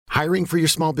Hiring for your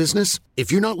small business?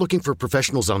 If you're not looking for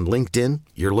professionals on LinkedIn,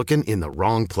 you're looking in the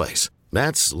wrong place.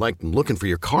 That's like looking for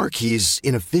your car keys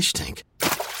in a fish tank.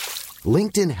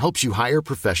 LinkedIn helps you hire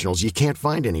professionals you can't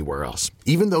find anywhere else,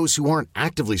 even those who aren't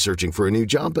actively searching for a new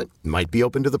job but might be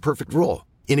open to the perfect role.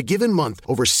 In a given month,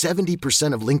 over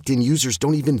 70% of LinkedIn users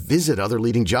don't even visit other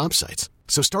leading job sites.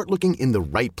 So start looking in the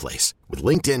right place. With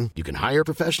LinkedIn, you can hire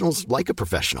professionals like a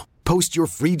professional. Post your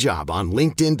free job on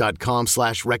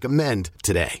linkedin.com/recommend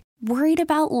today. Worried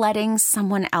about letting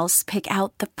someone else pick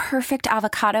out the perfect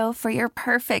avocado for your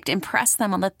perfect impress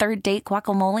them on the third date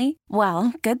guacamole?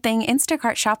 Well, good thing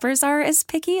Instacart shoppers are as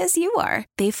picky as you are.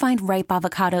 They find ripe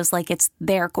avocados like it's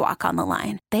their guac on the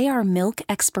line. They are milk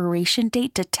expiration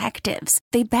date detectives.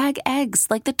 They bag eggs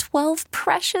like the 12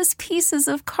 precious pieces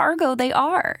of cargo they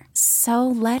are. So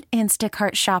let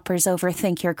Instacart shoppers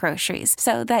overthink your groceries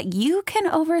so that you can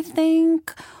overthink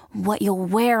what you'll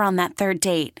wear on that third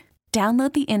date.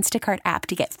 Download the Instacart app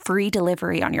to get free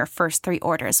delivery on your first 3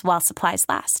 orders while supplies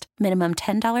last. Minimum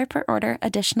 $10 per order.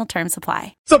 Additional terms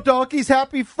apply. What's up, donkeys?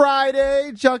 Happy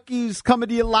Friday. Junkies coming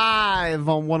to you live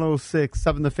on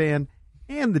 106.7 The Fan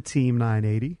and the Team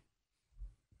 980.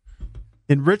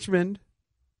 In Richmond,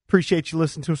 appreciate you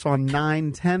listening to us on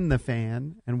 910 The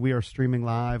Fan, and we are streaming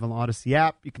live on the Odyssey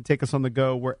app. You can take us on the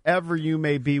go wherever you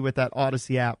may be with that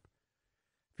Odyssey app.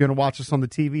 If you want to watch us on the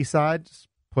TV side, just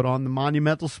put on the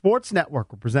Monumental Sports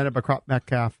Network. We're presented by Crop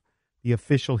Metcalf, the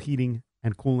official heating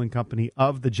and cooling company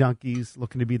of the Junkies,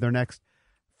 looking to be their next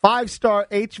 5-star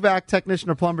HVAC technician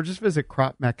or plumber. Just visit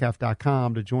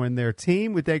cropmetcalf.com to join their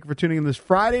team. We thank you for tuning in this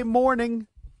Friday morning,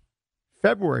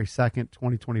 February 2nd,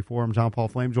 2024. I'm John Paul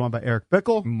Flame, joined by Eric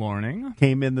Bickle. Morning.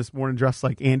 Came in this morning dressed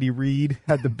like Andy Reid,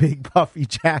 had the big puffy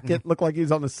jacket, looked like he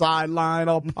was on the sideline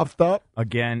all puffed up.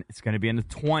 Again, it's going to be in the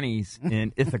 20s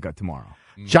in Ithaca tomorrow.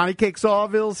 Johnny Cake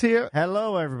Sawville's here.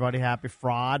 Hello, everybody. Happy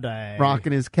Friday.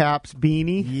 Rocking his Caps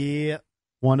beanie. Yeah.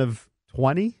 One of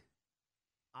 20?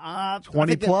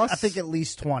 20 plus? I think at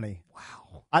least 20.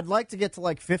 Wow. I'd like to get to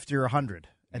like 50 or 100.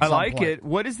 I like it.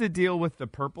 What is the deal with the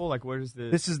purple? Like, what is the...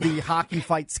 This is the Hockey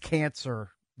Fights Cancer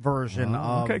version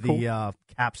of the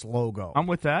Caps logo. I'm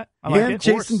with that. I like it.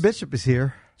 Jason Bishop is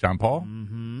here. John Paul?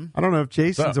 Mm-hmm. I don't know if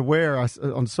Jason's aware.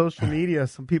 On social media,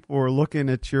 some people were looking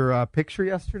at your picture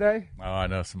yesterday. Oh, I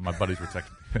know. Some of my buddies were texting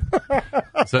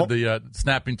me. Said the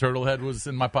snapping turtle head was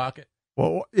in my pocket.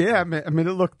 Well, yeah. I mean,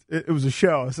 it was a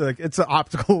show. It's like it's an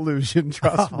optical illusion.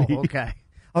 Trust me. Okay.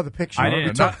 Oh, the picture. I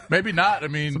didn't. Maybe not. I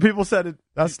mean, some people said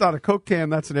that's not a Coke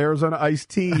can. That's an Arizona iced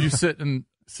tea. You sit in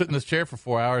this chair for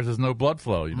 4 hours. There's no blood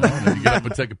flow. You know, and then you get up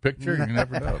and take a picture. You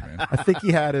never know, man. I think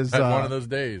he had his Had one of those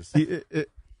days.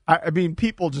 I mean,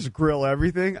 people just grill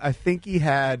everything. I think he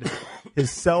had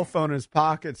his cell phone in his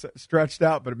pocket stretched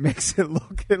out, but it makes it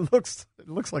looks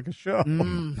like a show.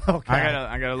 Okay.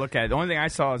 I gotta look at it. The only thing I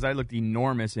saw is I looked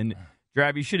enormous. And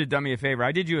Drab, you should have done me a favor.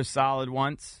 I did you a solid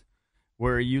once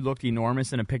where you looked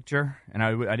enormous in a picture, and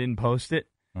I didn't post it.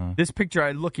 This picture,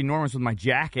 I look enormous with my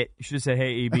jacket. You should have said,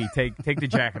 "Hey, EB, take the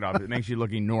jacket off. It makes you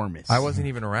look enormous." I wasn't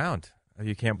even around.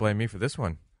 You can't blame me for this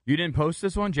one. You didn't post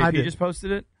this one? I JP did. just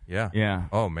posted it? Yeah. Yeah.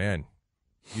 Oh, man.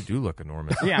 You do look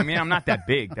enormous. Yeah, I mean, I'm not that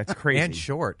big. That's crazy. And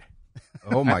short.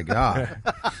 Oh, my God.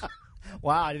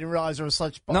 Wow, I didn't realize there was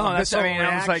such No, that's. I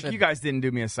visceral was like, reaction. you guys didn't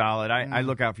do me a solid. I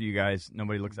look out for you guys.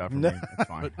 Nobody looks out for me. That's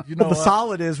fine. You know Well, the what?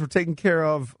 solid is we're taking care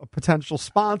of a potential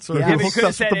sponsor Yeah, who but you hooked could have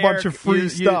us said, with a bunch Eric, of free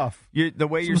stuff. The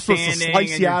way you're So I'm supposed standing. to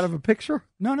slice and you you're- out of a picture?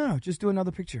 No. Just do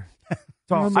another picture.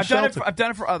 On the I've done it. shelter. I've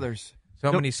done it for others.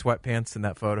 So many sweatpants in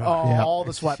that photo. Oh, Yeah. all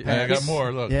the sweatpants. Yeah, I got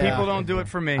more. Look. Yeah. People don't do it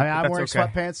for me. I mean, I'm That's wearing okay.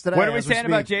 sweatpants today. What are we as we saying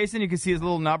about speak. Jason? You can see his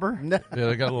little nubber. Yeah,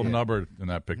 they got a little nubber in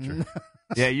that picture.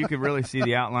 Yeah, you could really see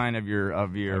the outline of your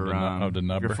Of the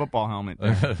nubber. your football helmet.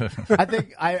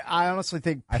 I honestly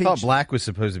think I pinch, thought black was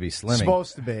supposed to be slimming.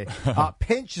 supposed to be.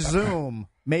 Pinch zoom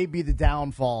may be the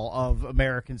downfall of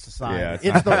American society.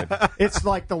 Yeah, it's it's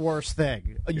like the worst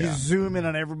thing. You zoom in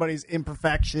on everybody's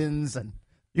imperfections and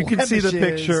You can see the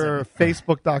blemishes picture, and-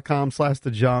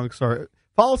 facebook.com/the junks, or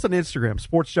follow us on Instagram,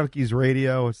 Sports Junkies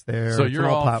Radio. It's there. So It's you're on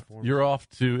all off. platforms. You're off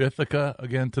to Ithaca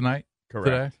again tonight.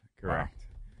 Today? Correct.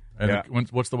 And Yeah.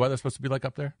 what's the weather supposed to be like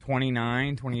up there?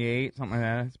 29, 28, something like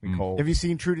that. It's been cold. Have you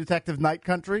seen True Detective Night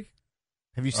Country?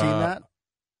 Have you seen that?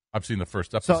 I've seen the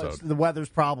first So episode. the weather's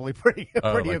probably pretty Like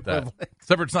that. equivalent.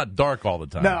 Except for it's not dark all the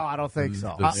time. No, I don't think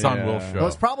so. The sun will Yeah. show. Well,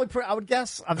 it's probably. I would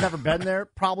guess. I've never been there.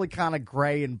 Probably kind of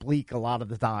gray and bleak a lot of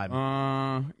the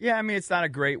time. Yeah, I mean, it's not a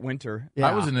great winter. Yeah.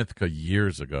 I was in Ithaca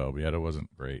years ago. Yet it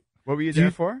wasn't great. What were you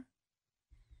there for?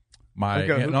 My Like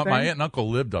a aunt, hoop my thing? aunt and uncle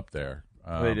lived up there.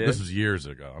 They did? This was years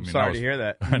ago. I mean, Sorry I was, to hear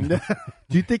that.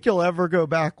 Do you think you'll ever go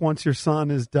back once your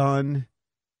son is done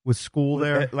with school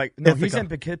there? No, he's Ithaca. in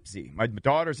Poughkeepsie. My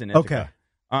daughter's in Ithaca. Okay.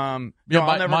 No, Yeah,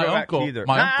 I'll never my go uncle- back either.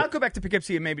 my Nah, uncle- I'll go back to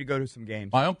Poughkeepsie and maybe go to some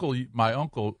games. My uncle used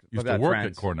to got work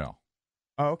friends. at Cornell,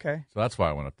 Oh, okay. so that's why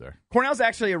I went up there. Cornell's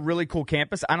actually a really cool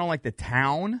campus. I don't like the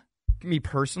town, me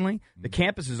personally. The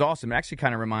campus is awesome. It actually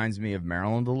kind of reminds me of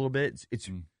Maryland a little bit. It's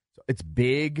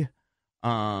big.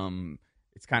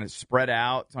 It's kind of spread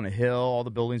out. It's on a hill. All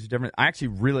the buildings are different. I actually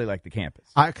really like the campus.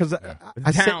 Because The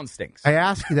town stinks. I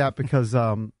asked you that because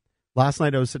last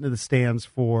night I was sitting in the stands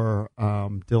for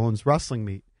Dylan's wrestling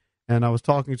meet, and I was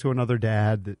talking to another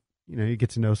dad that, you get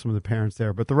to know some of the parents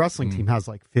there, but the wrestling team has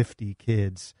like 50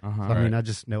 kids. So, I mean, I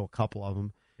just know a couple of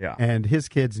them. Yeah. And his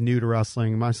kid's new to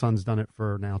wrestling. My son's done it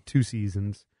for now 2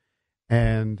 seasons.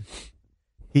 And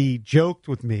he joked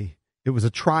with me. It was a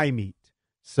tri-meet.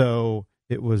 So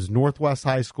it was Northwest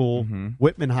High School,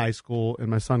 Whitman High School, and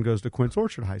my son goes to Quince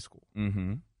Orchard High School.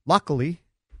 Mm-hmm. Luckily,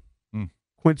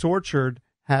 Quince Orchard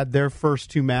had their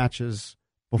first 2 matches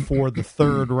before the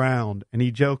third round, and he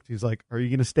joked, he's like, "Are you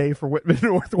going to stay for Whitman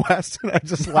Northwest?" And I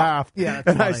just laughed. Yeah, that's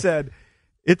and I funny. said,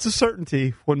 "It's a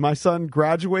certainty. When my son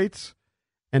graduates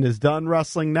and is done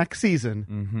wrestling next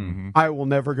season, I will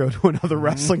never go to another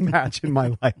wrestling match in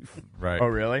my life." Right. Oh,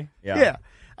 really? Yeah.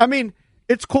 I mean,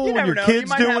 it's cool You when never your know. kid's You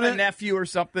might doing have a it. nephew or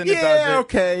something that does Yeah, it.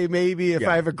 okay, maybe if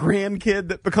Yeah. I have a grandkid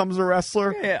that becomes a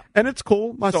wrestler. Yeah. And it's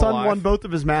cool. My Still son alive. won both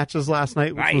of his matches last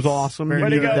night, which was Nice. awesome. Way He to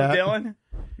needed go, that. Dylan.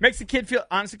 Makes the kid feel,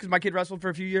 honestly, because my kid wrestled for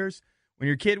a few years. When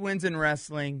your kid wins in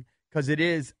wrestling, because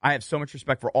I have so much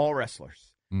respect for all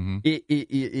wrestlers.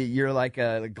 You're like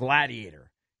a gladiator,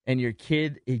 and your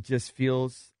kid, it just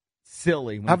feels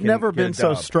silly. When I've you never get a been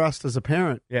so dub. stressed as a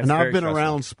parent. Yeah, it's and I've very been stressful.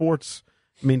 around sports.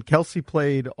 I mean, Kelsey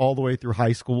played all the way through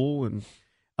high school, and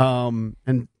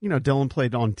Dylan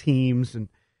played on teams,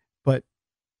 but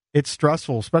it's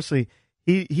stressful, especially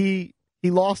he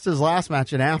lost his last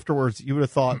match, and afterwards you would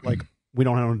have thought, like, we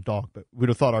don't have a dog, but we'd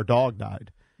have thought our dog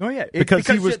died. Oh, yeah. Because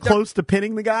he was close to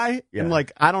pinning the guy, Yeah. and,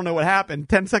 like, I don't know what happened.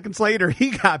 10 seconds later,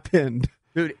 he got pinned.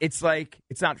 Dude, it's like,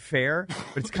 it's not fair,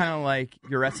 but it's kind of like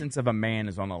your essence of a man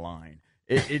is on the line.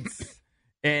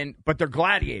 But they're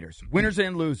gladiators, winners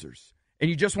and losers. And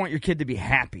you just want your kid to be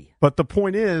happy. But the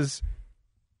point is,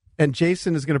 and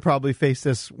Jason is going to probably face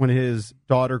this when his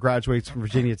daughter graduates from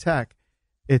Virginia Tech,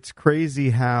 it's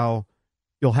crazy how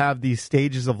you'll have these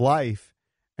stages of life,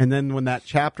 and then when that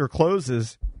chapter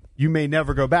closes, you may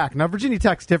never go back. Now, Virginia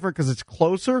Tech's different because it's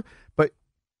closer, but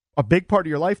a big part of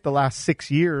your life the last 6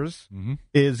 years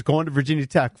is going to Virginia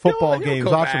Tech, football games.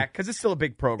 Go watching. back, because it's still a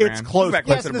big program. It's close. Go back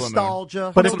Yes, to the Blue Moon.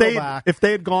 nostalgia. But He'll go back. if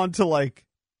they had gone to, like,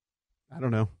 I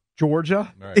don't know,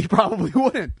 Georgia, Right. he probably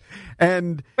wouldn't.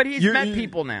 And But he's you're- met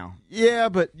people now. Yeah,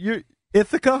 but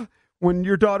Ithaca, when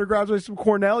your daughter graduates from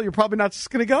Cornell, you're probably not just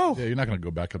going to go. Yeah, you're not going to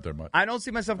go back up there much. I don't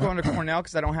see myself going to Cornell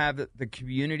because I don't have the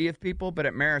community of people. But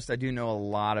at Marist, I do know a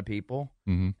lot of people.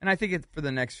 And I think for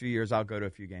the next few years, I'll go to a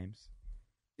few games.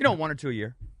 1 or 2 a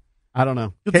year. I don't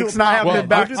know. You'll do Cake's a not pop- having well, been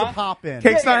back. I'll do the pop in.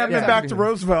 Cake's Yeah, not having yeah, been back yeah. to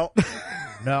Roosevelt.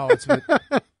 No,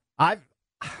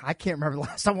 I can't remember the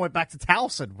last time I went back to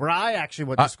Towson, where I actually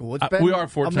went to school. It's been we are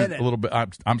fortunate minute. a little bit.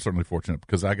 I'm certainly fortunate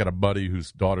because I got a buddy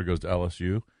whose daughter goes to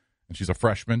LSU, and she's a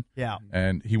freshman. Yeah.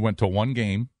 And he went to one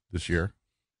game this year,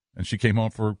 and she came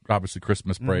home for obviously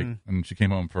Christmas break, and she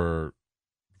came home for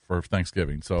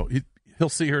Thanksgiving. So he'll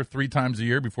see her 3 times a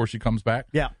year before she comes back.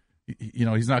 Yeah.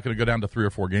 He's not going to go down to 3 or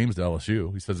 4 games to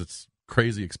LSU. He says it's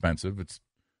crazy expensive. It's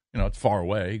it's far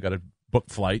away. You got to book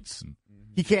flights. And,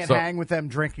 He can't So- hang with them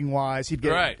drinking wise. He'd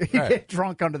get Right, he'd right. get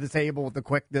drunk under the table with the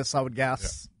quickness, I would yeah.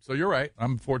 guess. So you're right.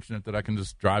 I'm fortunate that I can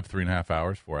just drive 3.5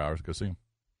 hours, 4 hours to go see him.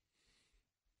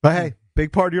 But hey,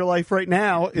 big part of your life right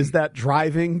now is that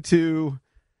driving to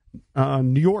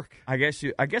New York. I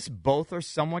guess both are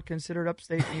somewhat considered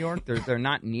upstate New York. They're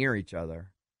not near each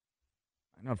other.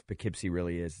 I don't know if Poughkeepsie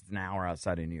really is. It's an hour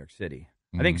outside of New York City.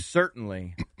 I think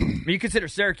certainly. I mean, you consider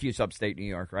Syracuse upstate New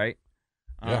York, right?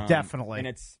 Yeah. Definitely. And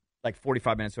it's like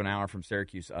 45 minutes to an hour from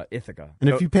Syracuse, Ithaca. And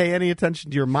So- if you pay any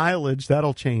attention to your mileage,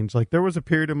 that'll change. Like, there was a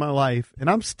period in my life, and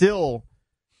I'm still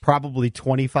probably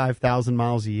 25,000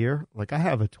 miles a year. Like, I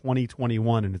have a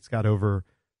 2021, and it's got over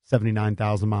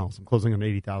 79,000 miles. I'm closing on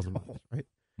 80,000 miles, right?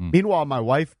 Meanwhile, my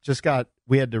wife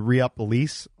we had to re-up the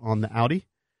lease on the Audi.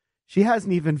 She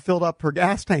hasn't even filled up her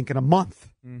gas tank in a month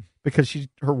because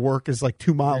her work is like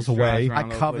 2 miles She drives away.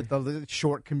 around I covet the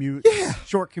short commutes. Yeah.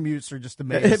 Short commutes are just I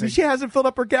amazing. mean, she hasn't filled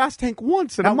up her gas tank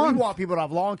once in Now, a month. we want people to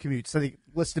have long commutes so they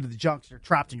listen to the junks. They're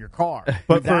trapped in your car. But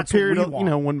for a That's what period we of,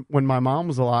 want. when my mom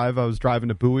was alive, I was driving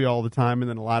to Bowie all the time, and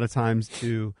then a lot of times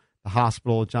to the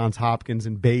hospital at Johns Hopkins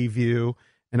in Bayview,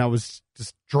 and I was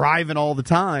just driving all the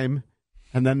time,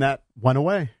 and then that went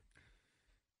away.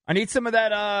 I need some of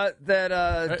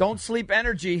that don't sleep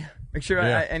energy. Make sure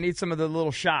I need some of the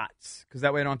little shots because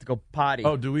that way I don't have to go potty.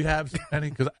 Oh, do we have any?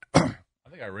 Because I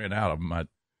think I ran out of them.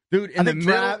 Dude, I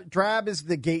think Drab is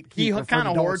the gatekeeper. He kind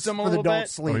of hoards them a little don't bit.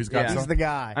 sleep. He's the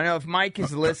guy. I know if Mike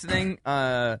is listening,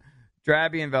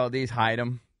 Drabby and Valdez hide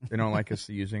them. They don't like us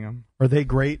using them. Are they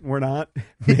great and we're not?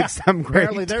 Makes them great.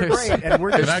 Apparently they're great, and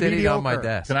we're They're just sitting mediocre. on my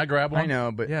desk. Can I grab one? I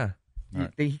know, but Yeah.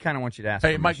 he kind of wants you to ask.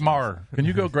 Hey, Mike permission. Marr, can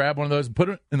you go grab one of those and put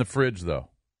it in the fridge, though?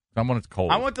 I want it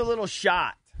cold. I want the little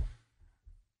shot.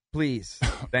 Please.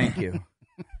 Thank you.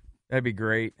 That'd be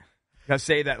great. Gotta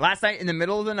say that. Last night, in the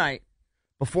middle of the night,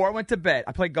 before I went to bed,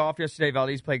 I played golf yesterday.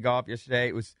 Valdez played golf yesterday.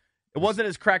 It wasn't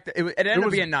as cracked. It ended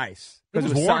up being nice. It was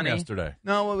Because warm sunny. yesterday.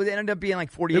 No, it ended up being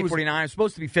like 48, 49. It was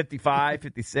supposed to be 55,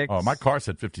 56. Oh, my car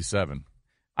said 57.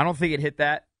 I don't think it hit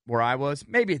that where I was.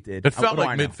 Maybe it did. It felt What do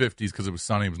I like know? mid-50s because it was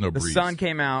sunny. It was no The breeze. sun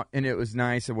came out, and it was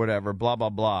nice or whatever, blah, blah,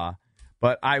 blah.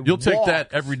 But You'll take walked- that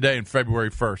every day in February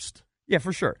 1st. Yeah,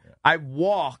 for sure. I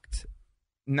walked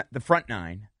the front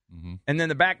 9, and then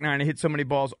the back 9, I hit so many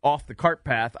balls off the cart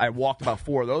path, I walked about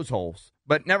 4 of those holes.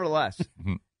 But nevertheless,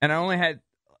 and I only had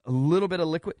a little bit of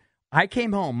liquid. I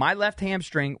came home. My left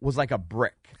hamstring was like a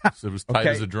brick. So it was tight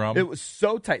as a drum. It was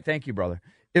so tight. Thank you, brother.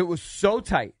 It was so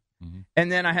tight.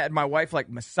 And then I had my wife like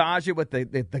massage it with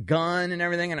the gun and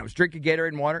everything, and I was drinking Gatorade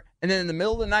and water. And then in the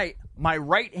middle of the night, my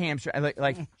right hamstring,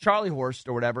 like Charlie Horse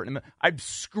or whatever, I'm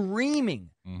screaming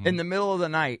in the middle of the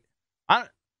night. I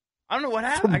don't know what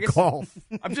happened. I guess golf.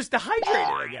 I'm just dehydrated,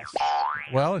 I guess.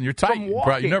 Well, and you're tight. From Bro,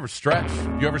 walking. you never stretch.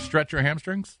 You ever stretch your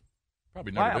hamstrings?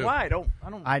 Probably never do. Why? I don't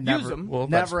I use never, them. Well,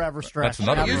 never ever stress. that's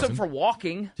another I use reason. them for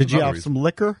walking. Did you Another have reason. some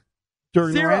liquor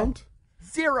during the Zero. round?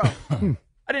 Zero.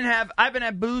 I haven't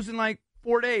had booze in like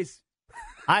 4 days.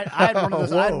 I had one of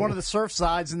those. I had Whoa. one of the surf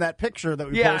sides in that picture that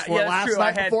we Yeah, posted that's last true.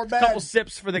 night I had before a bed. couple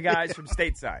sips for the guys from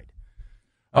stateside.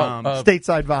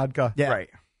 Stateside vodka. Yeah. Right.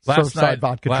 Last Surfside night,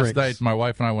 vodka last drinks. night, my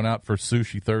wife and I went out for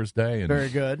sushi Thursday, and Very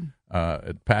good.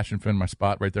 at Passion Fin, my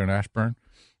spot right there in Ashburn,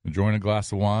 enjoying a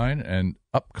glass of wine, and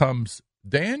up comes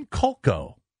Dan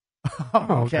Kolko.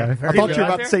 Oh, okay. I Very thought good. you were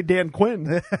about Out to say Dan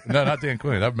Quinn. No, not Dan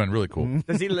Quinn. That'd been really cool.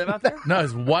 Does he live out there? No,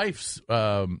 his wife's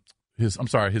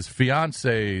his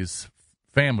fiance's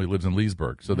family lives in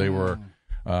Leesburg, so they were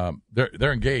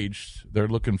they're engaged. They're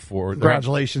looking for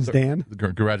Congratulations, Dan.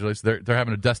 Congratulations! They're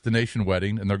having a destination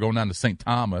wedding, and they're going down to St.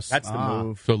 Thomas. That's the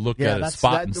move. to look at a that's-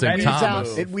 spot that- in that St. weeds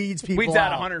Thomas. out- It weeds people Weeds out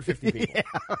out. 150 people.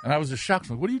 And I was just shocked.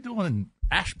 I'm like, what are you doing in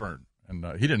Ashburn? And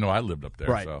he didn't know I lived up there.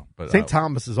 Right. So, but St.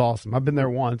 Thomas is awesome. I've been there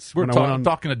once. we're when I went on.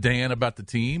 talking to Dan about the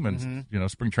team, and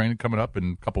spring training coming up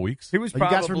in a couple weeks. He was You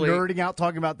guys were probably nerding out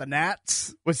talking about the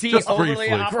Gnats. was he Just overly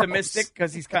briefly. optimistic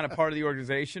because he's kind of part of the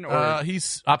organization, or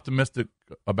He's optimistic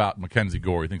about Mackenzie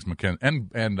Gore. He thinks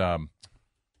and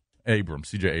Abrams,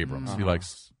 C.J. Abrams. He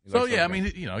likes. So yeah, I mean,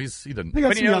 he doesn't. They got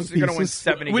but some he knows young they're going to win pieces.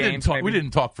 70 We games. didn't talk. maybe. We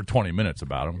didn't talk for 20 minutes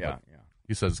about him. Yeah, but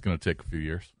he says it's going to take a few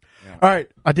years. All right.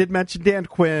 I did mention Dan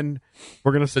Quinn.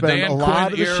 We're going to The spend Dan a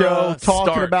lot Quinn of the era show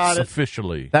talking starts about it.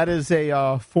 officially. That is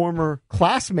a former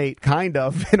classmate, kind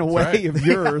of, in a way, right. of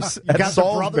yours You at guys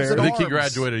are brothers Salisbury. in I think he arms.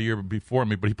 graduated a year before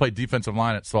me, but he played defensive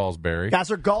line at Salisbury. Guys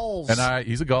are goals. And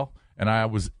he's a gull. And I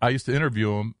used to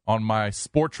interview him on my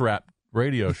sports rap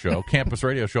radio show, campus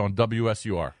radio show on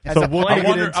WSUR. So we'll I get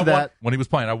wonder- into I that. when he was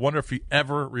playing. I wonder if he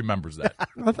ever remembers that.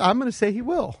 I'm going to say he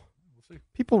will.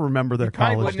 People remember their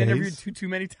Probably college wasn't interviewed days. too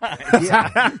many times.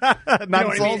 Not You know in what I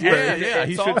mean? Salisbury. Yeah,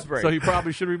 he Salisbury. should. So he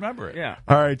probably should remember it. Yeah.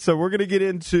 All right, so we're going to get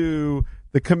into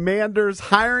the Commanders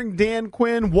hiring Dan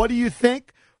Quinn. What do you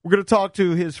think? We're going to talk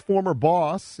to his former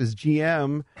boss, his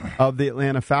GM of the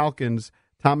Atlanta Falcons,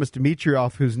 Thomas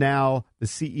Dimitrioff, who's now the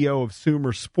CEO of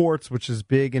Sumer Sports, which is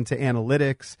big into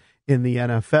analytics in the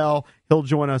NFL. He'll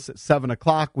join us at 7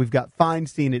 o'clock. We've got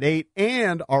Feinstein at 8,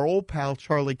 and our old pal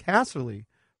Charlie Casserly,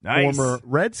 Nice. former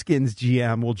Redskins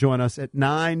GM, will join us at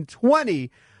 9:20.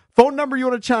 Phone number you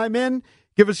want to chime in?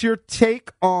 Give us your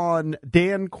take on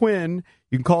Dan Quinn.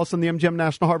 You can call us on the MGM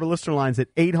National Harbor listener lines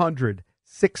at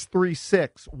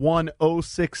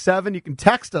 800-636-1067. You can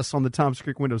text us on the Toms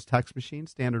Creek Windows text machine.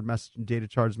 Standard message and data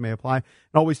charges may apply. And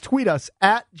always tweet us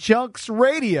at Junks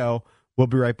Radio. We'll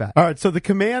be right back. All right, so the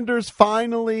Commanders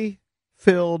finally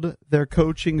filled their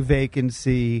coaching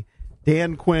vacancy.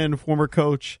 Dan Quinn, former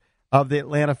coach of the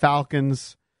Atlanta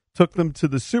Falcons, took them to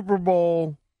the Super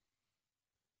Bowl.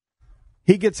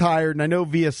 He gets hired, and I know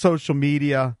via social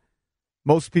media,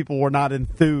 most people were not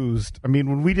enthused. I mean,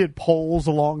 when we did polls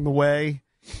along the way,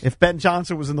 if Ben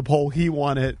Johnson was in the poll, he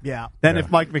won it. Yeah. Then if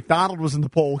Mike McDonald was in the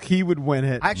poll, he would win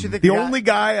it. I actually think the the guy- only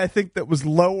guy I think that was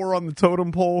lower on the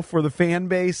totem pole for the fan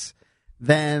base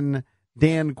than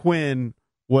Dan Quinn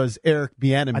was Eric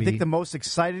Bieniemy. I think the most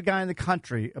excited guy in the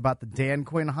country about the Dan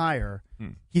Quinn hire,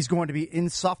 he's going to be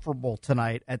insufferable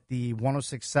tonight at the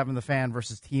 106.7 The Fan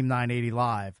versus Team 980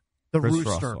 Live. The Chris Rooster,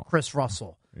 Russell. Chris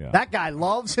Russell. Yeah. That guy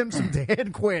loves him some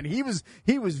Dan Quinn. He was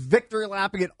victory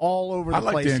lapping it all over the I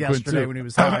like place Dan Quinn, yesterday too. when he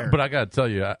was hired. But I got to tell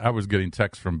you, I was getting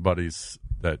texts from buddies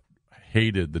that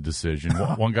hated the decision.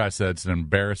 One guy said it's an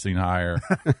embarrassing hire.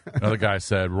 Another guy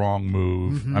said wrong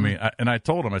move. I mean, I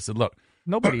told him, I said, look,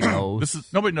 Nobody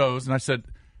knows. Nobody knows. And I said,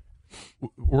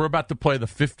 we're about to play the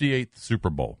 58th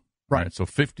Super Bowl. Right. So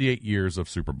 58 years of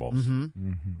Super Bowls.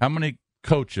 How many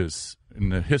coaches in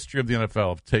the history of the NFL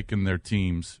have taken their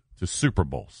teams to Super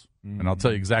Bowls? And I'll tell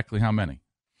you exactly how many.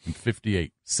 In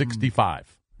 58.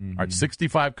 65. All right,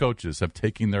 65 coaches have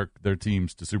taken their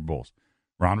teams to Super Bowls.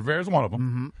 Ron Rivera is one of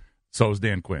them. So is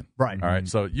Dan Quinn. Right. All right,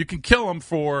 so you can kill him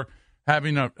for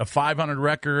having a 500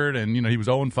 record, and he was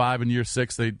 0-5 in year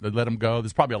 6. They let him go.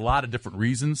 There's probably a lot of different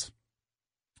reasons,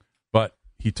 but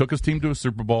he took his team to a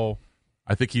Super Bowl.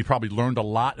 I think he probably learned a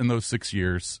lot in those 6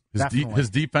 years. His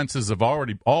defenses have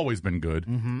always been good.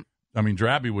 I mean,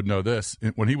 Drabby would know this.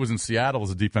 When he was in Seattle as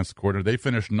a defensive coordinator, they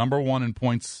finished number 1 in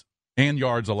points and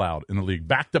yards allowed in the league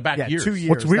back-to-back years. 2 years.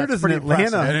 What's weird That's is in pretty Atlanta,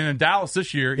 impressive. And in Dallas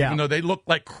this year, even though they looked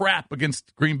like crap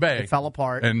against Green Bay, It fell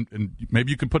apart. And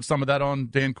maybe you can put some of that on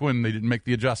Dan Quinn. They didn't make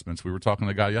the adjustments. We were talking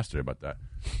to the guy yesterday about that.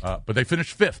 But they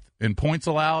finished 5th in points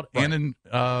allowed and in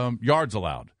yards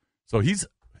allowed. So he's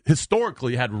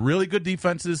historically had really good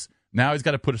defenses. Now he's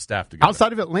got to put a staff together.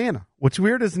 outside of Atlanta. What's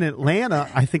weird is in Atlanta,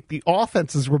 I think the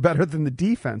offenses were better than the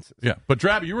defenses. Yeah, but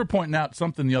Drabby, you were pointing out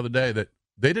something the other day that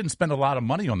they didn't spend a lot of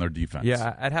money on their defense.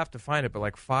 Yeah, I'd have to find it, but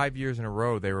like 5 years in a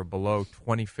row, they were below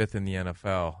 25th in the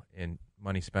NFL in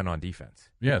money spent on defense.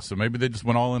 Yeah, so maybe they just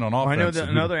went all in on offense. Well, I know that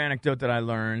another anecdote that I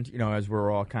learned, as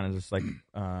we're all kind of just like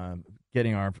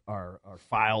getting our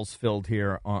files filled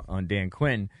here on Dan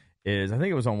Quinn, is I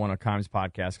think it was on one of Kime's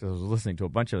podcasts because I was listening to a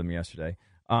bunch of them yesterday.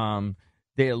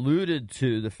 They alluded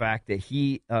to the fact that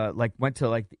he went to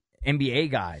the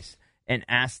NBA guys and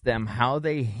asked them how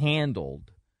they handled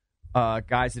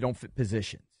guys that don't fit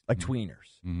positions, like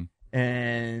tweeners.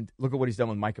 And look at what he's done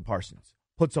with Micah Parsons.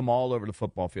 Puts them all over the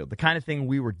football field. The kind of thing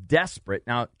we were desperate.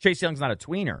 Now, Chase Young's not a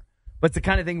tweener, but it's the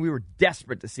kind of thing we were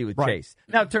desperate to see with Chase.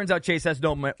 Now, it turns out Chase has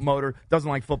no motor, doesn't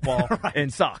like football,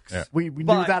 and sucks. Yeah. We knew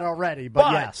that already,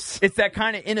 but yes. It's that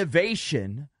kind of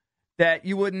innovation that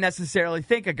you wouldn't necessarily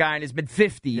think a guy in his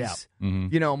mid-50s,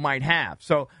 might have.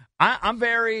 So I'm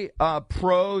very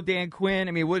pro Dan Quinn.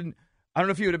 I mean, I don't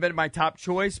know if he would have been my top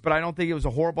choice, but I don't think it was a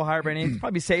horrible hire by any means.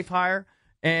 Probably a safe hire.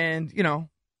 And,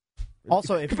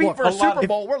 also, if compete for a Super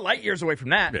Bowl, we're light years away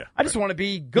from that. Yeah, I just want to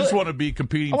be good. I just want to be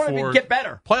competing for get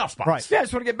better. Playoff spots. Right. Yeah, I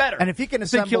just want to get better. And if he can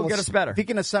assemble, get us better. If he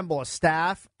can assemble a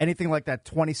staff, anything like that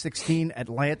 2016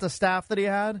 Atlanta staff that he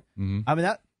had, I mean,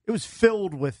 it was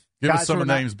filled with Give guys us some who of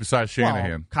are the names besides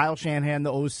Shanahan. Well, Kyle Shanahan,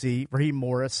 the OC, Raheem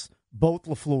Morris, both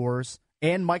LaFleurs,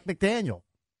 and Mike McDaniel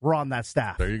were on that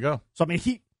staff. There you go. So, I mean,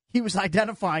 he was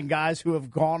identifying guys who have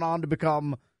gone on to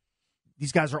become –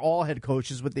 these guys are all head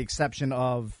coaches with the exception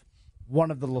of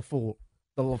one of the LaFleurs.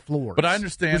 But I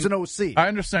understand. Who's an OC. I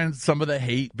understand some of the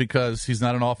hate because he's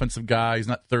not an offensive guy. He's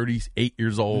not 38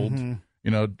 years old.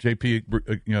 JP,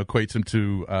 equates him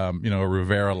to, a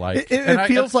Rivera-like. It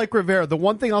feels like Rivera. The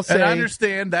one thing I'll say. And I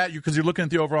understand that because you're looking at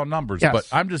the overall numbers. Yes. But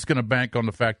I'm just going to bank on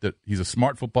the fact that he's a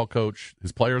smart football coach.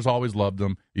 His players always loved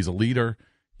him. He's a leader.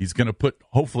 He's going to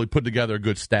hopefully put together a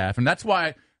good staff. And that's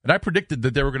why, and I predicted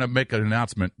that they were going to make an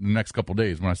announcement in the next couple of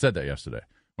days when I said that yesterday.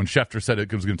 When Schefter said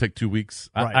it was going to take 2 weeks,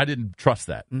 Right. I didn't trust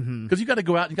that. Because you got to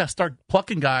go out and you got to start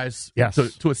plucking guys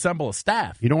to assemble a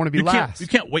staff. You don't want to be last. You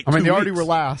can't wait 2 I mean, weeks. they already were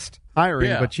last hiring,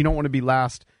 but you don't want to be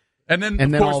last. And then, And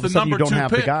of then course, all of a the sudden number you don't 2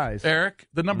 have the pick, guys. Eric,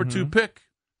 the number 2 pick,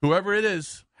 whoever it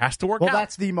is, has to work Well, out.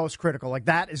 that's the most critical. Like,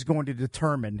 that is going to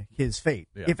determine his fate.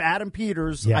 Yeah. If Adam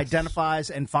Peters identifies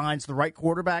and finds the right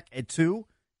quarterback at 2,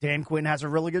 Dan Quinn has a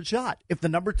really good shot. If the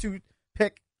number 2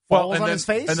 pick falls on his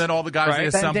face, and then all the guys they then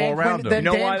assemble Dan around Quinn, him. then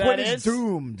You know Dan why Quinn that is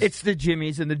doomed. It's the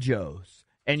Jimmies and the Joes.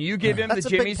 And you give him the That's a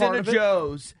big Jimmies part and the of it.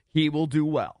 Joes, he will do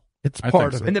well. It's I part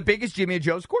think of so. it. And the biggest Jimmy and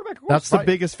Joe's quarterback, of course. That's the Right.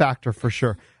 biggest factor for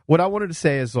sure. What I wanted to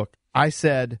say is, look, I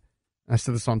said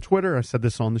this on Twitter, I said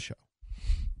this on the show.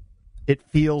 It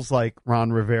feels like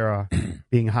Ron Rivera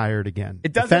being hired again.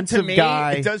 It doesn't defensive to me.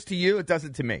 guy, It does to you. It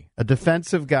doesn't to me. a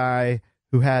defensive guy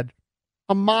who had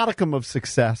a modicum of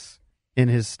success in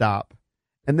his stop.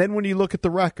 And then when you look at the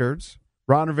records,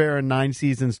 Ron Rivera in 9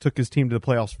 seasons took his team to the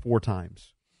playoffs 4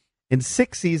 times. In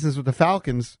 6 seasons with the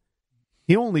Falcons,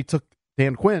 he only took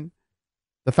Dan Quinn,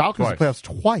 the Falcons to the playoffs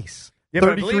twice. Yeah,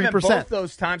 but I believe in 33%. both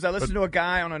those times. I listened to a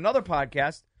guy on another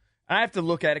podcast and I have to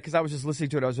look at it because I was just listening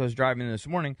to it as I was driving in this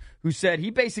morning, who said he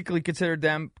basically considered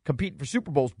them competing for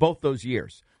Super Bowls both those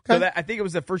years. Okay. So that, I think it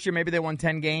was the first year maybe they won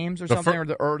 10 games or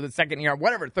something, or the second year,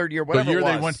 whatever, third year, whatever The year it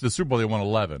was. they went to the Super Bowl, they won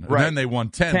 11. Right. And then they won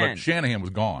 10, but Shanahan was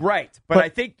gone. Right. But I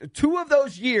think 2 of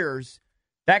those years,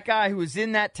 that guy who was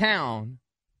in that town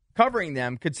covering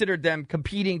them considered them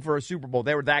competing for a Super Bowl.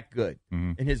 They were that good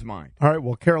in his mind. All right,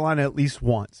 well, Carolina at least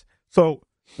once. So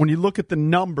when you look at the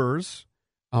numbers,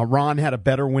 Ron had a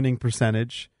better winning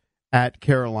percentage at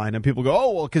Carolina. People go,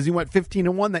 oh, well, because he went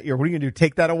 15-1 that year. What are you going to do,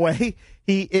 take that away?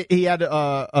 He had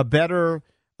a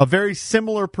very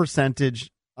similar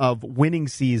percentage of winning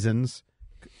seasons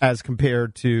as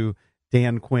compared to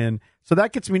Dan Quinn. So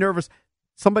that gets me nervous.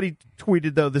 Somebody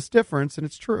tweeted, though, this difference, and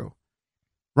it's true.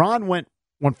 Ron went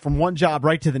from one job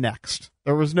right to the next.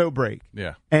 There was no break.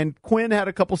 Yeah. And Quinn had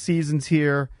a couple seasons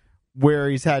here where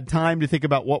he's had time to think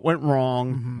about what went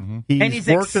wrong. He's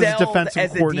worked as a excelled defensive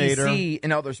as a coordinator. DC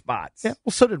in other spots. Yeah,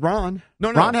 well, so did Ron.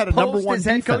 No. Ron had a post number one his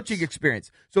head defense. coaching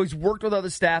experience. So he's worked with other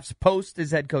staffs post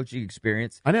his head coaching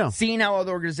experience. I know. Seen how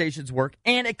other organizations work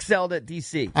and excelled at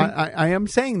DC. I am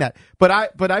saying that, but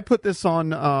I put this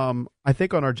on I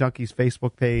think on our Junkies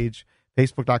Facebook page,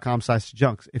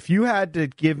 facebook.com/junks. If you had to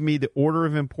give me the order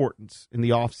of importance in the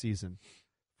offseason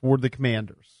for the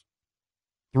Commanders,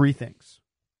 3 things: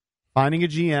 finding a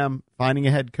GM, finding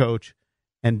a head coach,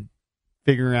 and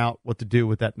figuring out what to do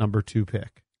with that number 2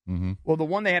 pick. Well, the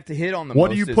one they have to hit on the What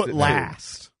most do you is put the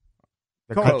last?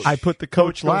 The coach. I put the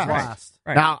coach goes last.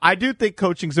 Right. Now, I do think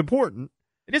coaching's important.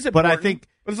 It is But important. I think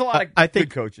there's a lot of I think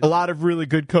good coaches. a lot of really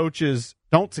good coaches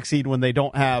don't succeed when they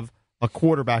don't have a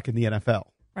quarterback in the NFL.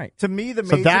 Right. To me, the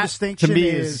So major that, distinction to me,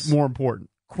 is is more important.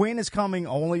 Quinn is coming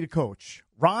only to coach.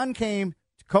 Ron came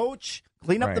to coach,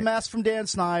 clean up Right. the mess from Dan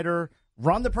Snyder,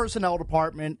 run the personnel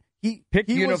department. Pick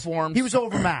he uniforms. He was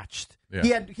overmatched. Yeah. He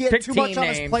had Pick too much team on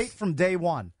his names. plate from day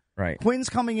one. Right. Quinn's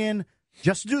coming in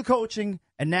just to do the coaching,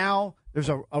 and now there's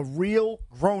a real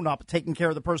grown-up taking care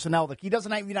of the personnel that he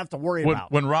doesn't even have to worry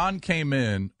about. When Ron came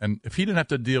in, and if he didn't have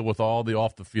to deal with all the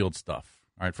off-the-field stuff,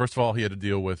 all right, first of all, he had to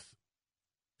deal with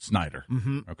Snyder,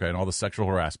 okay, and all the sexual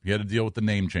harassment. He had to deal with the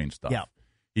name change stuff. Yeah.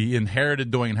 He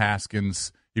inherited Dwayne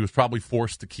Haskins. He was probably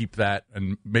forced to keep that,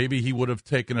 and maybe he would have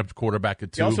taken up quarterback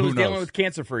at 2. He also Who was knows? dealing with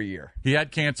cancer for a year. He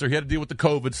had cancer. He had to deal with the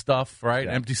COVID stuff, right?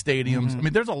 Yeah. Empty stadiums. I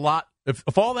mean, there's a lot.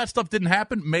 If all that stuff didn't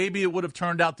happen, maybe it would have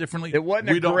turned out differently. It wasn't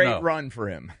We a don't great know. run for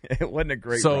him. It wasn't a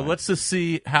great So run. let's just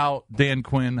see how Dan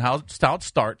Quinn, how it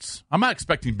starts. I'm not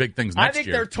expecting big things next I think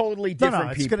year. they're totally no,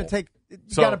 different it's people. going to take. You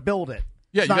So- got to build it.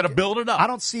 Yeah, It's you not- got to build it up. I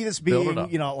don't see this Build it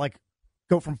being, up. like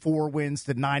go from 4 wins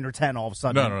to 9 or 10 all of a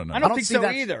sudden. No. I don't think see so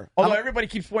that- either. I Although don't- everybody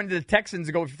keeps pointing to the Texans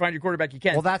and go, if you find your quarterback, you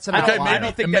can. Well, that's an I don't- outlier. I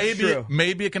don't think that's true.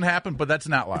 Maybe it can happen, but that's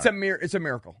an outlier. It's a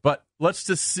miracle. But let's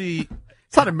just see.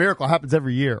 It's not a miracle. It happens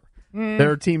every year.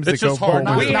 There are teams It's that go just hard.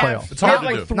 forward We to the have- playoffs. It's hard have to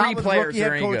like do. three Not with players rookie that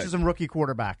are head any coaches good. and rookie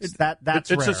quarterbacks.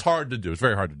 That's It's rare. just hard to do. It's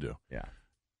very hard to do. Yeah.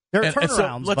 There are And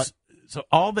turnarounds, but so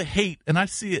all the hate, and I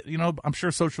see it. I'm sure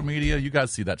social media. You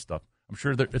guys see that stuff. I'm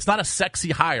sure it's not a sexy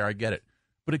hire. I get it,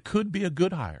 but it could be a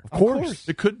good hire. Of course.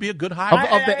 It could be a good hire.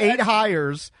 Of the 8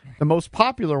 hires, the most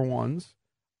popular ones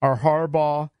are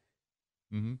Harbaugh.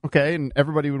 Okay, and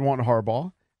everybody would want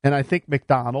Harbaugh. And I think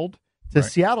McDonald to Right.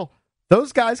 Seattle.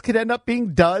 Those guys could end up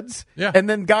being duds. Yeah. And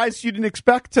then guys you didn't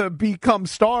expect to become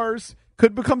stars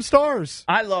could become stars.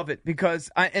 I love it because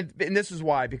and this is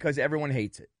why, because everyone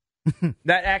hates it.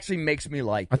 That actually makes me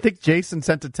like I it. think Jason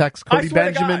sent a text, I Cody swear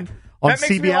to Benjamin God, on that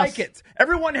makes CBS. me like it.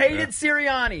 Everyone hated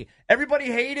Sirianni. Everybody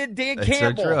hated Dan That's so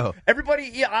Campbell. true.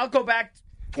 Everybody, I'll go back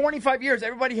 25 years.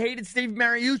 Everybody hated Steve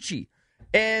Mariucci.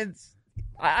 And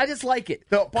I just like it.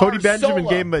 The bar Cody is Benjamin so low.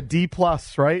 gave him a D+,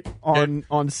 right? On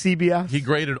CBS. He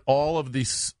graded all of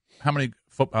these. How many?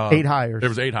 8 hires. There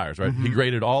was 8 hires, right? He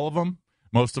graded all of them.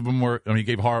 Most of them were. He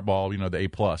gave Harbaugh, the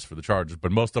A+ for the Chargers,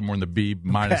 but most of them were in the B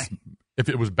minus. Okay. If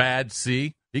it was bad,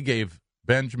 C.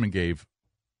 Benjamin gave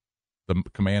the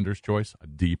Commander's choice a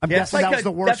D+. I'm Yeah, guessing it's like that was a-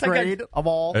 the worst that's like a- grade of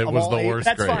all. It of was all the 8. worst.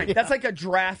 That's grade. fine. That's like a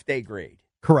draft day grade.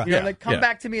 Correct. You know, Yeah, like come yeah.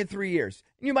 back to me in 3 years.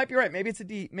 And you might be right. Maybe it's a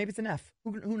D. Maybe it's an F.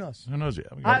 Who knows? Who knows? Yeah,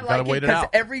 we I gotta like wait it it because out.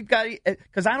 everybody,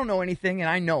 because I don't know anything and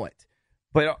I know it.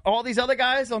 But all these other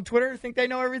guys on Twitter think they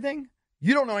know everything.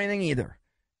 You don't know anything either.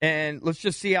 And let's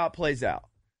just see how it plays out.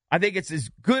 I think it's as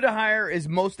good a hire as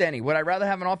most any. Would I rather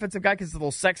have an offensive guy because it's a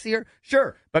little sexier?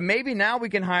 Sure. But maybe now we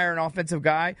can hire an offensive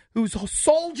guy whose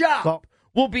sole job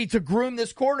will be to groom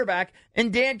this quarterback,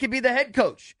 and Dan can be the head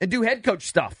coach and do head coach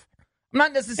stuff. I'm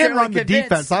not necessarily And run the convinced.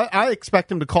 defense. I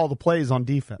expect him to call the plays on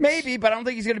defense. Maybe, but I don't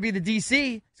think he's going to be the DC.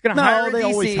 He's going to No, hire a they DC.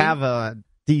 always have a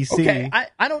DC. Okay,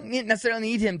 I don't necessarily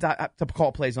need him to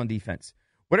call plays on defense.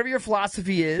 Whatever your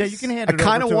philosophy is. Yeah, you can hand it I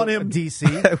kind of over to want a him.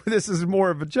 DC. This is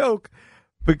more of a joke,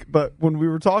 but when we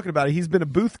were talking about it, he's been a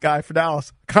booth guy for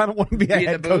Dallas. I kind of want to be a Be in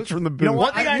head the coach booth? from the booth. You know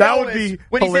what? One thing I that know would is be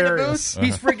when hilarious. he's in the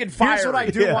booth, he's freaking fiery. Here's what I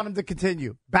do Yeah. want him to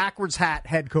continue: backwards hat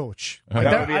head coach. That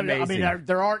There- would be amazing. I mean,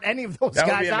 there aren't any of those That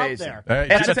would guys be out amazing. there. Hey,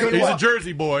 And I tell you he's a what,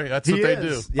 Jersey boy. That's He what they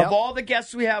is. do. Yep. Of all the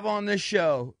guests we have on this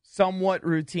show, somewhat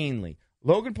routinely,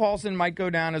 Logan Paulson might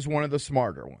go down as one of the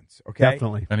smarter ones. Okay,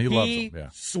 Definitely. And he loves him. Yeah.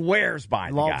 swears by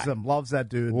the Loves guy. him. Loves that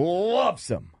dude. Loves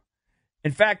him.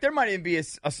 In fact, there might even be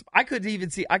I could even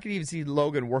see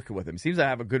Logan working with him. Seems like I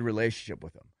have a good relationship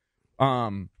with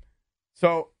him.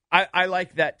 So I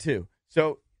like that too.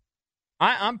 So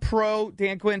I'm pro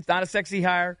Dan Quinn. It's not a sexy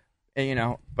hire,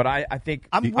 and, but I think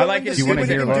I'm I willing like to it. Do you want to what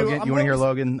he hear can do. Logan? I'm You want to hear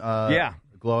willing Logan?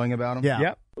 Glowing about him? Yeah.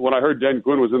 Yep. When I heard Dan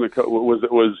Quinn was in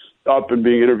was up and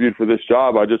being interviewed for this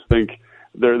job, I just think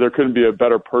there couldn't be a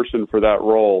better person for that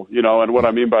role, And what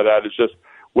I mean by that is just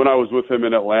when I was with him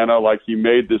in Atlanta, like he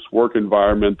made this work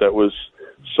environment that was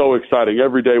so exciting.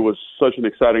 Every day was such an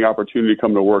exciting opportunity to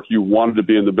come to work. You wanted to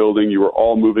be in the building. You were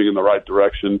all moving in the right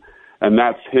direction, and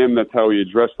that's him. That's how he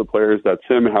addressed the players. That's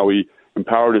him. How he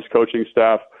empowered his coaching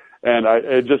staff. And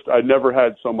I never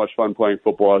had so much fun playing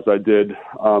football as I did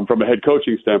from a head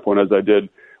coaching standpoint as I did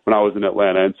when I was in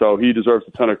Atlanta. And so he deserves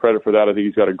a ton of credit for that. I think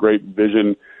he's got a great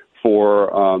vision for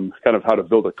kind of how to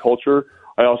build a culture.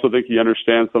 I also think he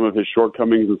understands some of his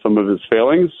shortcomings and some of his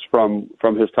failings from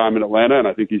his time in Atlanta, and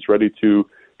I think he's ready to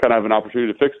kind of have an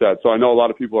opportunity to fix that. So I know a lot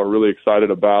of people are really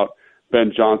excited about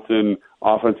Ben Johnson,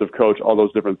 offensive coach, all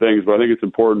those different things, but I think it's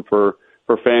important for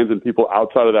fans and people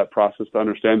outside of that process to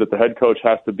understand that the head coach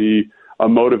has to be a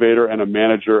motivator and a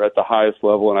manager at the highest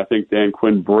level, and I think Dan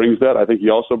Quinn brings that. I think he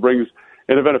also brings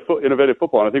innovative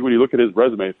football, and I think when you look at his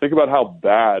resume, think about how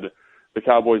bad the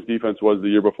Cowboys defense was the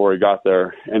year before he got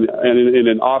there. And in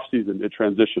an off season, it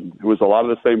transitioned. It was a lot of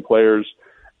the same players.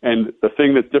 And the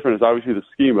thing that's different is obviously the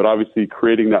scheme, but obviously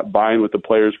creating that buy-in with the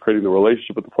players, creating the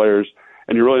relationship with the players.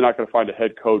 And you're really not going to find a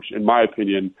head coach, in my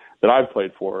opinion, that I've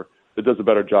played for that does a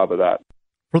better job of that.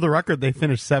 For the record, they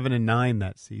finished 7-9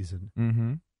 that season.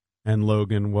 Mm-hmm. And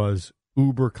Logan was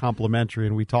uber complimentary.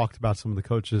 And we talked about some of the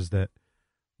coaches that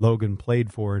Logan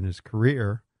played for in his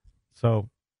career. So,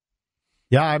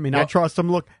 yeah, I mean, I trust him.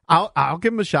 Look, I'll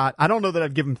give him a shot. I don't know that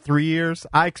I'd give him 3 years.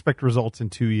 I expect results in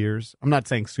 2 years. I'm not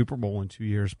saying Super Bowl in 2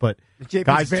 years, but JP's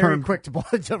guys very turn quick to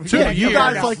you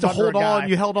guys like to hold on.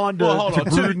 You held on to. Well, hold on.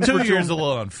 to Gruden Two for years is a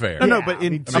little unfair. No, but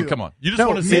in I mean, come on. You just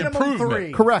want to see minimum improvement.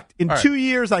 3. correct. In All right. 2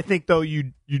 years, I think though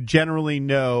you generally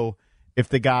know if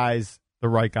the guy's the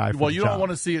right guy. For Well, the you job. don't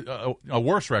want to see a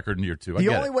worse record in year 2. I The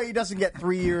get only it. way he doesn't get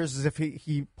 3 years is if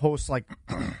he posts like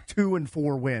 2 and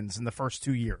 4 wins in the first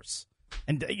 2 years.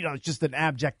 And, it's just an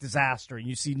abject disaster, and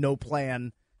you see no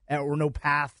plan or no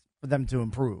path for them to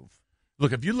improve.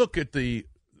 Look, if you look at the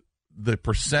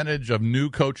percentage of new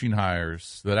coaching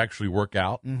hires that actually work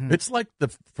out, it's like the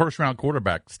first-round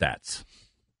quarterback stats.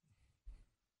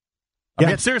 I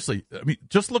mean, seriously,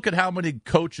 just look at how many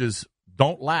coaches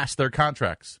don't last their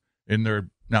contracts in their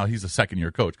 – now, he's a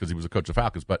second-year coach because he was a coach of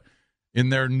Falcons, but in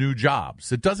their new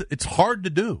jobs. It's hard to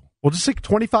do. Well, just like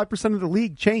 25% of the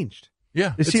league changed.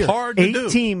 Yeah, This it's year. hard to 8 do.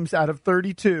 teams out of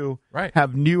 32 Right.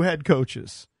 have new head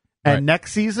coaches. And Right.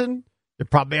 next season, they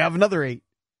probably have another 8.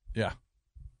 Yeah.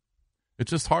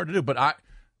 It's just hard to do. But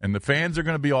and the fans are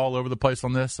going to be all over the place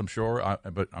on this, I'm sure.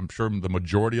 But I'm sure the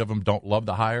majority of them don't love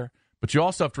the hire. But you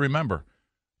also have to remember,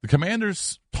 the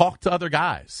Commanders talk to other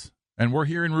guys. And we're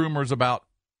hearing rumors about,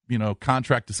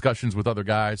 contract discussions with other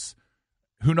guys.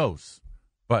 Who knows?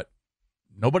 But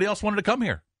nobody else wanted to come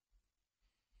here.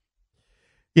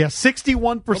 Yeah,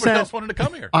 61%. Nobody else wanted to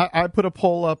come here. I put a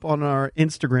poll up on our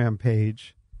Instagram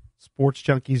page, Sports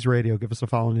Junkies Radio. Give us a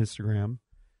follow on Instagram.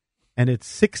 And it's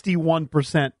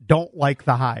 61% don't like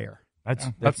the hire.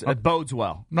 That bodes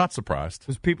well I'm not surprised.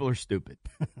 because people are stupid.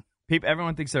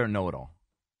 Everyone thinks they're a know-it-all.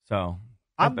 So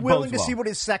I'm that willing bodes to well. see what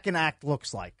his second act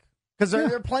looks like. Because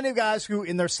there are plenty of guys who,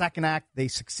 in their second act, they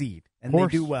succeed. And they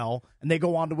course. do well. And they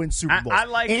go on to win Super Bowls. I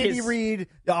like Andy his- Reid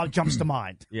jumps to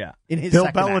mind. Yeah. In his Bill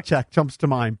second act. Belichick jumps to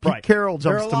mind. Pete Right. Carroll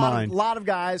There jumps are to mind. a lot of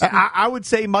guys. Who, I would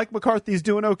say Mike McCarthy's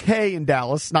doing okay in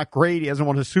Dallas. Not great. He hasn't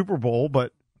won a Super Bowl,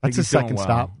 but that's his He's doing second well.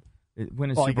 stop.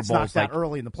 Win a well, he Super gets Bowl knocked is like out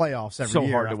early in the playoffs every so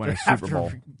year. hard to win a after- Super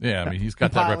Bowl. Yeah, he's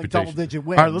got that compiling reputation. double-digit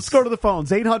wins. All right, let's go to the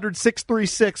phones.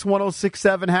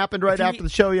 800-636-1067 happened right after the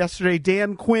show yesterday.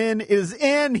 Dan Quinn is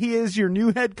in. He is your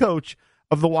new head coach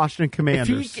of the Washington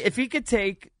Commanders. If he could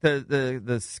take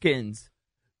the Skins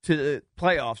to the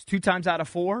playoffs 2 times out of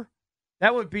 4,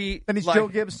 that would be And he's like, Joe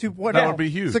Gibbs 2.0. That would be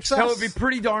huge. Success. That would be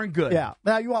pretty darn good. Yeah.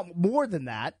 Now, you want more than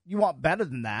that. You want better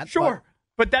than that. Sure.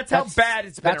 But that's how bad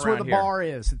it's been That's where around the here. bar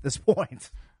is at this point.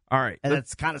 All right. And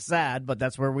it's kind of sad, but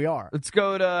that's where we are. Let's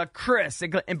go to Chris.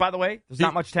 And by the way, there's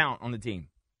not much talent on the team.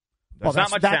 There's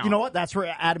not much talent. You know what? That's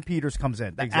where Adam Peters comes in.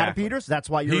 Adam Exactly. Peters, that's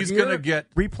why you're He's here. going to get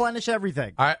replenish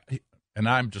everything. And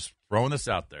I'm just throwing this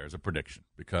out there as a prediction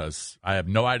because I have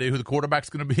no idea who the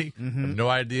quarterback's going to be. I have no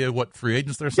idea what free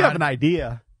agents they're You signing. have an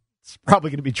idea. It's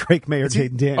probably going to be Drake May or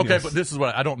Jaden Daniels. Okay, but this is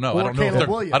what I don't know. Or I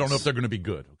don't know if they're going to be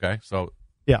good. Okay, so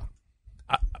yeah.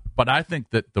 But I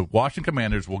think that the Washington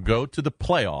Commanders will go to the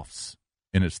playoffs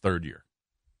in his third year.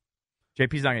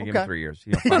 JP's not going to give him 3 years.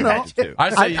 He'll No, find out too. I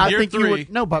say I year think three. you would.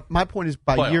 No, but my point is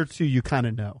by Playoffs. year 2, you kind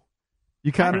of know.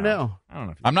 You kind of know. I don't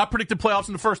know. I'm not predicting playoffs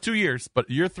in the first 2 years, but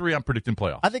year 3, I'm predicting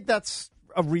playoffs. I think that's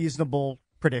a reasonable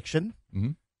prediction.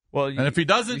 Well, and if he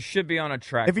doesn't, you should be on a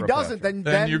track. If he for a doesn't, playoff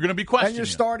then you're going to be then questioning. you're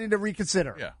starting to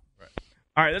reconsider. Yeah. Right.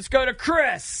 All right, let's go to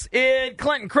Chris in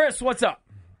Clinton. Chris, what's up?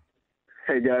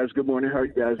 Hey guys, good morning. How are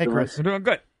you guys doing? Chris. We're doing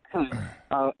good.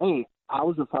 Hey, I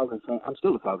was a Falcons fan. I'm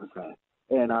still a Falcons fan,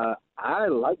 and I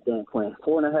like Dan Quinn.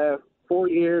 4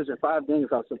 years and 5 games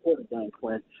I've supported Dan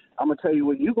Quinn. I'm gonna tell you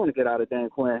what you're gonna get out of Dan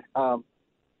Quinn.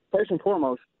 First and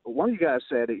foremost, one of you guys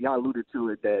said it. Y'all alluded to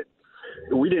it that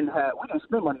we didn't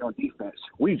spend money on defense.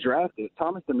 We drafted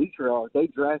Thomas Dimitroff. They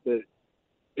drafted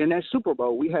in that Super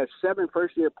Bowl. We had 7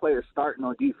 first-year players starting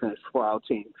on defense for our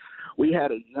team. We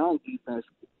had a young defense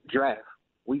draft.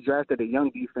 We drafted a young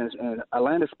defense, and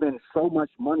Atlanta spent so much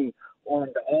money on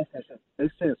the offense. They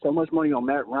spent so much money on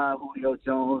Matt Ryan, Julio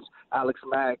Jones, Alex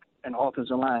Mack, and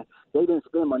offensive line. They didn't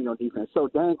spend money on defense. So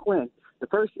Dan Quinn, the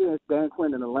first year Dan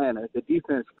Quinn in Atlanta, the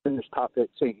defense finished top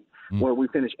 15, where we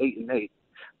finished 8-8.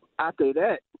 After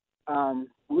that,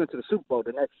 we went to the Super Bowl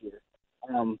the next year.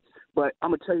 But I'm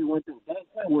going to tell you one thing. Dan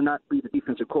Quinn will not be the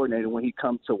defensive coordinator when he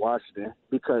comes to Washington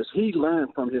because he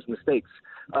learned from his mistakes.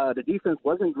 The defense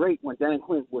wasn't great when Dan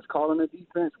Quinn was calling the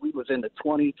defense. We was in the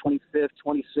 20, 25th,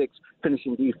 26th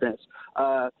finishing defense.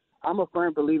 I'm a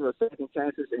firm believer of second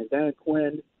chances, and Dan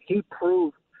Quinn, he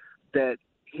proved that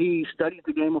he studied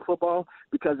the game of football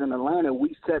because in Atlanta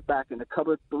we sat back in the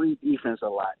cover 3 defense a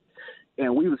lot,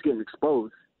 and we was getting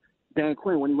exposed. Dan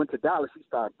Quinn, when he went to Dallas, he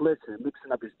started blitzing,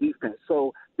 mixing up his defense.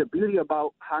 So the beauty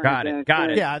about hiring Got Dan it.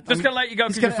 Quinn, Yeah, Just gonna let you go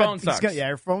because your phone sucks.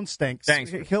 Your phone stinks.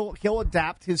 Thanks. He'll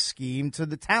adapt his scheme to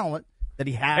the talent that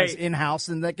he has in-house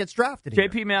and that gets drafted here.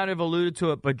 JP might have alluded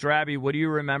to it, but Drabby, what do you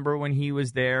remember when he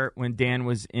was there, when Dan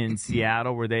was in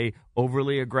Seattle? Were they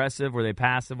overly aggressive? Were they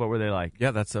passive? What were they like?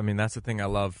 Yeah, that's the thing I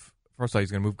love. First of all, he's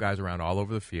going to move guys around all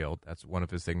over the field. That's one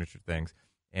of his signature things.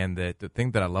 And the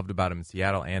thing that I loved about him in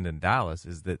Seattle and in Dallas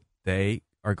is that they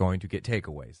are going to get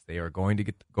takeaways. They are going to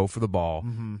go for the ball.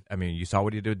 I mean, you saw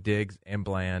what he did with Diggs and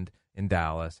Bland in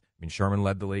Dallas. I mean, Sherman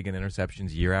led the league in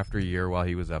interceptions year after year while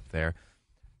he was up there.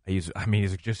 He's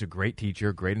just a great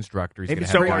teacher, great instructor.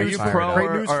 So are you pro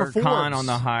or con Forbes. on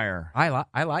the hire?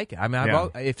 I like it. I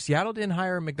mean, if Seattle didn't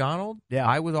hire McDonald,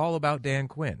 I was all about Dan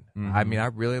Quinn. I mean, I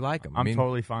really like him. I'm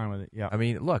totally fine with it. Yeah. I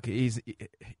mean, look, he's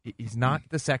not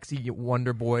the sexy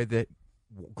wonder boy that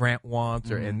Grant wants,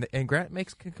 and Grant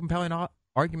makes compelling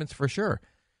arguments for sure.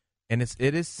 And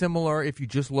it is similar if you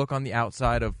just look on the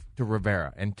outside to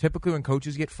Rivera. And typically when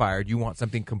coaches get fired, you want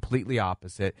something completely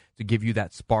opposite to give you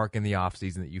that spark in the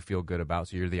offseason that you feel good about,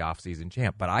 so you're the offseason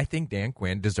champ. But I think Dan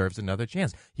Quinn deserves another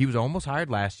chance. He was almost hired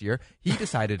last year. He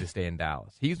decided to stay in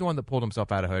Dallas. He's the one that pulled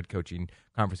himself out of head coaching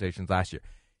conversations last year.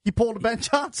 He pulled a Ben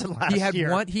Johnson last year.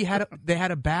 They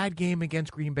had a bad game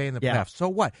against Green Bay in the playoffs. So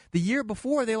what? The year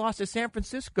before, they lost to San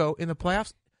Francisco in the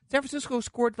playoffs. San Francisco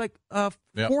scored like 4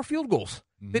 field goals.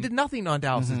 They did nothing on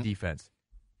Dallas's defense.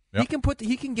 Yep.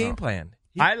 He can game plan.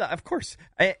 Of course.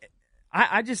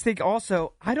 I just think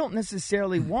also I don't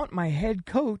necessarily want my head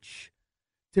coach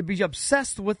to be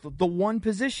obsessed with the one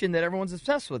position that everyone's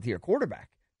obsessed with here, quarterback.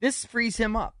 This frees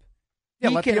him up. Yeah,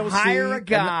 he can OC hire a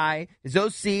guy, his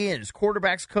OC and his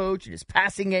quarterback's coach and his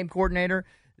passing game coordinator.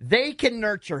 They can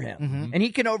nurture him, and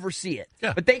he can oversee it.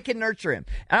 Yeah. But they can nurture him.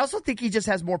 And I also think he just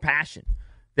has more passion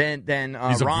than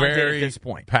He's Ron a very did at this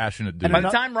point. Passionate dude. And by the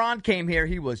time Ron came here,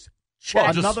 he was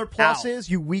another plus is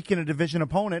you weaken a division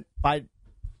opponent by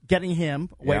getting him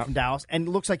away from Dallas, and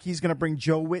it looks like he's going to bring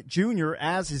Joe Witt Jr.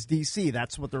 as his DC.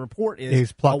 That's what the report is.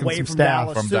 He's plucking away some from staff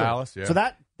Dallas from too. Dallas. Yeah. So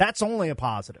that's only a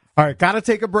positive. All right, got to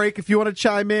take a break. If you want to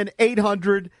chime in,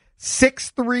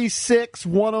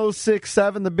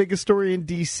 800-636-1067. The biggest story in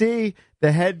D.C.,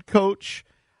 the head coach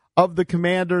of the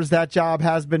Commanders. That job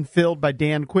has been filled by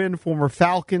Dan Quinn, former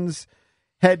Falcons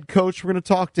head coach. We're going to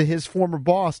talk to his former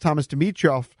boss, Thomas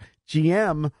Dimitroff,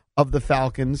 GM of the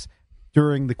Falcons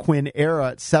during the Quinn era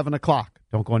at 7 o'clock.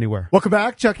 Don't go anywhere. Welcome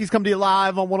back. Chucky's coming to you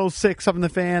live on 106.7 The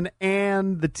Fan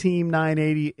and the Team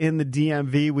 980 in the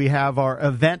DMV. We have our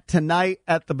event tonight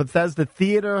at the Bethesda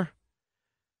Theater.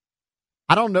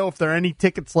 I don't know if there are any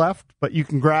tickets left, but you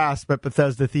can grasp at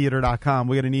BethesdaTheater.com.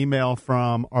 We got an email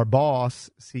from our boss,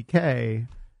 CK,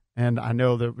 and I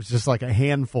know there was just like a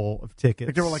handful of tickets. I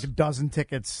think there were like a dozen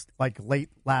tickets like late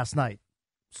last night.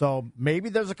 So maybe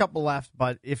there's a couple left,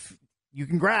 but if you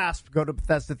can grasp, go to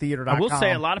BethesdaTheater.com. I will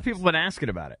say a lot of people have been asking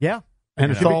about it. Yeah. And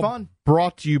it it's should be all fun.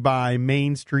 brought to you by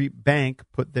Main Street Bank.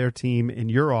 Put their team in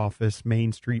your office,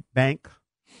 Main Street Bank.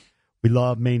 We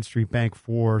love Main Street Bank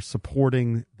for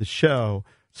supporting the show.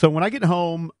 So when I get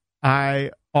home,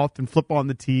 I often flip on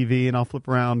the TV and I'll flip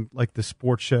around like the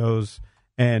sports shows.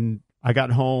 And I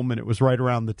got home and it was right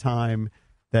around the time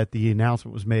that the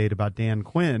announcement was made about Dan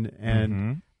Quinn.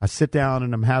 And I sit down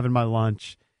and I'm having my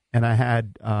lunch. And I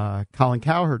had Colin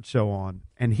Cowherd show on,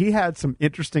 and he had some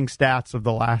interesting stats of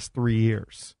the last 3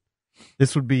 years.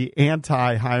 This would be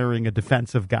anti-hiring a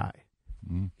defensive guy.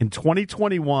 In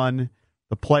 2021,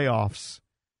 the playoffs,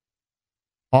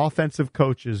 offensive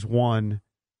coaches won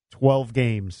 12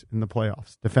 games in the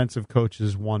playoffs. Defensive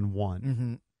coaches won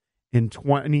 1. In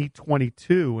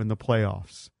 2022, in the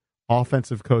playoffs,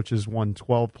 offensive coaches won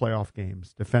 12 playoff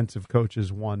games. Defensive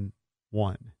coaches won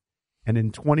 1. And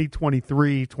in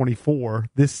 2023-24,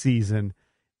 this season,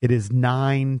 it is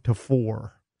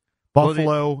 9-4.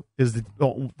 Buffalo is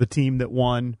the team that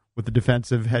won with the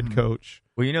defensive head coach.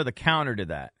 Well, you know the counter to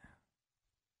that.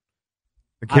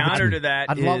 The counter to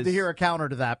that I'd love to hear a counter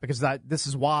to that because this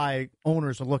is why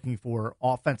owners are looking for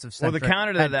offensive-centric. Well, the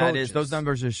counter to that coaches. is those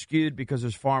numbers are skewed because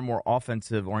there's far more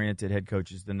offensive-oriented head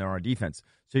coaches than there are defense.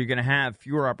 So you're going to have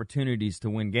fewer opportunities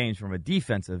to win games from a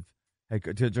defensive.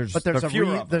 But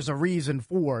there's a reason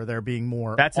for there being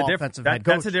more offensive head coaches.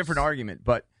 That's a different argument,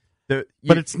 but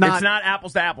it's not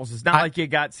apples to apples. It's not like you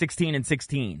got 16 and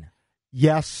 16.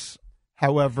 Yes,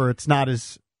 however, it's not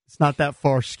that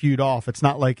far skewed off. It's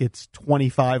not like it's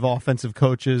 25 offensive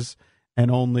coaches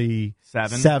and only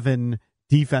 7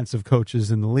 defensive coaches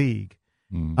in the league.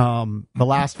 The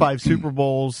last 5 Super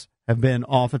Bowls have been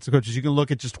offensive coaches. You can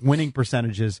look at just winning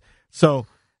percentages. So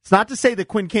it's not to say that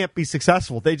Quinn can't be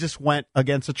successful. They just went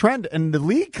against a trend, and the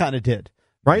league kind of did,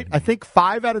 right? I think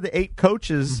 5 out of the 8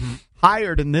 coaches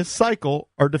hired in this cycle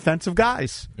are defensive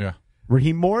guys. Yeah.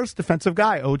 Raheem Morris, defensive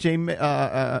guy. O.J.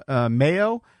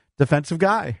 Mayo, defensive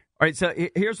guy. All right, so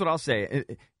here's what I'll say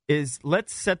is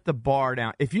let's set the bar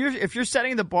down. If you're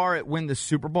setting the bar at win the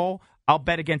Super Bowl, I'll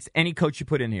bet against any coach you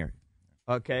put in here,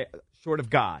 okay, short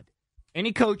of God.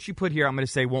 Any coach you put here, I'm going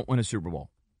to say won't win a Super Bowl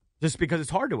just because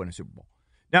it's hard to win a Super Bowl.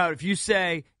 Now, if you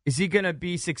say, is he going to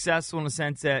be successful in the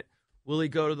sense that will he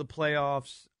go to the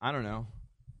playoffs? I don't know.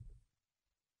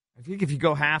 I think if you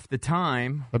go half the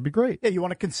time, that'd be great. Yeah, you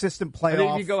want a consistent playoff. I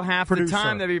think if you go half producer. the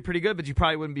time, that'd be pretty good, but you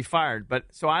probably wouldn't be fired. But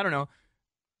so I don't know.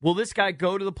 Will this guy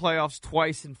go to the playoffs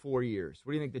twice in 4 years?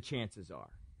 What do you think the chances are?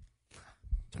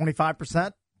 25%.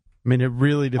 I mean, it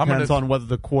really depends on whether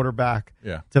the quarterback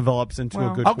develops into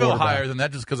a good quarterback. I'll go higher than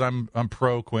that just because I'm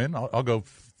pro Quinn. I'll go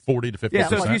 40 to 50%. Yeah,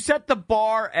 so if you set the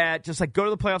bar at just like go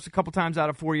to the playoffs a couple times out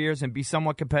of 4 years and be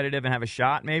somewhat competitive and have a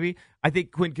shot, maybe, I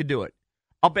think Quinn could do it.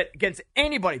 I'll bet against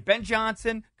anybody, Ben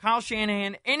Johnson, Kyle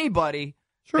Shanahan, anybody.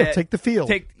 Sure, take the field.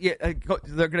 They're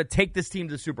going to take this team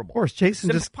to the Super Bowl. Of course,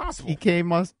 Jason just possible. He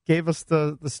gave us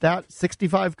the stat.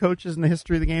 65 coaches in the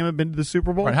history of the game have been to the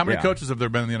Super Bowl. Right, how many coaches have there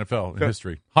been in the NFL in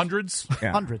history? Hundreds?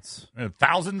 Yeah. Hundreds.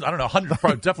 Thousands? I don't know. Hundreds,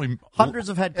 probably definitely. Hundreds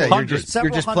of head coaches.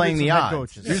 You're just playing the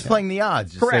odds. You're just playing the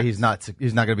odds. Just say he's not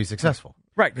going to be successful.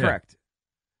 Right, correct.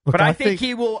 Look, but I think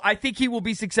he will. I think he will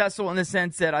be successful in the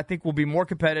sense that I think we'll be more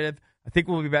competitive. I think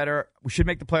we'll be better. We should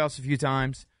make the playoffs a few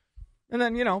times, and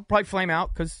then probably flame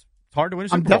out because it's hard to win a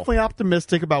Super Bowl. I'm definitely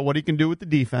optimistic about what he can do with the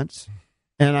defense,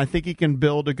 and I think he can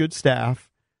build a good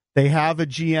staff. They have a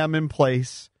GM in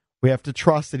place. We have to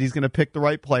trust that he's going to pick the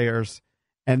right players,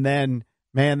 and then,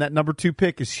 man, that number 2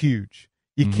 pick is huge.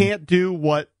 You can't do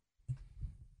what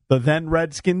the then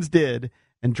Redskins did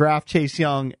and draft Chase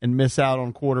Young and miss out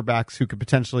on quarterbacks who could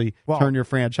potentially turn your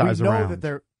franchise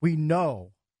around. We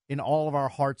know in all of our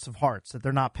hearts of hearts that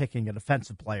they're not picking a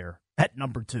defensive player at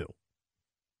number 2.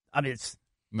 I mean, it's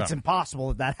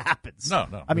impossible that happens. No.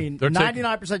 I mean,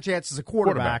 99% chance is a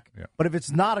quarterback, but if it's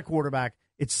not a quarterback,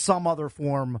 it's some other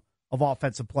form of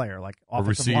offensive player, like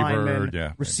offensive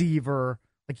lineman, receiver.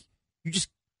 Like you just,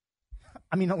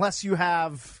 I mean, unless you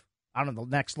have, I don't know,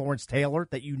 the next Lawrence Taylor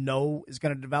that you know is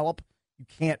going to develop, you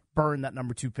can't burn that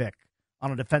number 2 pick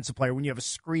on a defensive player when you have a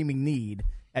screaming need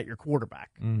at your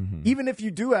quarterback. Even if you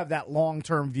do have that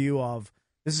long-term view of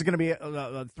this is going to be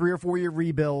a 3 or 4 year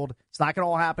rebuild, it's not going to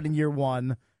all happen in year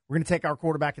 1. we're going to take our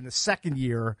quarterback in the second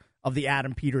year of the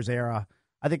Adam Peters era.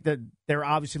 I think that they're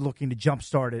obviously looking to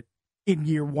jumpstart it in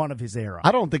year one of his era.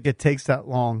 I don't think it takes that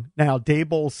long. Now,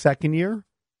 Daboll's second year,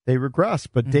 they regress,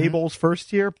 but Daboll's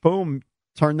first year, boom,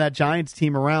 turn that Giants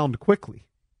team around quickly.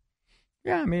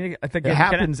 Yeah, I mean, I think it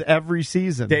happens every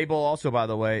season. Daboll also, by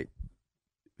the way,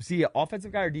 was he an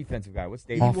offensive guy or defensive guy? What's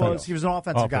Daboll? He was an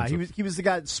offensive guy. He was the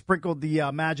guy that sprinkled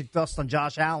the magic dust on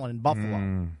Josh Allen in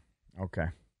Buffalo. Okay.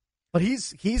 But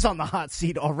he's on the hot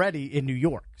seat already in New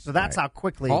York, so that's how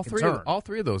quickly all it can turn. All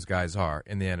three of those guys are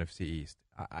in the NFC East.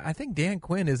 I think Dan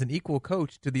Quinn is an equal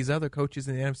coach to these other coaches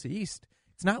in the NFC East.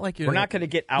 It's not like we're not going to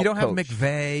get out. You don't have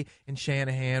McVay and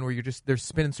Shanahan where they're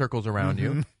spinning circles around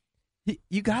you.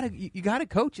 You got to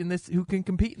coach in this who can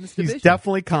compete in this division. He's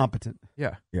definitely competent.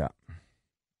 Yeah.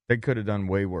 They could have done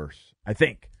way worse, I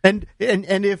think. And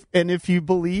if you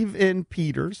believe in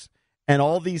Peters and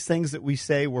all these things that we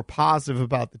say were positive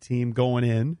about the team going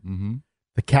in,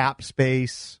 the cap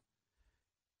space,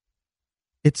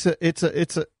 it's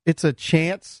a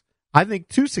chance, I think,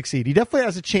 to succeed. He definitely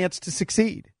has a chance to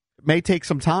succeed. It may take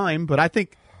some time, but I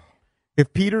think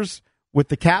if Peters, with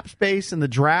the cap space and the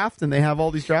draft, and they have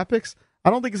all these draft picks, I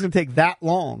don't think it's going to take that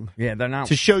long. Yeah, they're not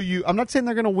to show you. I'm not saying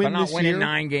they're going to win this year. They're not winning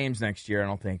 9 games next year. I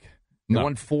don't think they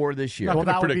won 4 this year. Well,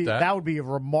 that would be a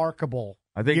remarkable.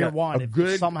 I think year one.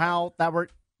 If somehow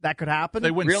that could happen.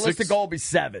 They win realistic 6, goal would be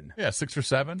 7. Yeah, 6 or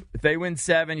 7. If they win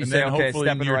 7, you and say, then okay,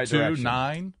 step in the right 2, direction.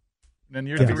 9. Then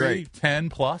year 3, 10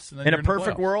 plus. And then in you're a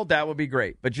perfect world, that would be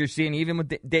great. But you're seeing, even with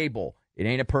Daboll, it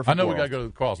ain't a perfect world. I know we got to go to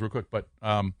the calls real quick, but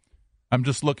I'm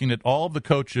just looking at all of the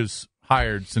coaches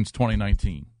hired since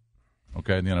 2019,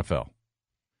 okay, in the NFL.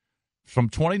 From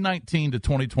 2019 to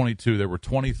 2022, there were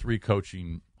 23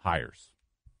 coaching hires.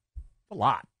 A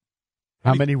lot.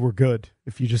 How many were good,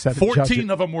 if you just had to 14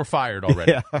 of them were fired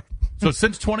already. Yeah. So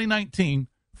since 2019,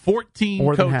 14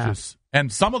 More than coaches.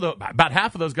 And about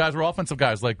half of those guys were offensive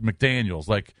guys, like McDaniels,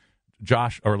 like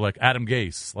Josh, or like Adam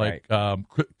Gase, like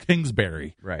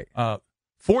Kingsbury. Right.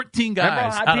 14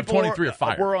 guys out of 23 are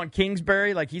fired. We're on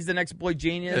Kingsbury, like he's the next boy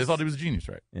genius. They thought he was a genius,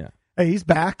 right? Yeah. Hey, he's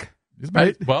back.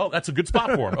 Right? Well, that's a good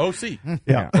spot for him. OC.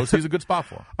 Yeah. OC's a good spot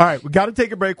for him. All right, we got to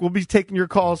take a break. We'll be taking your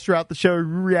calls throughout the show.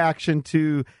 Reaction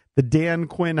to the Dan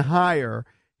Quinn hire.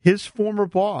 His former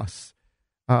boss,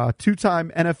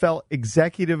 2-time NFL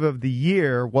Executive of the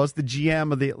Year, was the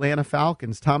GM of the Atlanta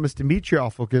Falcons. Thomas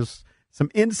Dimitroff will give us some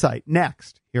insight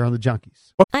next here on the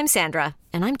Junkies. I'm Sandra,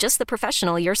 and I'm just the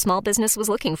professional your small business was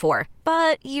looking for.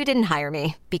 But you didn't hire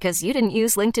me because you didn't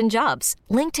use LinkedIn Jobs.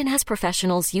 LinkedIn has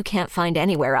professionals you can't find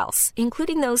anywhere else,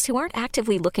 including those who aren't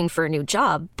actively looking for a new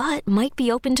job, but might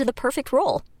be open to the perfect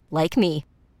role, like me.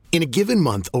 In a given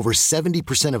month, over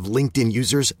 70% of LinkedIn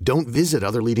users don't visit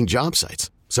other leading job sites.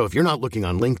 So if you're not looking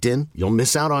on LinkedIn, you'll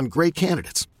miss out on great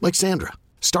candidates like Sandra.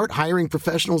 Start hiring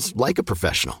professionals like a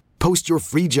professional. Post your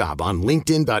free job on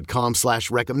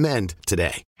linkedin.com/recommend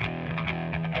today.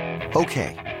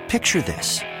 Okay, picture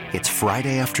this. It's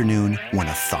Friday afternoon when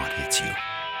a thought hits you.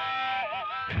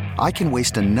 I can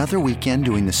waste another weekend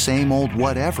doing the same old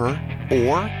whatever,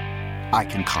 or I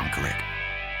can conquer it.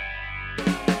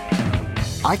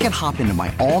 I can hop into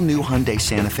my all-new Hyundai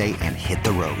Santa Fe and hit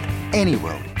the road. Any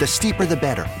road. The steeper, the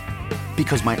better.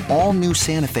 Because my all-new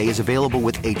Santa Fe is available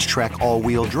with H-Track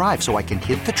all-wheel drive, so I can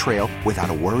hit the trail without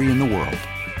a worry in the world.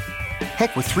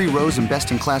 Heck, with 3 rows and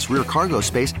best-in-class rear cargo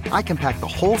space, I can pack the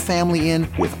whole family in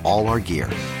with all our gear.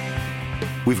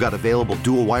 We've got available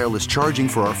dual wireless charging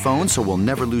for our phones, so we'll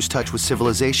never lose touch with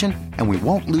civilization, and we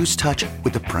won't lose touch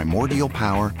with the primordial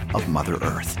power of Mother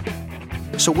Earth.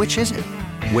 So which is it?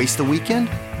 Waste the weekend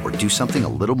or do something a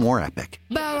little more epic?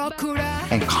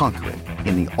 And conquer it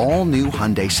in the all-new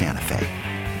Hyundai Santa Fe.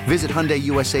 Visit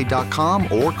HyundaiUSA.com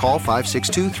or call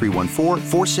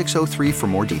 562-314-4603 for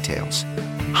more details.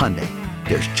 Hyundai,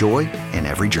 there's joy in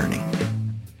every journey.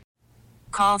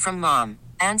 Call from mom.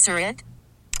 Answer it.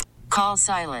 Call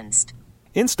silenced.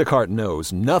 Instacart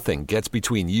knows nothing gets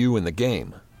between you and the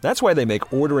game. That's why they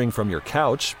make ordering from your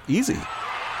couch easy.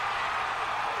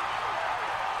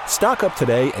 Stock up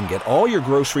today and get all your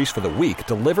groceries for the week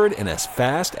delivered in as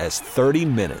fast as 30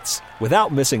 minutes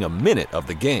without missing a minute of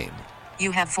the game.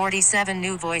 You have 47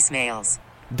 new voicemails.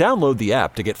 Download the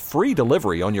app to get free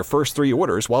delivery on your first 3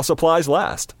 orders while supplies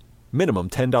last.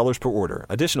 Minimum $10 per order.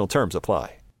 Additional terms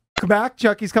apply. Welcome back.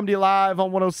 Junkies come to you live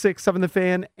on 106.7 The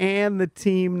Fan and the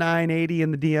Team 980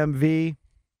 in the DMV.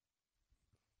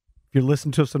 If you're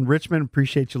listening to us in Richmond,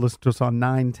 appreciate you listening to us on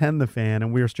 910 The Fan.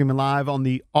 And we are streaming live on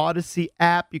the Odyssey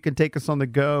app. You can take us on the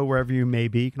go wherever you may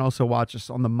be. You can also watch us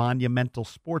on the Monumental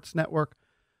Sports Network.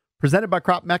 Presented by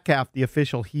Crop Metcalf, the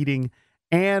official heating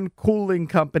and cooling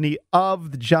company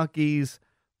of the Junkies.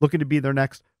 Looking to be their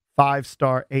next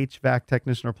 5-star HVAC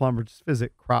technician or plumber? Just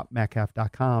visit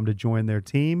cropmetcalf.com to join their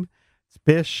team. It's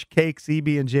Bish, Cakes, EB,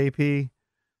 and JP.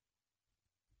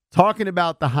 Talking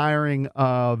about the hiring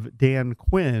of Dan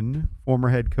Quinn, former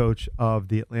head coach of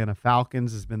the Atlanta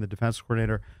Falcons, has been the defensive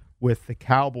coordinator with the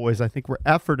Cowboys. I think we're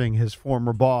efforting his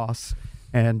former boss,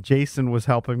 and Jason was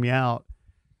helping me out.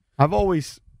 I've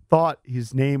always thought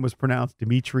his name was pronounced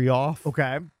Dimitrioff.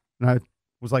 Okay. And I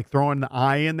was like throwing the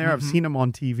I in there. I've seen him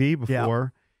on TV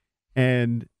before.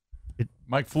 And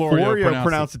Mike Florio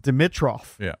pronounced it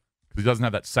Dimitrov. Yeah. Because he doesn't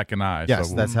have that second I.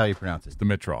 Yes, so that's how you pronounce it.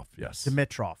 Dimitrov, yes.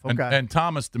 Dimitrov, okay. And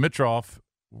Thomas Dimitrov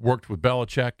worked with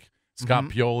Belichick, Scott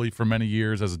Pioli for many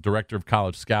years as a director of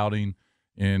college scouting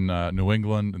in New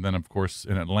England. And then, of course,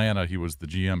 in Atlanta, he was the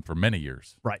GM for many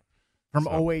years. Right. From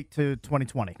 2008 to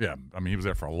 2020. Yeah, I mean, he was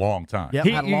there for a long time. Yeah,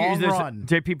 had a long run.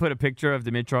 JP put a picture of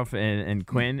Dimitrov and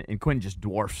Quinn, and Quinn just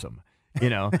dwarfs him. You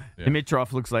know,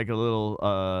 Dimitrov looks like a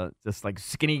little, just like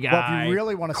skinny guy. Well, if you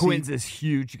really want to see Quinn's this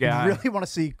huge guy. If you really want to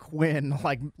see Quinn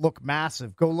look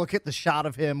massive, go look at the shot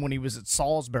of him when he was at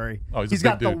Salisbury. Oh, he's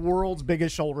got the world's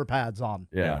biggest shoulder pads on.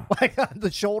 Yeah, like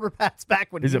the shoulder pads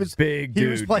back when he's he was big dude. He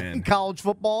was playing college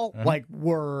football.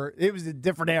 Uh-huh. It was a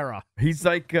different era. He's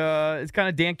like, it's kind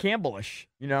of Dan Campbell-ish.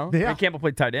 You know, Dan Campbell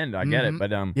played tight end. I get it, but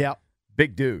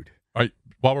big dude. All right,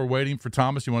 while we're waiting for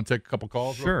Thomas, you want to take a couple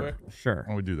calls real quick? Sure. Why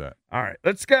don't we do that? All right,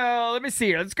 let's go. Let me see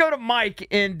here. Let's go to Mike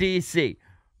in D.C.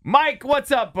 Mike,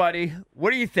 what's up, buddy?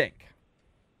 What do you think?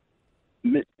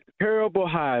 Terrible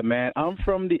high, man. I'm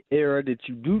from the era that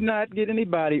you do not get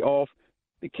anybody off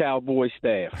the Cowboy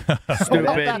staff.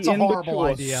 Stupid. That's a horrible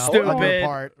idea.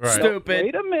 Stupid. Right. Stupid.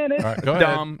 Wait a minute. All right, go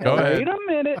Dumb. ahead. Go ahead. Wait a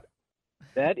minute.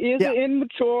 That is an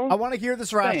immature. I want to hear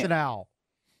this rationale.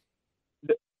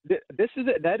 This is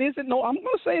it. That isn't no. I'm going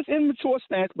to say it's immature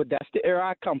stance, but that's the era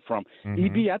I come from.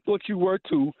 EB, I thought you were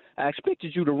too. I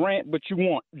expected you to rant, but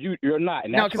you're not.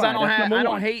 And No, because I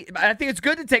don't hate. I think it's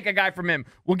good to take a guy from him.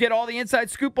 We'll get all the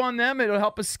inside scoop on them. It'll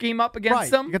help us scheme up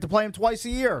against them. You get to play him twice a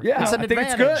year. Yeah, it's an I think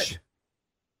advantage. it's good.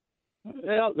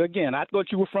 Well, again, I thought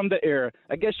you were from the era.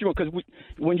 I guess you were, because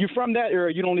when you're from that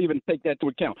era, you don't even take that to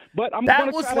account. But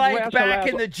that was like back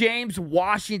in the James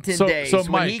Washington days Mike,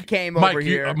 when he came over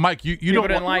here. Mike, you don't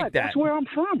didn't like that. That's where I'm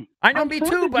from. I know, me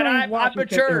too, but I've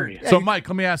matured. So, Mike,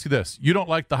 let me ask you this: you don't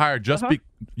like the hire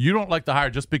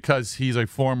just because he's a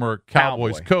former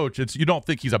Cowboys coach. You don't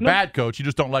think he's a bad coach. You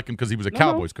just don't like him because he was a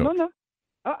Cowboys coach. No.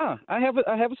 I have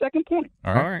a second point.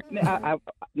 All right.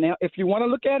 Now, if you want to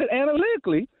look at it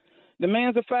analytically, the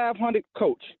man's a 500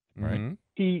 coach. Right.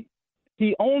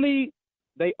 They only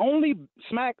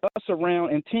smack us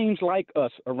around and teams like us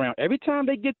around. Every time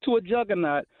they get to a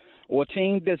juggernaut or a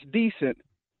team that's decent,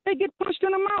 they get punched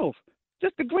in the mouth.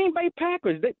 Just the Green Bay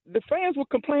Packers. The fans will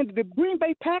complain that the Green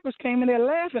Bay Packers came in there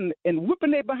laughing and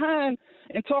whipping their behind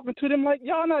and talking to them like,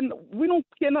 we don't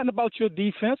care nothing about your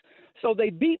defense. So they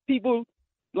beat people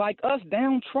like us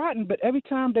downtrodden, but every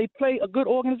time they play a good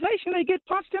organization, they get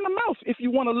punched in the mouth. If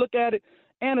you want to look at it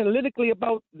analytically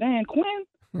about Dan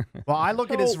Quinn. Well, I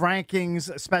look at his rankings,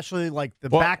 especially like the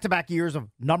back-to-back years of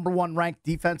number one ranked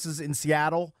defenses in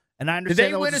Seattle, and I understand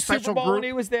Did they win a Super Bowl when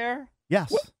he was there?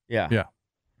 Yes. Yeah.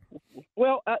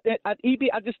 Well, EB,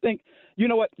 I just think, you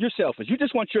know what? You're selfish. You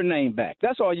just want your name back.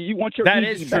 That's all. You want your That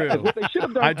name is back. true. What they should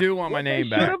have done, I do want my name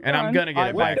back, and I'm going to get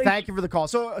it back. Thank you for the call.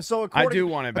 So according, I do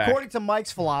want it back. According to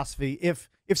Mike's philosophy, if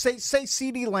say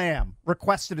CeeDee Lamb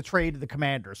requested a trade to the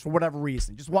Commanders for whatever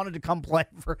reason, just wanted to come play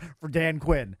for Dan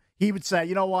Quinn, he would say,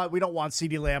 you know what, we don't want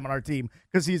CeeDee Lamb on our team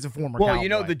because he's a former Cowboy. Well, you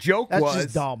know, the joke That's was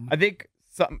just dumb. I think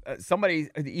somebody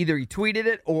either he tweeted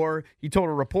it or he told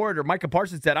a reporter. Micah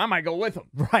Parsons said, "I might go with him."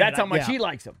 Right, That's how much he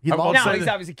likes him. He Now he's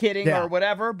obviously kidding or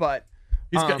whatever, but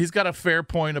he's got a fair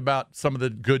point about some of the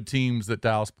good teams that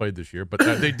Dallas played this year. But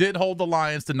they did hold the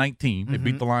Lions to 19. They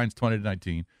beat the Lions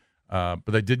 20-19. But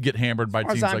they did get hammered by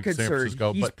teams like San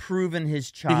Francisco. He's proven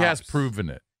his chops. He has proven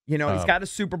it. You know, he's got a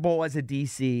Super Bowl as a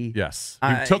DC. Yes,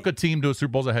 he took a team to a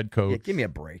Super Bowl as a head coach. Yeah, give me a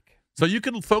break. So you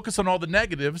can focus on all the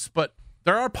negatives, but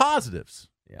there are positives.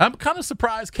 Yeah. I'm kind of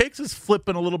surprised Cakes is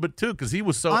flipping a little bit too because he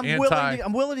was so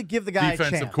I'm willing to give the guy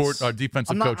defensive a chance.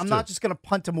 Defensive coach. I'm not just going to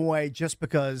punt him away just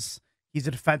because he's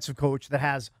a defensive coach that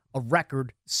has a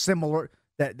record similar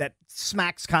that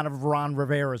smacks kind of Ron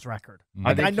Rivera's record.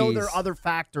 I know there are other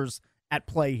factors at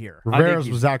play here. Rivera's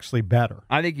was actually better.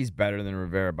 I think he's better than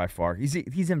Rivera by far. He's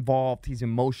involved. He's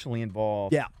emotionally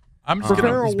involved. Yeah, I'm just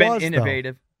he's been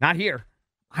innovative. Not here.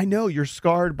 I know you're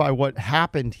scarred by what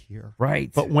happened here,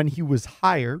 right? But when he was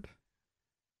hired,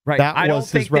 right, that was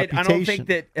his reputation. I don't think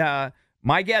that.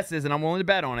 My guess is, and I'm willing to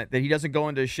bet on it, that he doesn't go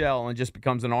into a shell and just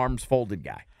becomes an arms folded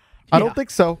guy. I don't think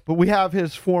so, but we have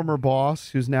his former boss,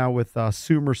 who's now with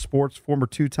Sumer Sports, former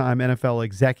two-time NFL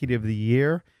Executive of the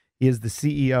Year. He is the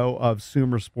CEO of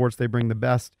Sumer Sports. They bring the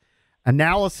best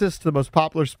analysis to the most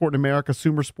popular sport in America,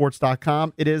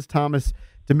 sumersports.com. It is Thomas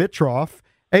Dimitroff.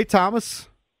 Hey, Thomas.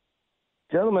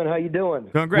 Gentlemen, how you doing?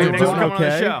 Doing great. Thanks for coming on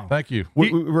the show. Thank you.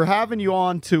 We're having you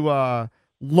on to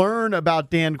learn about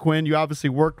Dan Quinn. You obviously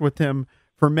worked with him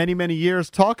for many, many years.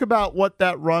 Talk about what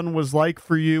that run was like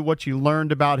for you, what you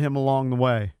learned about him along the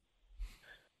way.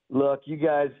 Look, you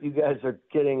guys are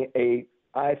getting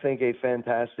I think a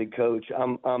fantastic coach.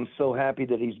 I'm so happy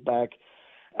that he's back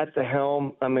at the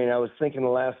helm. I mean, I was thinking the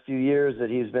last few years that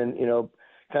he's been,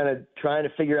 kind of trying to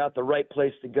figure out the right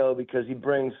place to go because he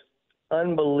brings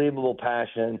unbelievable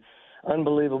passion,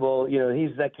 unbelievable,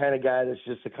 he's that kind of guy that's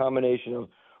just a combination of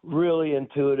really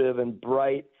intuitive and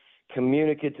bright,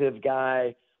 communicative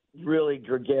guy, really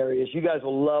gregarious. You guys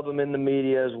will love him in the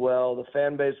media as well. The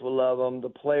fan base will love him. The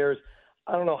players,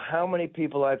 I don't know how many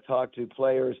people I've talked to,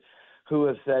 players who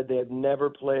have said they have never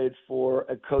played for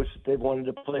a coach that they've wanted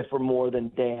to play for more than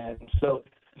Dan. So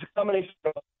it's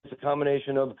a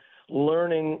combination of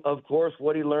learning, of course,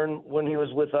 what he learned when he was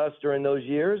with us during those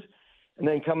years, and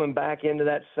then coming back into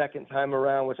that second time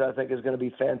around, which I think is going to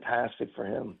be fantastic for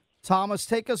him. Thomas,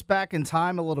 take us back in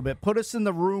time a little bit. Put us in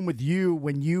the room with you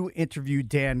when you interviewed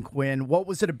Dan Quinn. What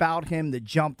was it about him that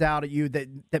jumped out at you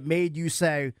that made you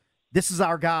say, this is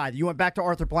our guy? You went back to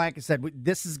Arthur Blank and said,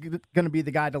 this is going to be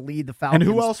the guy to lead the Falcons.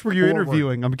 And who else were you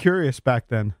interviewing? I'm curious back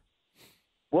then.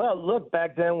 Well, look,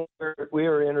 back then we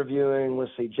were interviewing,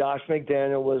 Josh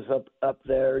McDaniel was up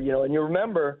there, and you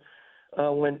remember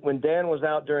when Dan was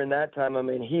out during that time, I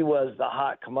mean, he was the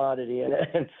hot commodity.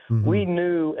 And we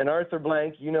knew, and Arthur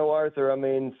Blank, Arthur, I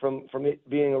mean, from it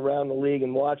being around the league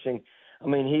and watching, I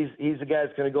mean, he's the guy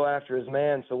that's going to go after his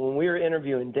man. So when we were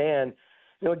interviewing Dan,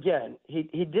 again, he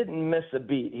didn't miss a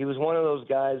beat. He was one of those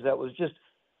guys that was just,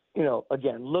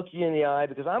 again, look you in the eye,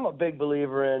 because I'm a big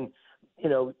believer in,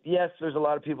 yes, there's a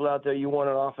lot of people out there, you want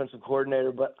an offensive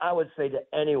coordinator, but I would say to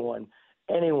anyone,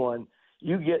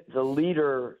 you get the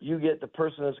leader, you get the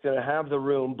person that's going to have the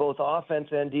room, both offense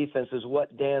and defense, is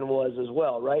what Dan was as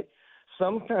well, right?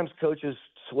 Sometimes coaches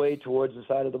sway towards the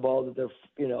side of the ball that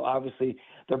they're, obviously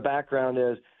their background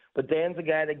is, but Dan's the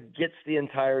guy that gets the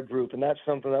entire group, and that's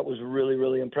something that was really,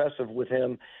 really impressive with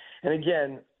him. And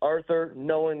again, Arthur,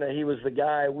 knowing that he was the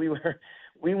guy, we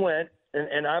went,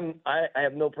 and I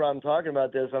have no problem talking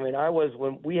about this. I mean,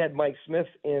 when we had Mike Smith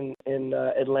in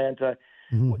Atlanta.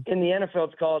 In the NFL,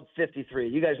 it's called 53.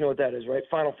 You guys know what that is, right?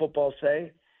 Final Football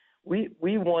Say. We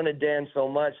wanted Dan so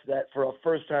much that for a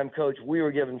first-time coach, we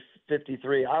were given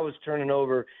 53. I was turning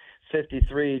over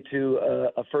 53 to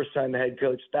a first-time head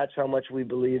coach. That's how much we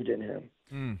believed in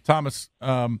him. Thomas,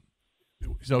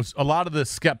 so a lot of the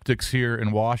skeptics here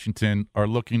in Washington are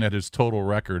looking at his total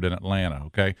record in Atlanta,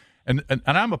 okay? And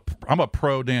I'm a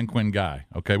pro Dan Quinn guy.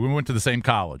 Okay, we went to the same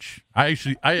college. I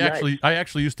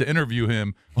actually used to interview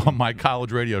him on my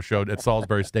college radio show at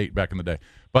Salisbury State back in the day.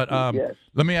 But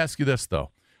Let me ask you this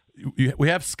though: we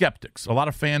have skeptics. A lot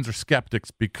of fans are skeptics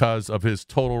because of his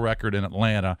total record in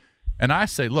Atlanta. And I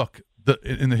say, look,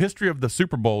 in the history of the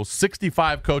Super Bowls,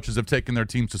 65 coaches have taken their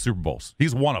teams to Super Bowls.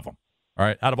 He's one of them. All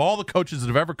right, out of all the coaches that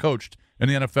have ever coached in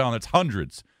the NFL, and it's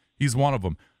hundreds, he's one of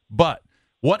them. But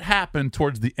what happened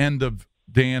towards the end of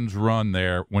Dan's run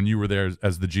there when you were there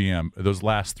as the GM those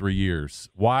last 3 years?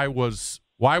 Why was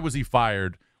he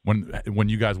fired when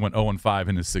you guys went 0-5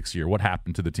 in his 6th year? What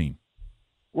happened to the team?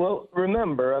 Well,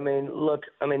 remember,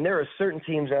 there are certain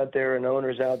teams out there and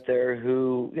owners out there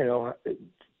who,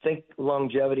 think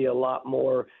longevity a lot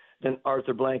more than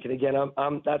Arthur Blank. And again,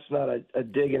 that's not a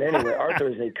dig in any way. Arthur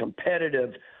is a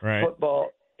competitive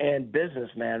football and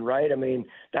businessman, right? I mean,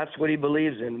 that's what he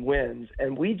believes in, wins.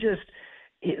 And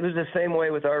it was the same way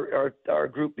with our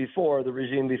group before, the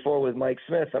regime before with Mike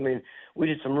Smith. I mean, we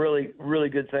did some really, really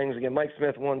good things. Again, Mike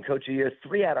Smith won Coach of the Year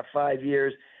 3 out of 5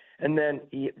 years, and then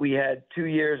we had 2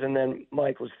 years, and then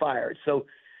Mike was fired. So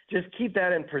just keep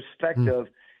that in perspective.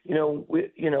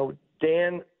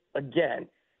 Dan, again,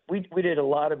 we did a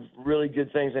lot of really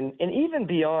good things. And even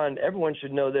beyond, everyone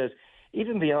should know this,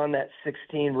 even beyond that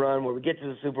 16 run where we get to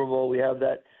the Super Bowl, we have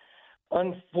that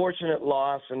unfortunate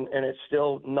loss, and it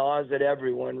still gnaws at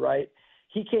everyone, right?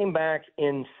 He came back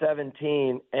in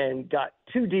 17 and got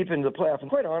too deep into the playoffs. And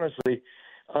quite honestly,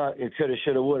 it coulda,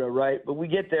 shoulda, woulda, right? But we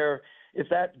get there. If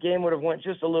that game would have went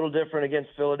just a little different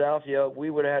against Philadelphia, we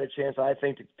would have had a chance, I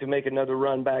think, to make another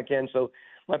run back in. So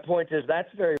my point is that's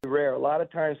very rare. A lot of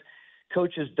times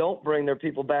coaches don't bring their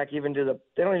people back they don't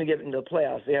even get into the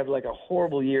playoffs. They have like a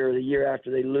horrible year the year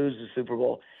after they lose the Super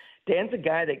Bowl. Dan's a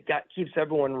guy that keeps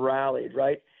everyone rallied,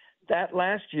 right? that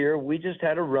last year, we just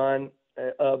had a run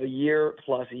of a year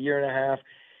plus, a year and a half,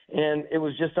 and it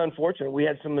was just unfortunate. We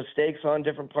had some mistakes on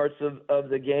different parts of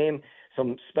the game,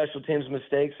 some special teams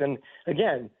mistakes. And,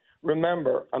 again,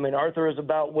 remember, I mean, Arthur is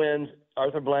about wins,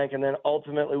 Arthur Blank, and then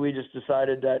ultimately we just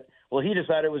decided that, well, he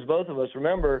decided it was both of us.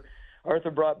 Remember,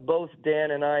 Arthur brought both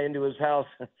Dan and I into his house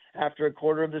after a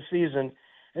quarter of the season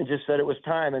and just said it was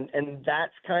time. And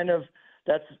that's kind of –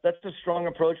 that's a strong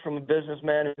approach from a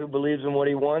businessman who believes in what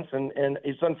he wants, and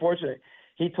it's unfortunate.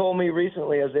 He told me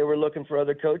recently as they were looking for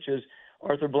other coaches,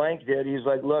 Arthur Blank did, he's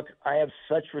like, look, I have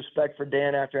such respect for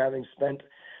Dan after having spent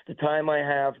the time I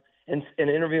have and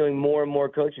interviewing more and more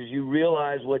coaches. You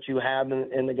realize what you have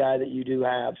in the guy that you do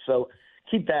have. So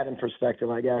keep that in perspective,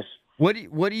 I guess.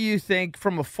 What do you think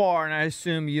from afar, and I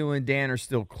assume you and Dan are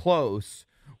still close,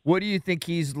 what do you think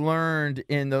he's learned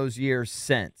in those years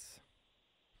since?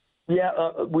 Yeah,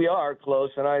 we are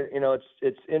close, and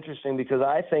it's interesting because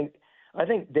I think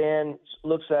Dan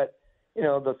looks at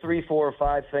the 3, 4, or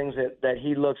 5 things that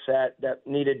he looks at that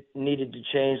needed to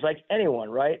change. Like anyone,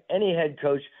 right? Any head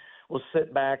coach will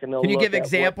sit back and they'll. Can you look give at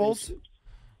examples?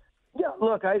 Yeah,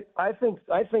 look, I think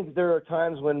there are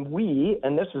times when we,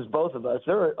 and this is both of us,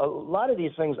 there are a lot of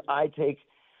these things I take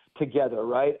together,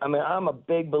 right? I mean, I'm a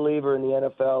big believer in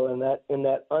the NFL and in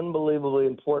that unbelievably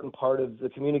important part of the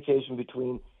communication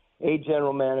between a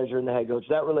general manager and the head coach.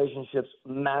 That relationship's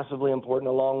massively important,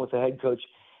 along with the head coach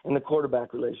and the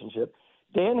quarterback relationship.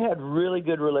 Dan had really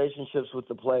good relationships with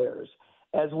the players,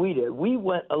 as we did. We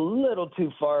went a little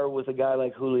too far with a guy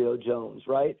like Julio Jones,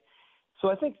 right? So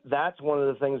I think that's one of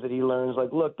the things that he learns.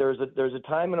 Like, look, there's a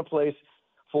time and a place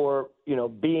for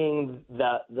being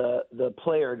the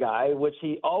player guy, which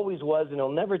he always was, and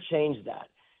he'll never change that.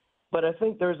 But I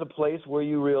think there's a place where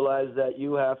you realize that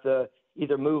you have to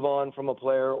either move on from a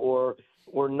player or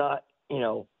not,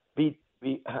 be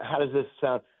how does this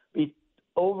sound? Be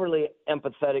overly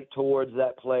empathetic towards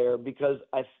that player because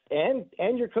and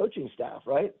your coaching staff,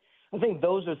 right? I think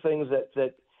those are things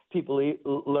that people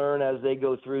learn as they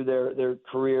go through their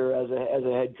career as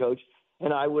a head coach.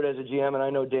 And I would as a GM, and I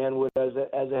know Dan would as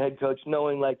a head coach,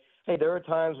 knowing like, hey, there are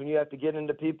times when you have to get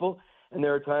into people, and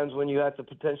there are times when you have to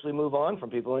potentially move on from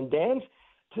people. And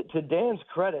to Dan's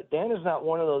credit, Dan is not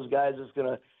one of those guys that's going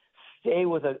to stay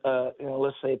with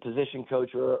let's say a position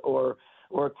coach or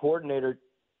a coordinator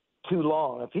too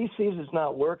long. If he sees it's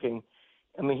not working,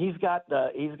 I mean, he's got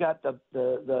the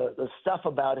stuff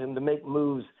about him to make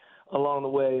moves along the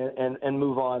way and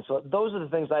move on. So those are the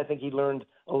things I think he learned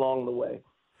along the way.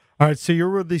 All right, so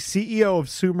you're the CEO of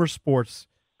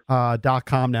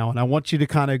SumerSports.com now, and I want you to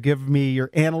kind of give me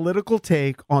your analytical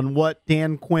take on what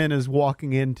Dan Quinn is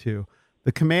walking into.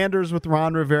 The Commanders with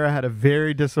Ron Rivera had a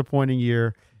very disappointing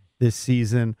year this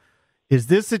season. Is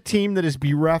this a team that is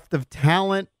bereft of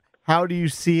talent? How do you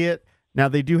see it? Now,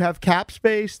 they do have cap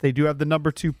space. They do have the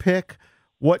number 2 pick.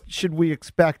 What should we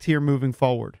expect here moving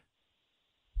forward?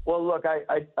 Well, look,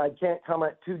 I can't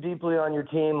comment too deeply on your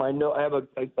team. I know I have a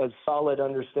solid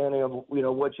understanding of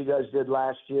what you guys did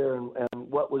last year and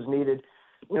what was needed.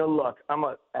 Look,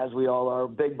 as we all are, a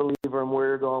big believer in where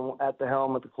you're going at the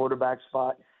helm at the quarterback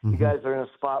spot. Mm-hmm. You guys are in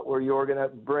a spot where you're going to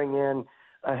bring in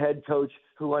a head coach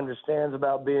who understands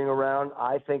about being around.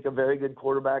 I think a very good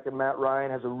quarterback in Matt Ryan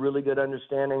has a really good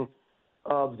understanding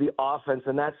of the offense.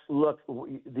 And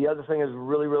the other thing is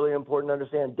really, really important to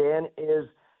understand. Dan is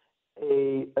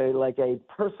a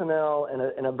personnel and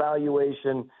an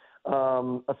evaluation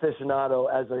aficionado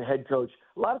as a head coach.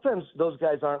 A lot of times those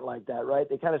guys aren't like that, right?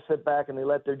 They kind of sit back and they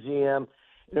let their GM,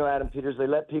 Adam Peters, they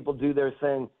let people do their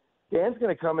thing. Dan's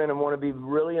going to come in and want to be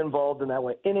really involved in that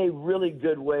way, in a really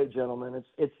good way, gentlemen.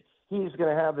 He's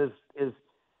going to have his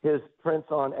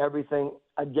prints on everything,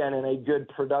 again, in a good,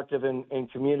 productive,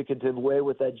 and communicative way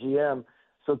with that GM.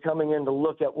 So coming in to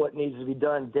look at what needs to be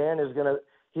done, Dan is going to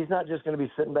 – he's not just going to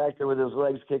be sitting back there with his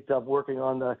legs kicked up working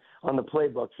on the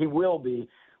playbook. He will be,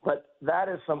 but that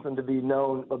is something to be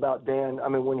known about Dan. I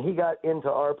mean, when he got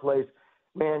into our place,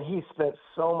 man, he spent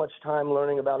so much time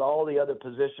learning about all the other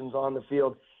positions on the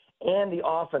field and the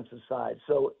offensive side.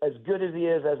 So as good as he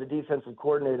is as a defensive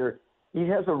coordinator, he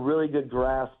has a really good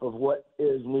grasp of what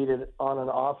is needed on an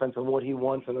offense and what he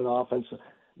wants in an offense.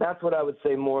 That's what I would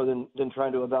say more than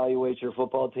trying to evaluate your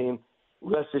football team.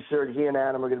 Rest assured, he and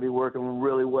Adam are going to be working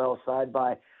really well side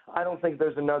by. I don't think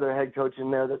there's another head coach in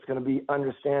there that's going to be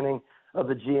understanding of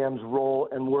the GM's role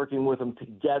and working with them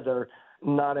together,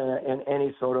 not in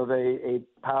any sort of a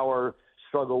power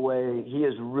struggle way. He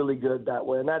is really good that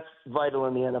way, and that's vital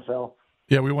in the NFL.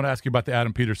 Yeah, we want to ask you about the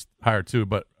Adam Peters hire too,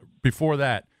 but before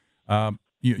that,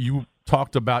 you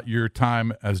talked about your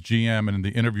time as GM, and in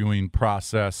the interviewing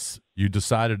process, you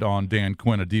decided on Dan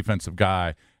Quinn, a defensive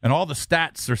guy. And all the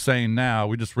stats are saying now,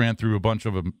 we just ran through a bunch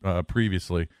of them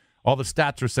previously, all the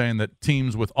stats are saying that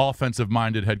teams with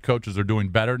offensive-minded head coaches are doing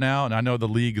better now. And I know the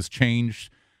league has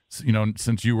changed,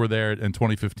 since you were there in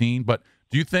 2015. But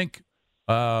do you think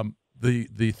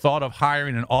the thought of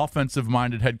hiring an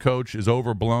offensive-minded head coach is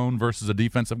overblown versus a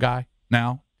defensive guy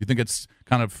now? Do you think it's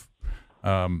kind of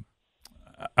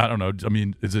I don't know. I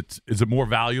mean, is it more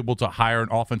valuable to hire an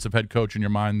offensive head coach in your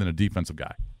mind than a defensive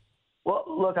guy? Well,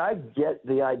 look, I get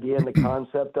the idea and the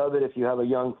concept of it. If you have a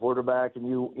young quarterback and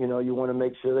you want to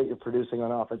make sure that you're producing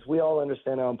on offense, we all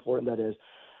understand how important that is.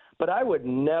 But I would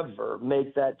never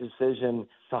make that decision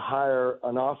to hire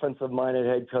an offensive-minded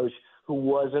head coach who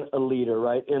wasn't a leader,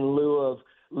 right? In lieu of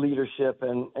leadership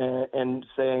and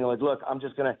saying, like, look, I'm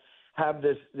just going to have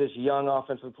this young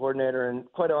offensive coordinator, and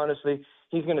quite honestly,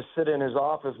 he's going to sit in his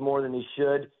office more than he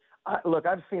should. Look,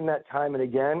 I've seen that time and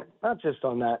again, not just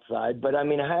on that side, but I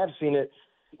have seen it,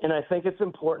 and I think it's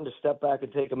important to step back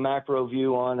and take a macro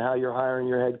view on how you're hiring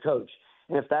your head coach.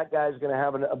 And if that guy's going to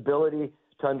have an ability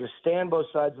to understand both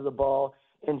sides of the ball,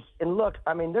 and look,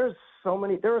 there are so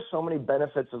many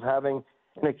benefits of having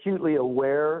an acutely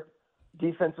aware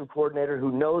defensive coordinator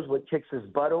who knows what kicks his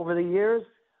butt over the years.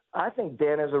 I think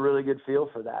Dan has a really good feel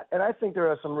for that. And I think there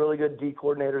are some really good D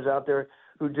coordinators out there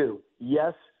who do.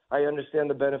 Yes, I understand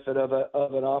the benefit of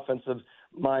an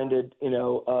offensive-minded,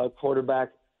 quarterback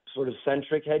sort of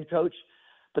centric head coach.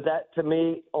 But that, to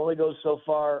me, only goes so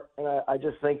far. And I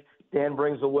just think Dan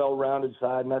brings a well-rounded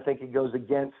side. And I think it goes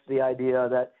against the idea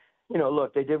that,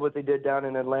 look, they did what they did down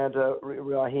in Atlanta,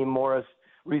 Raheem Morris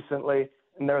recently.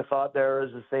 And their thought there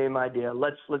is the same idea.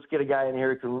 Let's get a guy in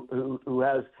here who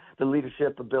has the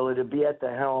leadership ability to be at the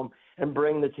helm and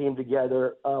bring the team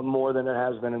together more than it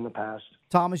has been in the past.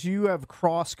 Thomas, you have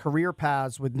crossed career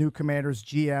paths with new Commanders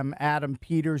GM Adam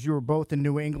Peters. You were both in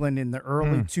New England in the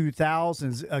early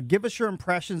 2000s. Give us your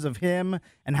impressions of him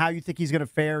and how you think he's going to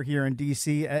fare here in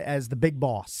D.C. as the big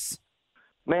boss.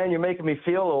 Man, you're making me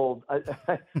feel old.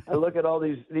 I look at all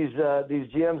these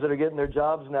GMs that are getting their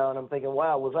jobs now, and I'm thinking,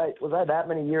 wow, was I that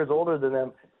many years older than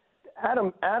them?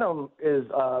 Adam is,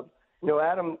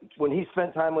 Adam, when he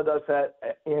spent time with us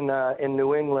in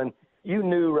New England, you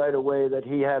knew right away that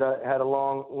he had a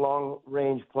long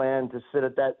range plan to sit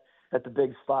at the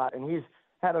big spot, and he's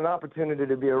had an opportunity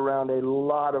to be around a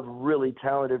lot of really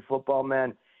talented football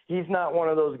men. He's not one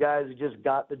of those guys who just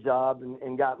got the job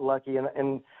and got lucky,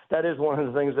 and that is one of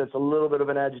the things that's a little bit of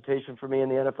an agitation for me in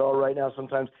the NFL right now.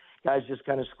 Sometimes guys just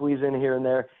kind of squeeze in here and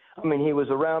there. He was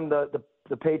around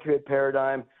the Patriot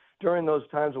paradigm during those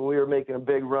times when we were making a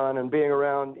big run and being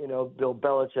around, Bill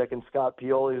Belichick and Scott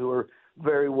Pioli, who were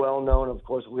very well known. Of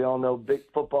course, we all know big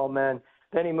football men.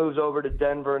 Then he moves over to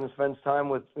Denver and spends time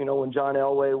with, when John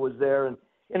Elway was there.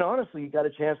 And honestly, you got a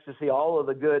chance to see all of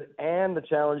the good and the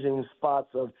challenging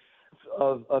spots of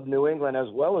New England, as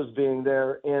well as being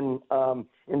there in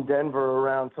Denver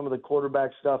around some of the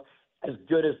quarterback stuff. As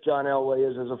good as John Elway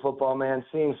is as a football man,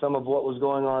 seeing some of what was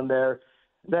going on there.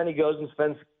 Then he goes and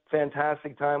spends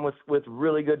fantastic time with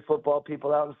really good football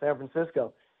people out in San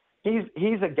Francisco.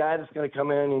 He's a guy that's going to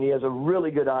come in, and he has a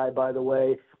really good eye, by the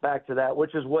way, back to that,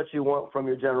 which is what you want from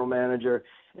your general manager.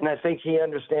 And I think he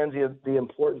understands the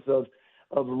importance of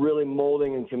really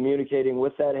molding and communicating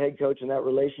with that head coach, and that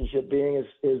relationship being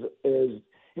as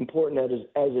important as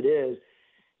it is.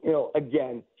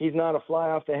 Again, he's not a fly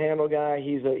off the handle guy.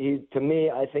 To me,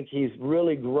 I think he's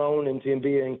really grown into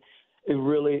being a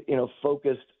really,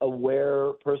 focused,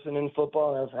 aware person in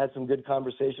football. And I've had some good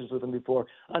conversations with him before.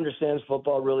 Understands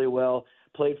football really well.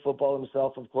 Played football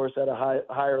himself, of course, at a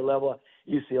higher level.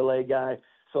 UCLA guy.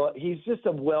 So he's just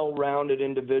a well-rounded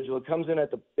individual. Comes in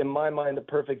in my mind, the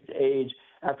perfect age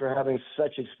after having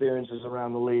such experiences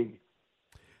around the league.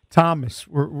 Thomas,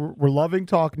 we're loving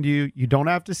talking to you. You don't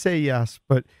have to say yes,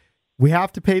 but we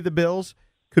have to pay the bills.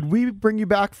 Could we bring you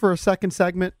back for a second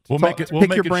segment? We'll make it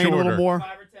brain shorter. A little more. 5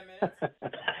 or 10 minutes.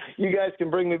 You guys can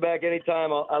bring me back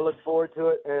anytime. I look forward to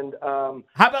it. And how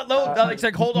about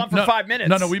hold on for 5 minutes?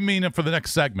 No, we mean it for the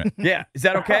next segment. Yeah, is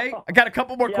that okay? I got a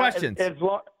couple more questions.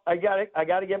 I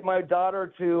got to get my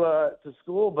daughter to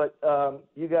school, but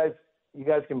you guys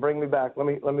can bring me back. Let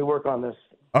me work on this.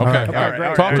 Okay. All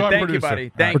right. Talk to our Thank producer. you,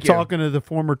 buddy. Thank We're you. talking to the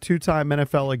former 2-time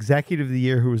NFL Executive of the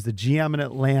Year, who was the GM in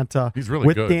Atlanta. He's really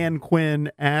with good. Dan Quinn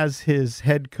as his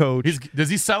head coach. Is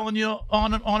he selling you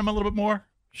on him a little bit more?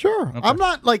 Sure. Okay. I'm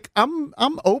not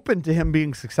I'm open to him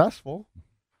being successful.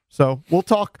 So we'll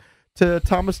talk to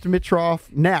Thomas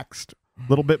Dimitroff next. A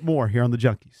little bit more here on the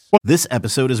Junkies. This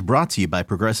episode is brought to you by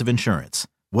Progressive Insurance.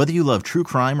 Whether you love true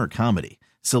crime or comedy,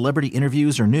 Celebrity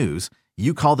interviews or news,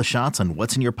 you call the shots on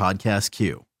what's in your podcast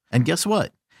queue. And guess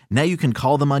what? Now you can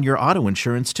call them on your auto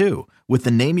insurance too with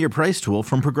the Name Your Price tool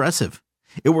from Progressive.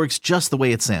 It works just the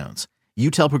way it sounds. You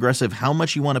tell Progressive how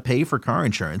much you want to pay for car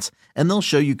insurance, and they'll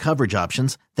show you coverage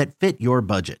options that fit your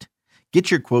budget. Get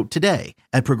your quote today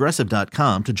at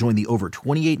Progressive.com to join the over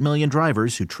 28 million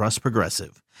drivers who trust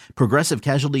Progressive. Progressive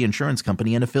Casualty Insurance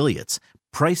Company and Affiliates.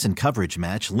 Price and coverage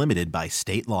match limited by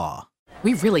state law.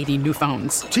 We really need new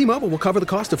phones. T-Mobile will cover the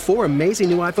cost of 4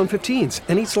 amazing new iPhone 15s,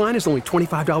 and each line is only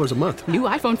 $25 a month. New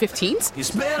iPhone 15s?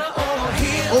 It's better over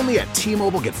here. Only at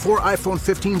T-Mobile, get 4 iPhone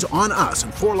 15s on us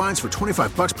and 4 lines for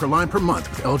 $25 per line per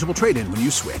month with eligible trade-in when you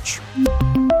switch.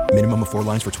 Minimum of 4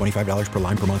 lines for $25 per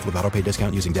line per month with autopay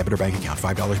discount using debit or bank account.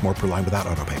 $5 more per line without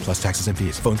autopay, plus taxes and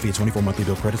fees. Phone fee at 24 monthly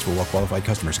bill credits for well-qualified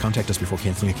customers. Contact us before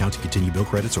canceling account to continue bill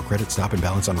credits or credit stop and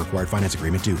balance on required finance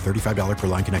agreement due. $35 per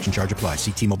line connection charge applies.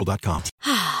 See T-Mobile.com.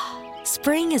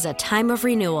 Spring is a time of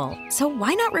renewal, so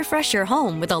why not refresh your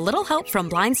home with a little help from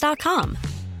Blinds.com?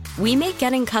 We make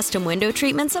getting custom window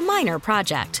treatments a minor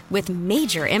project with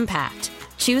major impact.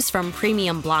 Choose from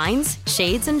premium blinds,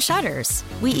 shades, and shutters.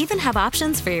 We even have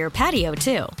options for your patio,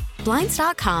 too.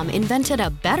 Blinds.com invented a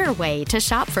better way to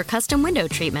shop for custom window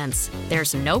treatments.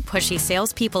 There's no pushy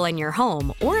salespeople in your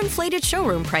home or inflated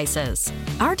showroom prices.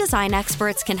 Our design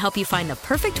experts can help you find the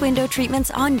perfect window treatments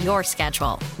on your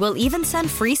schedule. We'll even send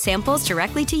free samples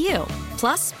directly to you.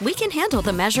 Plus, we can handle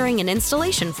the measuring and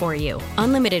installation for you.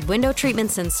 Unlimited window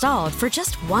treatments installed for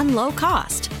just one low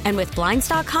cost. And with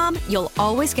Blinds.com, you'll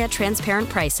always get transparent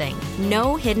pricing.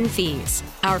 No hidden fees.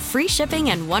 Our free shipping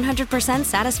and 100%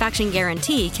 satisfaction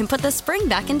guarantee can put the spring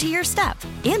back into your step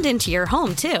and into your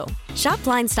home, too. Shop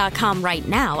Blinds.com right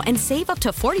now and save up to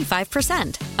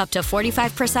 45%. Up to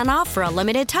 45% off for a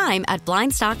limited time at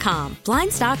Blinds.com.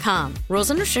 Blinds.com. Rules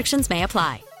and restrictions may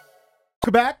apply.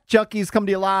 Quebec, Junkies come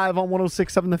to you live on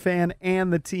 106.7 The Fan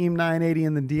and the Team 980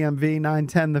 in the DMV,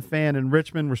 910 The Fan in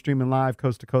Richmond. We're streaming live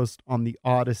coast to coast on the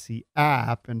Odyssey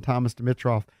app. And Thomas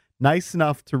Dimitroff, nice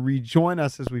enough to rejoin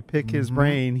us as we pick his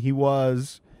brain. He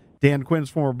was Dan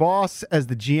Quinn's former boss as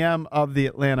the GM of the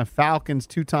Atlanta Falcons,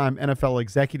 2-time NFL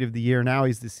Executive of the Year. Now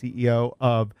he's the CEO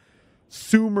of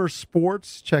Sumer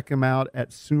Sports. Check him out at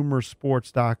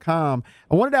sumersports.com.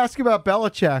 I wanted to ask you about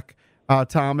Belichick.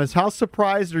 Thomas, how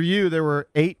surprised are you? There were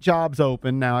 8 jobs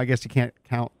open. Now, I guess you can't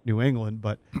count New England,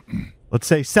 but let's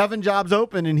say 7 jobs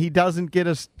open and he doesn't get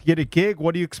a gig.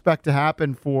 What do you expect to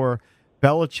happen for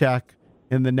Belichick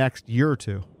in the next year or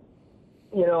two?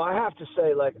 You know, I have to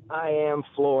say, I am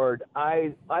floored.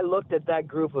 I looked at that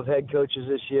group of head coaches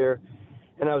this year,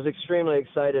 and I was extremely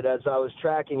excited as I was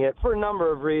tracking it for a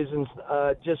number of reasons.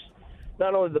 Just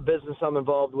not only the business I'm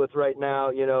involved with right now,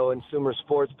 in Sumer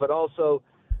Sports, but also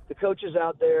the coaches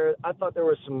out there. I thought there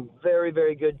were some very,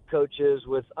 very good coaches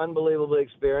with unbelievable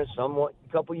experience, a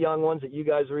couple young ones that you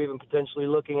guys are even potentially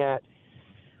looking at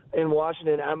in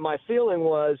Washington. And my feeling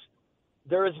was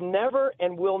there is never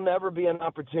and will never be an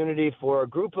opportunity for a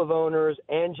group of owners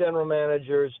and general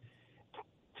managers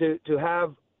to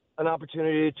have an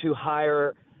opportunity to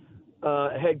hire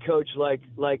a head coach like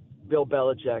Bill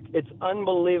Belichick. It's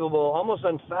unbelievable, almost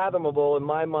unfathomable in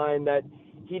my mind that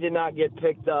he did not get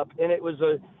picked up. And it was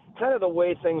kind of the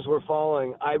way things were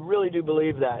falling. I really do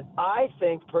believe that. I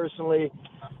think personally,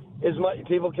 as much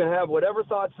people can have whatever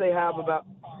thoughts they have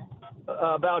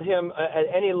about him at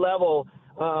any level,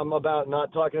 about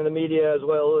not talking to the media as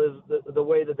well as the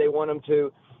way that they want him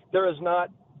to. There is not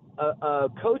a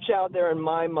coach out there in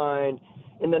my mind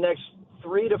in the next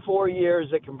 3 to 4 years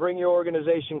that can bring your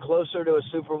organization closer to a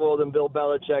Super Bowl than Bill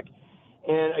Belichick.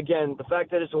 And again, the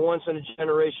fact that it's a once in a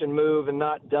generation move and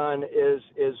not done is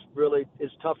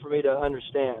tough for me to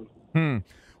understand.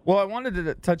 Well, I wanted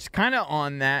to touch kind of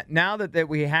on that. Now that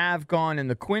we have gone in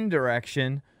the Quinn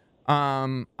direction,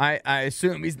 I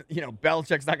assume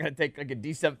Belichick's not going to take like a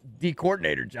D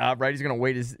coordinator job, right? He's going to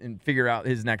wait and figure out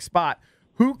his next spot.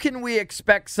 Who can we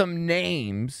expect some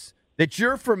names that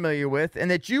you're familiar with and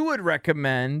that you would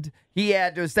recommend he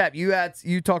add to his staff?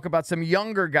 You talk about some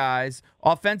younger guys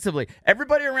offensively.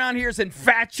 Everybody around here is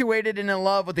infatuated and in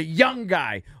love with a young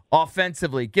guy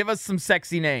offensively. Give us some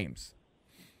sexy names.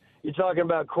 You're talking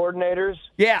about coordinators?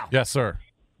 Yeah. Yes, sir.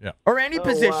 Yeah. Or any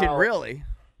position, really.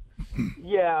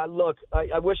 Yeah, look,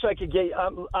 I wish I could get.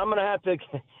 I'm going to have to.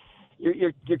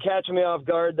 You're catching me off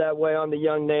guard that way on the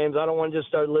young names. I don't want to just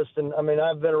start listing. I mean,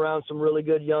 I've been around some really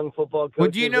good young football coaches. Well,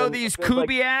 do you know these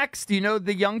Kubiaks? Do you know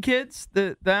the young kids?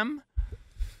 Them?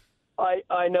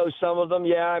 I know some of them.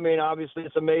 Yeah, I mean, obviously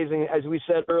it's amazing. As we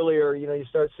said earlier, you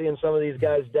start seeing some of these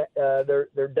guys.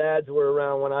 Their dads were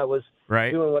around when I was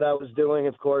doing what I was doing,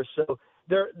 of course. So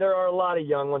there are a lot of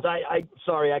young ones.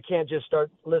 Sorry, I can't just start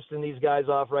listing these guys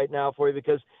off right now for you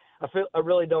because I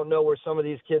really don't know where some of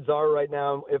these kids are right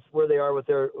now, where they are with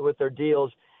their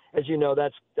deals. As you know,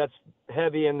 that's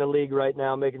heavy in the league right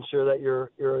now, making sure that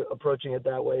you're approaching it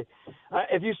that way.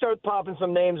 If you start popping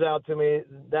some names out to me,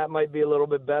 that might be a little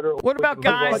bit better. What about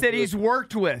guys that he's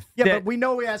worked with? Yeah, but we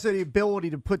know he has the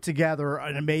ability to put together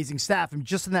an amazing staff. And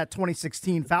just in that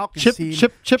 2016 Falcons team,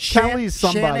 Chip Kelly's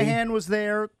somebody. Shanahan was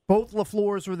there. Both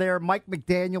LaFleurs were there. Mike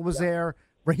McDaniel was there.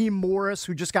 Raheem Morris,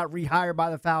 who just got rehired by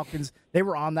the Falcons, they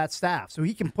were on that staff. So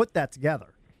he can put that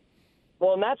together.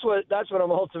 Well, and that's what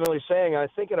I'm ultimately saying. I'm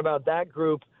thinking about that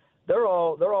group. They're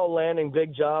all landing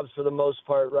big jobs for the most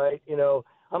part, right? You know,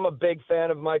 I'm a big fan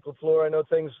of Mike LaFleur. I know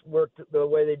things worked the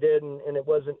way they did, and it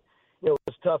wasn't, you know, it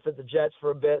was tough at the Jets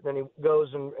for a bit, and then he goes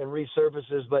and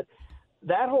resurfaces. But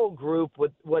that whole group,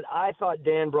 with what I thought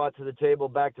Dan brought to the table,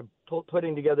 back to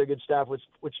putting together good staff,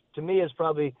 which to me is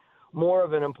probably more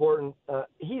of an important.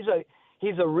 He's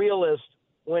a realist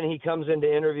when he comes in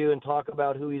to interview and talk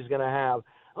about who he's going to have.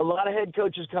 A lot of head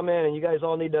coaches come in, and you guys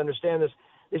all need to understand this.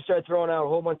 They start throwing out a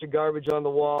whole bunch of garbage on the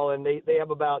wall, and they have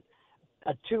about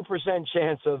a 2%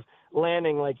 chance of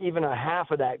landing like even a half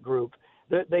of that group.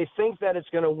 They think that it's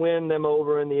going to win them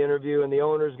over in the interview, and the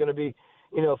owner's going to be,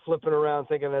 you know, flipping around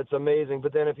thinking that's amazing.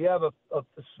 But then if you have a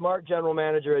smart general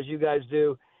manager, as you guys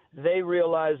do, they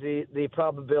realize the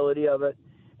probability of it,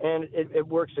 and it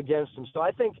works against them. So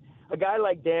I think a guy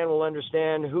like Dan will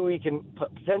understand who he can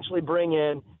potentially bring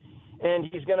in, and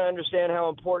he's going to understand how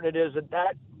important it is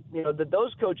that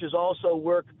those coaches also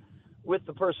work with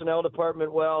the personnel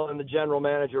department well and the general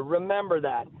manager. Remember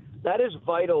that. That is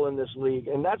vital in this league.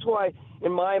 And that's why,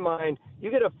 in my mind,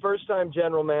 you get a first-time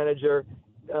general manager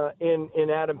in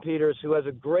Adam Peters who has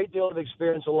a great deal of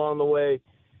experience along the way.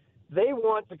 They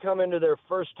want to come into their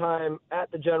first time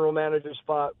at the general manager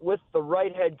spot with the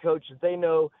right head coach that they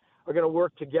know are going to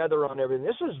work together on everything.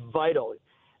 This is vital.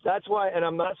 That's why, and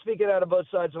I'm not speaking out of both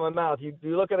sides of my mouth. You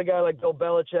look at a guy like Bill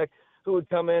Belichick who would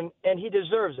come in, and he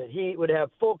deserves it. He would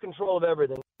have full control of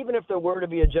everything, even if there were to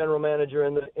be a general manager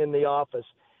in the office.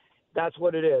 That's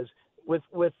what it is.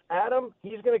 With Adam,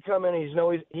 he's going to come in.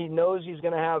 He knows he's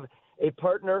going to have a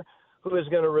partner who is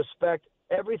going to respect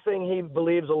everything he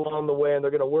believes along the way, and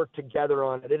they're going to work together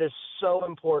on it. It is so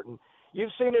important. You've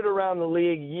seen it around the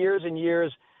league years and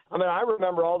years. I mean, I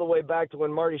remember all the way back to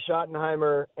when Marty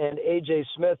Schottenheimer and A.J.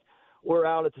 Smith were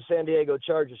out at the San Diego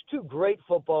Chargers. Two great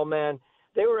football men.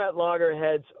 They were at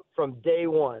loggerheads from day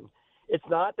one. It's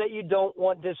not that you don't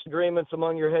want disagreements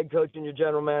among your head coach and your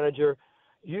general manager.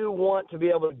 You want to be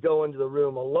able to go into the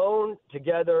room alone,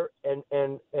 together, and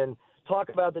talk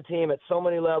about the team at so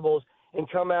many levels and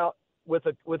come out with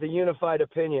a unified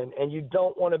opinion. And you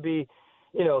don't want to be,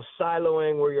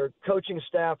 siloing where your coaching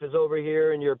staff is over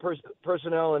here and your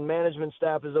personnel and management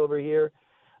staff is over here.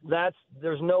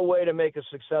 There's no way to make a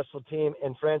successful team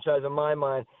and franchise in my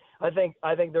mind. I think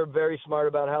they're very smart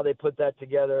about how they put that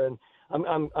together. And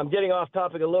I'm getting off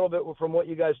topic a little bit from what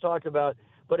you guys talked about,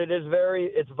 but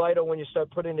it's vital when you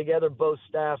start putting together both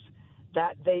staffs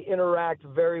that they interact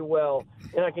very well.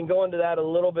 And I can go into that a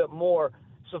little bit more.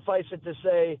 Suffice it to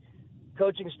say,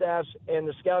 coaching staffs and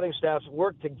the scouting staffs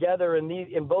work together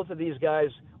in both of these guys'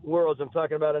 worlds. I'm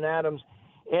talking about in Adams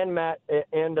and Matt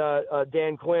and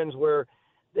Dan Quinn's, where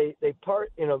they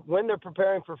when they're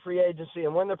preparing for free agency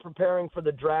and when they're preparing for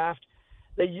the draft,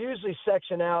 they usually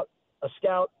section out a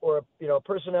scout or a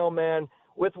personnel man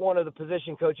with one of the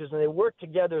position coaches, and they work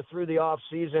together through the off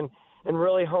season and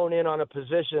really hone in on a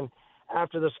position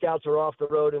after the scouts are off the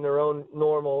road in their own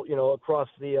normal, across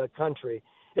the country.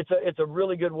 It's a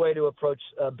really good way to approach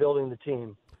building the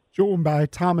team. Joined by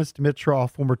Thomas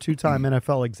Dimitroff, former two-time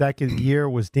NFL Executive of the Year,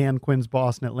 was Dan Quinn's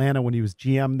boss in Atlanta when he was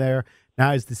GM there.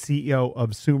 Now he's the CEO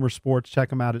of Sumer Sports.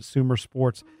 Check him out at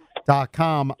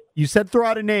sumersports.com. You said throw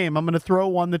out a name. I'm going to throw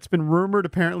one that's been rumored,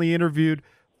 apparently interviewed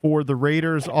for the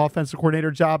Raiders offensive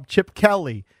coordinator job, Chip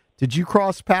Kelly. Did you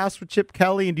cross paths with Chip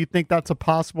Kelly, and do you think that's a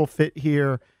possible fit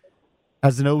here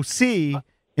as an OC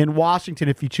in Washington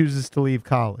if he chooses to leave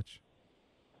college?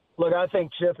 Look, I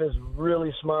think Chip is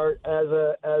really smart as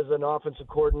an offensive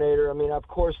coordinator. I mean, of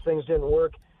course, things didn't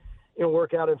work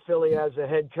out in Philly as a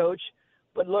head coach.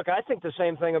 But look, I think the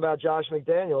same thing about Josh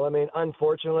McDaniel. I mean,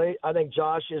 unfortunately, I think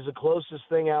Josh is the closest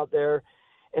thing out there,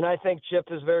 and I think Chip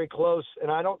is very close.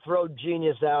 And I don't throw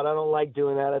genius out. I don't like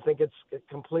doing that. I think it's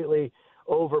completely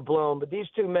overblown. But these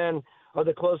two men are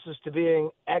the closest to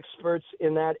being experts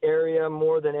in that area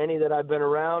more than any that I've been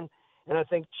around. And I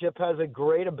think Chip has a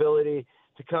great ability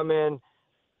to come in,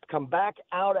 come back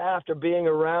out after being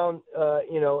around,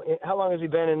 how long has he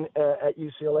been in at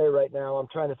UCLA right now? I'm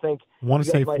trying to think. I want to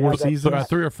say 4 seasons.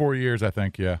 3 or 4 years, I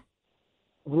think, yeah.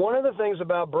 One of the things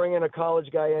about bringing a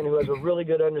college guy in who has a really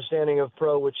good understanding of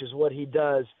pro, which is what he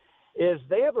does, is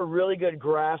they have a really good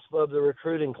grasp of the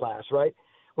recruiting class, right?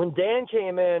 When Dan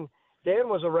came in, Dan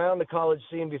was around the college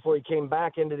scene before he came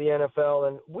back into the NFL,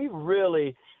 and we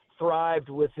really thrived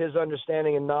with his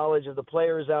understanding and knowledge of the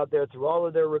players out there through all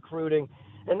of their recruiting.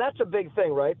 And that's a big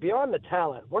thing, right? Beyond the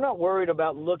talent. We're not worried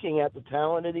about looking at the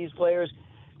talent of these players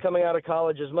coming out of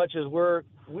college as much as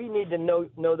we need to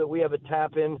know that we have a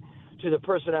tap in to the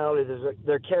personality,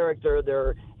 their character,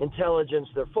 their intelligence,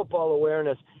 their football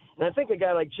awareness. And I think a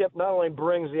guy like Chip not only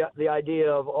brings the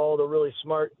idea of all the really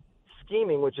smart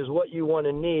scheming, which is what you want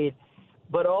to need,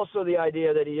 but also the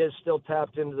idea that he is still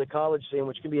tapped into the college scene,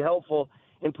 which can be helpful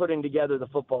in putting together the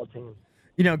football team.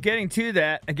 Getting to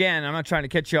that, again, I'm not trying to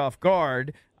catch you off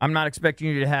guard. I'm not expecting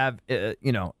you to have,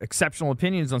 exceptional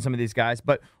opinions on some of these guys.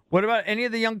 But what about any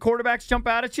of the young quarterbacks jump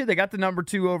out at you? They got the number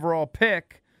 2 overall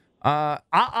pick.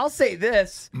 I'll say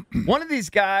this: one of these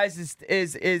guys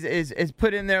is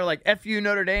put in there like "F you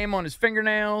Notre Dame" on his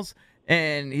fingernails,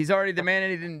 and he's already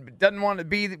demanded he doesn't want to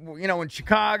be, in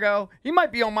Chicago. He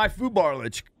might be on my FUBAR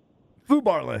list.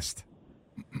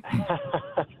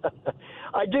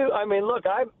 I do. I mean, look,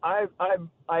 I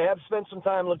have spent some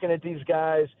time looking at these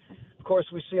guys. Of course,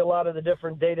 we see a lot of the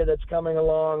different data that's coming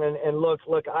along, and look,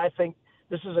 I think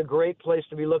this is a great place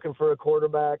to be looking for a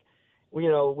quarterback. We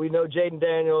know Jaden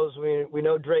Daniels. We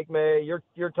know Drake May.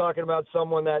 You're talking about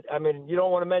someone that, I mean, you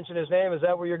don't want to mention his name. Is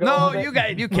that where you're going? No, you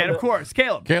can, of course.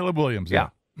 Caleb Williams. Yeah.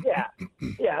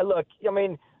 Look, I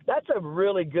mean, that's a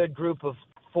really good group of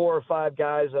 4 or 5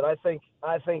 guys that I think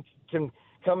can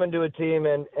come into a team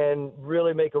and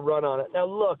really make a run on it. Now,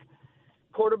 look,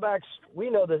 quarterbacks, we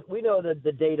know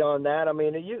the data on that. I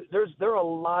mean, there are a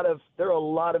lot of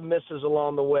misses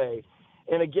along the way.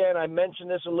 And again, I mentioned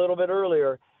this a little bit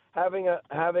earlier. Having a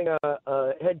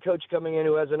head coach coming in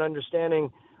who has an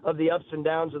understanding of the ups and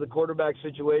downs of the quarterback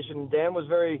situation. Dan was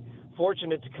very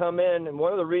fortunate to come in, and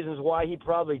one of the reasons why he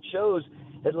probably chose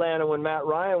Atlanta when Matt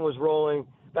Ryan was rolling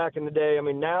back in the day. I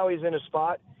mean, now he's in a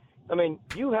spot. I mean,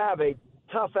 you have a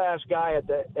tough-ass guy at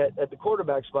the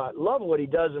quarterback spot. Love what he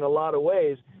does in a lot of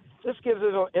ways. This gives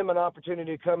him an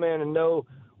opportunity to come in and know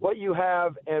what you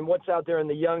have and what's out there in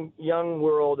the young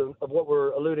world of what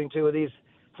we're alluding to with these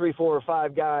 3, 4, or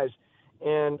 5 guys.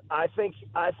 And I think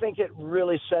it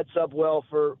really sets up well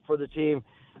for the team.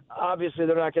 Obviously,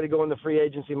 they're not going to go in the free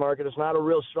agency market. It's not a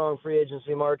real strong free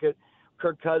agency market.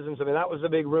 Kirk Cousins, I mean, that was the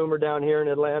big rumor down here in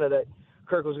Atlanta that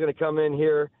Kirk was going to come in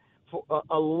here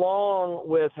along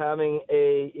with having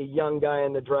a young guy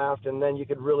in the draft, and then you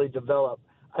could really develop.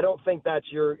 I don't think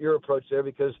that's your approach there,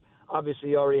 because obviously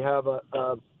you already have a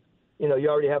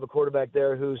quarterback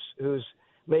there who's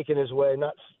making his way.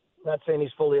 Not saying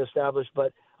he's fully established,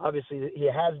 but obviously he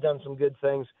has done some good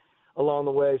things along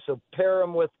the way. So pair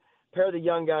the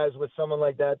young guys with someone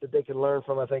like that they can learn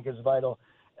from, I think is vital.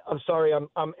 I'm sorry, I'm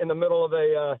in the middle of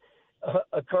a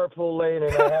carpool lane,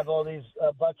 and I have all these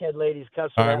Buckhead ladies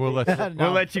cussing. All right, at me.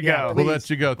 we'll let you go. We'll let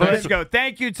you go. Let's go.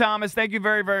 Thank you, Thomas. Thank you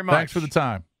very, very much. Thanks for the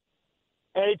time.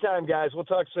 Anytime, guys. We'll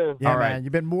talk soon. Yeah, All right. man.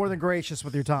 You've been more than gracious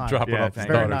with your time. Dropping off the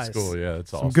Very start nice. at school. Yeah,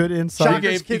 that's awesome. Some good insight.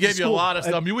 He gave you a lot of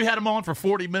stuff. I mean, we had him on for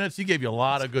 40 minutes. He gave you a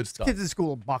lot of good stuff. Kids in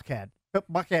school, Buckhead.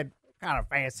 Buckhead, kind of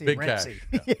fancy Big and ritzy.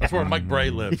 cash. Yeah. That's where Mike Bray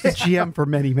lives. He's GM for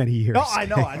many, many years. No, I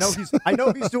know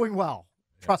he's doing well.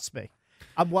 Trust me.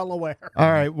 I'm well aware.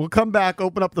 All right, we'll come back,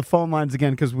 open up the phone lines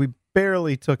again, because we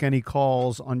barely took any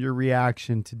calls on your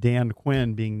reaction to Dan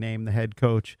Quinn being named the head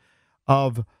coach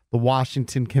of the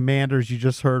Washington Commanders. You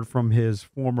just heard from his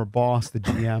former boss, the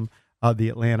GM of the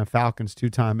Atlanta Falcons,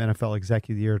 2-time NFL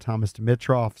Executive of the Year, Thomas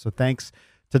Dimitroff. So thanks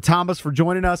to Thomas for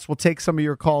joining us. We'll take some of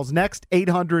your calls next,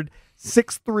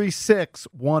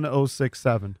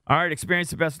 800-636-1067. All right, experience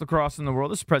the best lacrosse in the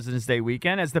world this President's Day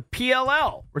weekend as the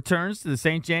PLL returns to the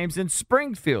St. James in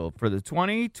Springfield for the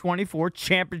 2024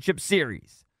 Championship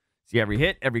Series. See every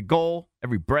hit, every goal,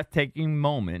 every breathtaking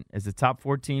moment as the top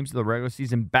 4 teams of the regular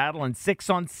season battle in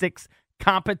 6-on-6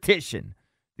 competition.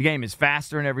 The game is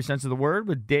faster in every sense of the word,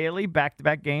 with daily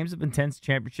back-to-back games of intense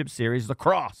Championship Series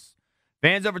lacrosse.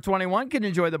 Fans over 21 can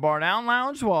enjoy the Bar Down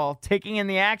Lounge while taking in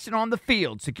the action on the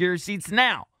field. Secure seats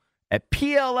now at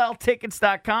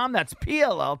PLLtickets.com. That's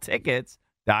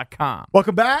PLLtickets.com.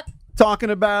 Welcome back.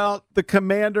 Talking about the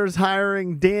Commanders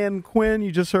hiring Dan Quinn.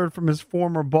 You just heard from his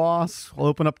former boss. We'll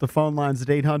open up the phone lines at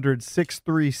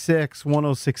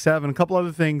 800-636-1067. A couple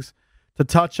other things to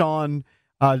touch on.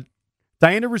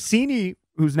 Diana Rossini,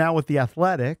 who's now with The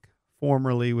Athletic,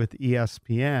 formerly with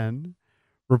ESPN,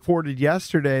 reported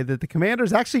yesterday that the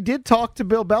Commanders actually did talk to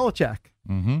Bill Belichick.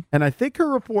 Mm-hmm. And I think her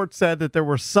report said that there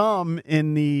were some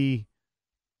in the,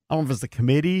 I don't know if it's the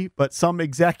committee, but some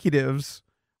executives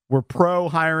were pro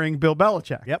hiring Bill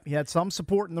Belichick. Yep, he had some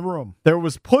support in the room. There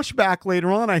was pushback later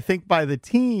on, I think, by the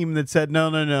team that said,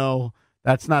 no,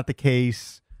 that's not the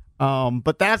case.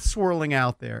 But that's swirling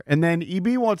out there. And then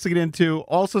EB wants to get into,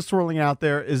 also swirling out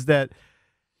there, is that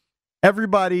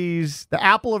the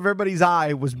apple of everybody's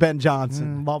eye was Ben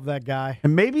Johnson. Love that guy.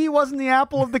 And maybe he wasn't the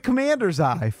apple of the Commander's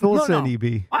eye. Fill us in,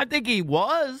 EB. I think he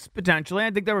was, potentially.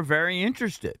 I think they were very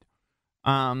interested.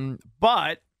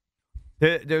 But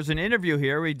there's an interview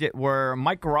here where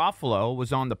Mike Garofalo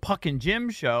was on the Puck and Jim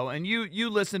show, and you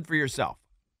listened for yourself.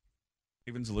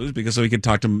 Ravens lose because so he could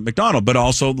talk to McDonald, but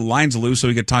also the Lions lose so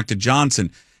he could talk to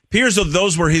Johnson. Appears that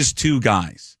those were his two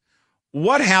guys.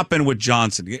 What happened with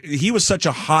Johnson? He was such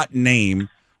a hot name.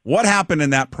 What happened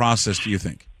in that process, do you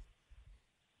think?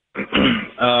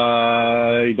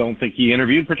 I don't think he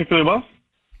interviewed particularly well.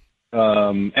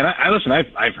 And I listen,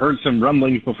 I've heard some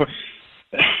rumblings before.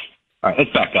 All right,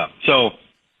 let's back up. So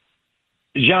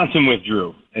Johnson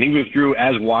withdrew, and he withdrew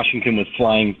as Washington was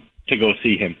flying to go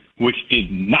see him, which did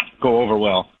not go over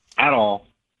well at all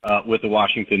with the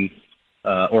Washington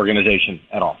organization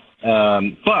at all.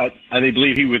 But I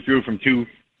believe he withdrew from two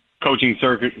coaching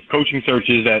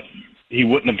searches that he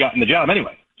wouldn't have gotten the job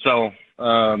anyway. So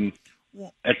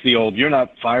that's the old "you're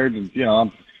not fired,"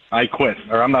 I quit,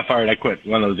 or "I'm not fired, I quit."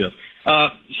 One of those deals.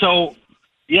 So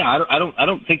yeah, I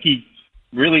don't think he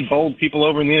really bowled people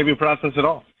over in the interview process at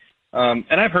all. And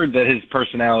I've heard that his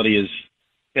personality is,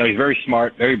 he's very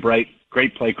smart, very bright,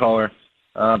 great play caller.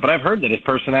 But I've heard that his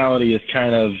personality is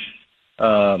kind of,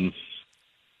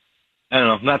 I don't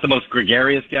know, not the most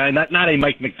gregarious guy, not a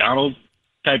Mike McDonald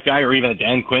type guy or even a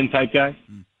Dan Quinn type guy.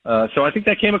 So I think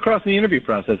that came across in the interview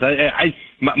process.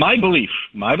 My belief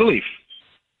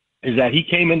is that he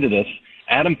came into this,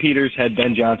 Adam Peters had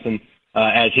Ben Johnson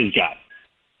as his guy.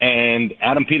 And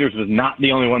Adam Peters was not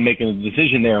the only one making the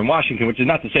decision there in Washington, which is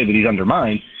not to say that he's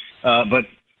undermined. But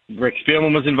Rick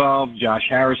Spielman was involved, Josh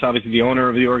Harris, obviously the owner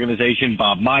of the organization,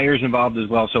 Bob Myers involved as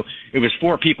well. So it was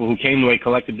four people who came to a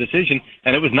collective decision,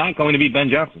 and it was not going to be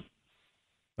Ben Johnson.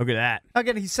 Look at that.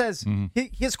 Again, he says,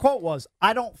 his quote was,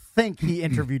 "I don't think he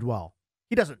interviewed well."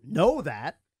 He doesn't know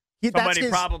that. Somebody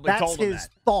probably told him that. That's his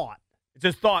thought. It's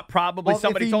his thought. Probably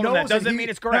somebody told him that. Doesn't mean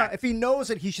it's correct. No, if he knows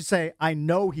it, he should say, "I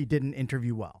know he didn't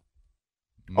interview well."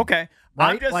 Okay. Right?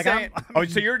 I'm just saying.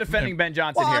 So you're defending Ben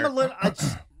Johnson well, here.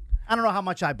 I don't know how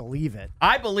much I believe it.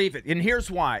 I believe it. And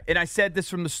here's why. And I said this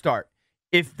from the start.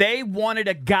 If they wanted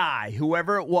a guy,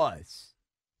 whoever it was,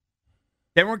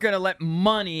 they weren't going to let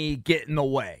money get in the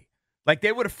way. Like,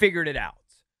 they would have figured it out.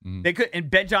 They could, and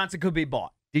Ben Johnson could be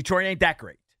bought. Detroit ain't that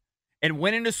great. And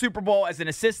winning the Super Bowl as an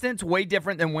assistant's way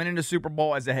different than winning the Super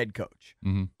Bowl as a head coach.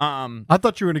 I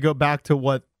thought you were going to go back to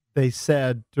what they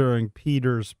said during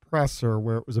Peter's presser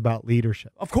where it was about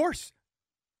leadership. Of course.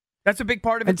 That's a big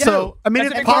part of it, and too. So, I mean,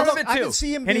 that's a big part of it, too. I can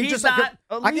see him being just like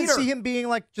I can see him being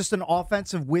like just an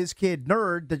offensive whiz kid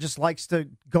nerd that just likes to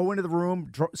go into the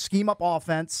room, scheme up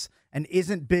offense, and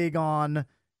isn't big on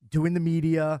doing the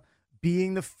media,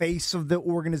 being the face of the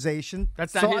organization.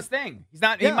 That's not his thing. He's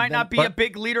not. He might not be a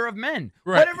big leader of men.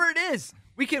 Right. Whatever it is,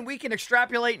 we can want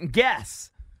and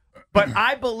guess. But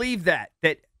I believe that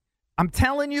I'm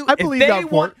telling you, I believe that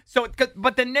part.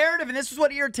 But the narrative, and this is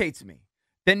what irritates me.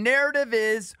 The narrative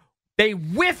is they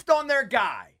whiffed on their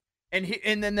guy,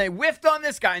 and then they whiffed on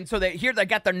this guy, and so they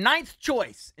got their ninth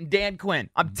choice in Dan Quinn.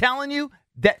 I'm telling you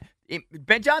that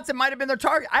Ben Johnson might have been their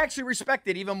target. I actually respect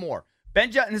it even more. Ben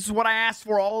Johnson, this is what I asked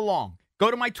for all along. Go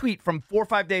to my tweet from 4 or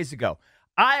 5 days ago.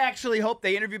 I actually hope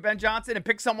they interview Ben Johnson and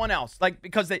pick someone else,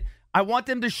 because I want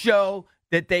them to show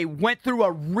that they went through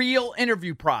a real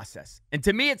interview process. And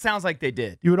to me, it sounds like they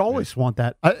did. You would always want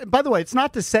that. By the way, it's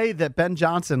not to say that Ben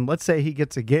Johnson, let's say he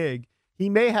gets a gig, he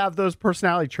may have those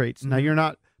personality traits. Now, you're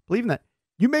not believing that.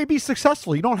 You may be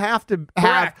successful. You don't have to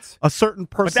have a certain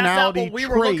personality trait. But that's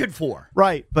not what we were looking for.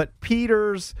 Right. But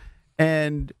Peters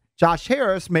and Josh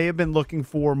Harris may have been looking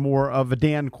for more of a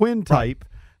Dan Quinn type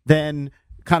than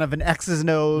kind of an X's and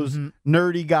O's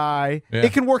nerdy guy. Yeah.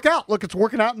 It can work out. Look, it's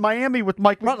working out in Miami with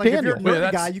Mike McDaniel. Like if you're a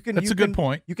nerdy guy, that's a good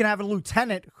point. You can have a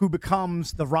lieutenant who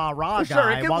becomes the rah-rah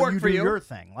guy it while work you for do you. your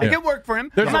thing. It could work for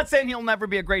him. I'm not saying he'll never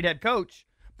be a great head coach,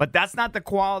 but that's not the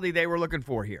quality they were looking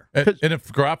for here. And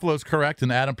if Garoppolo's correct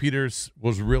and Adam Peters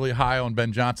was really high on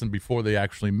Ben Johnson before they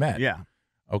actually met. Yeah.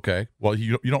 Okay. Well,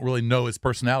 you don't really know his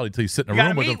personality until you sit in a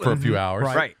room with him for a few hours.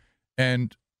 Right.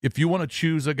 And if you want to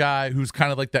choose a guy who's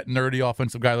kind of like that nerdy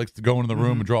offensive guy, likes to go into the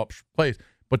room and draw up plays,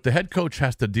 but the head coach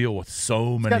has to deal with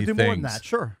so many do things. more than that,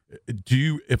 sure.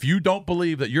 If you don't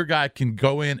believe that your guy can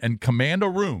go in and command a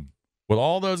room with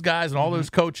all those guys and all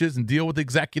those coaches and deal with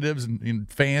executives and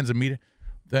fans and media,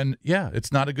 then yeah,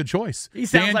 it's not a good choice. He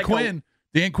sounds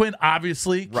Dan Quinn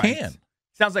obviously can.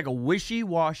 Sounds like a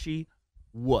wishy-washy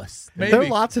wuss. There are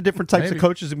lots of different types of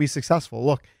coaches to be successful.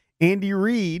 Look, Andy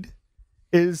Reid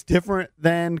is different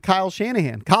than Kyle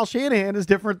Shanahan. Kyle Shanahan is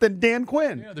different than Dan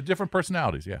Quinn. Yeah, they're different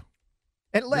personalities, yeah.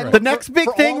 And the next big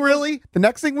thing, the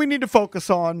next thing we need to focus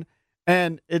on,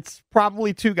 and it's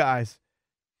probably two guys.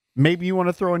 Maybe you want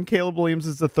to throw in Caleb Williams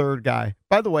as the third guy.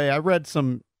 By the way, I read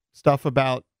some stuff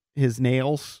about his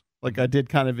nails. Like I did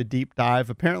kind of a deep dive.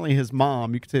 Apparently his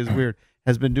mom, you could say it's weird,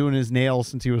 has been doing his nails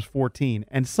since he was 14.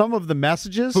 And some of the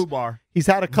messages, he's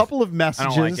had a couple of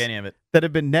messages I don't like any of it. that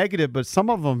have been negative, but some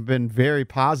of them have been very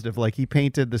positive. Like he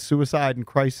painted the suicide and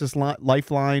crisis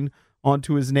lifeline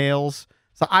onto his nails.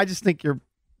 So I just think you're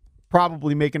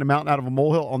probably making a mountain out of a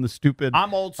molehill on the stupid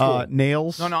I'm old school.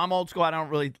 nails. No, I'm old school. I don't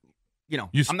really,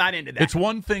 I'm not into that. It's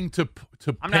one thing to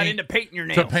I'm paint, not into painting your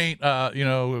nails. To paint,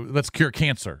 let's cure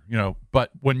cancer,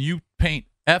 but when you paint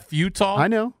F Utah, I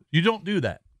know. You don't do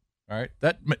that. All right?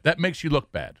 That makes you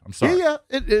look bad. I'm sorry. Yeah.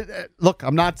 Look,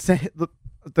 I'm not saying – look,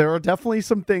 there are definitely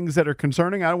some things that are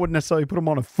concerning. I wouldn't necessarily put them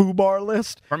on a FUBAR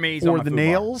list for me, or the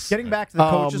nails. Getting back to the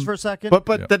coaches for a second.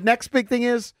 But the next big thing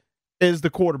is the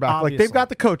quarterback. Obviously. Like they've got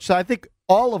the coach. So I think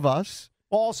all of us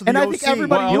also and the I OC, think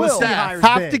everybody will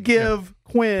have to give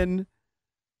Quinn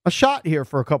a shot here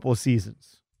for a couple of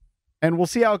seasons. And we'll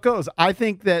see how it goes. I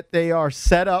think that they are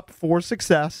set up for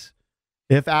success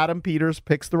if Adam Peters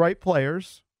picks the right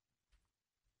players.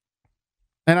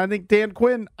 And I think Dan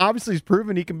Quinn obviously has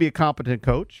proven he can be a competent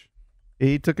coach.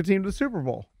 He took a team to the Super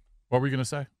Bowl. What were you going to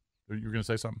say? You were going to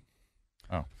say something?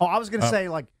 Oh, I was going to say,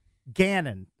 like,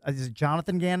 Gannon. Is it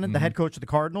Jonathan Gannon, the head coach of the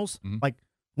Cardinals? Like,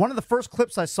 one of the first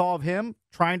clips I saw of him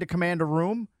trying to command a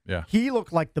room, he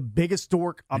looked like the biggest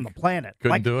dork on the planet.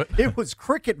 Couldn't do it. It was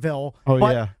Cricketville.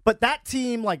 Oh, But that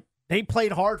team, like, they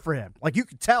played hard for him. Like, you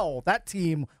could tell that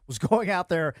team was going out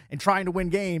there and trying to win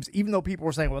games, even though people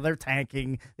were saying, well, they're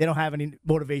tanking. They don't have any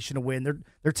motivation to win.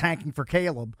 They're tanking for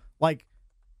Caleb. Like,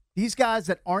 these guys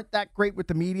that aren't that great with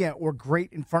the media or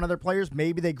great in front of their players,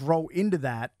 maybe they grow into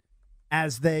that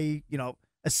as they,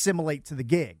 assimilate to the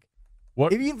gig.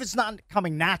 Even if it's not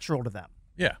coming natural to them.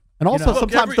 Yeah. And also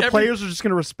sometimes the players are just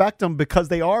going to respect them because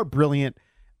they are brilliant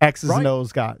X's and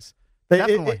O's guys.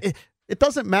 Definitely. It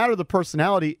doesn't matter the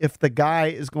personality if the guy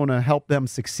is going to help them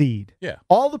succeed. Yeah.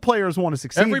 All the players want to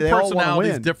succeed. Every they all want to personality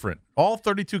win. is different. All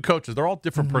 32 coaches, they're all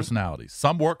different personalities.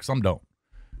 Some work, some don't.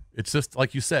 It's just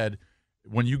like you said,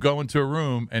 when you go into a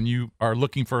room and you are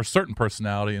looking for a certain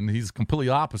personality and he's completely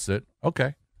opposite,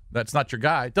 okay, that's not your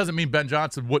guy. It doesn't mean Ben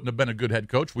Johnson wouldn't have been a good head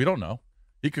coach. We don't know.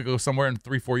 He could go somewhere in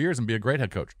 3-4 years and be a great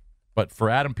head coach. But for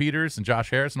Adam Peters and Josh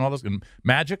Harris and all those, and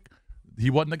Magic, he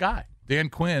wasn't the guy. Dan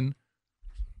Quinn,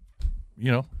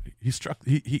 he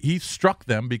struck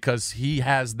them because he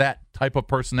has that type of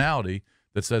personality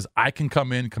that says, I can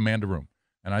come in, command a room.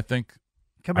 And I think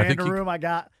I see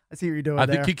what you're doing I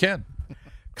think he can.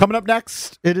 Coming up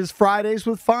next, it is Fridays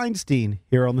with Feinstein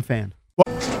here on The Fan.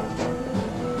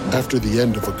 After the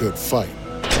end of a good fight,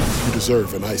 you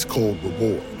deserve an ice-cold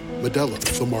reward. Modelo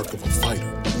is the mark of a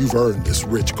fighter. You've earned this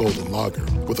rich golden lager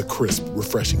with a crisp,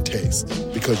 refreshing taste.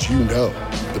 Because you know,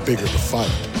 the bigger the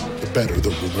fight, the better the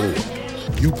reward.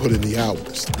 You put in the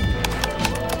hours,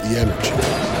 the energy,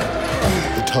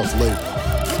 the tough labor.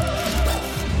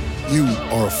 You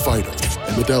are a fighter,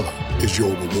 and Modelo is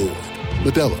your reward.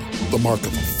 Modelo, the mark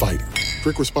of a fighter.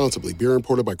 Drink responsibly. Beer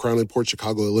imported by Crown Imports,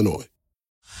 Chicago, Illinois.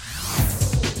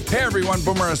 Hey everyone,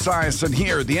 Boomer Esiason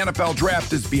here. The NFL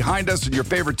Draft is behind us and your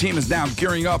favorite team is now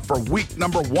gearing up for week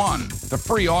number 1. The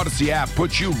free Odyssey app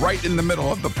puts you right in the middle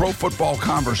of the pro football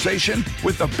conversation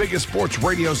with the biggest sports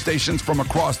radio stations from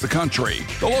across the country.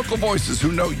 The local voices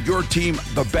who know your team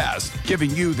the best,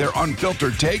 giving you their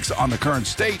unfiltered takes on the current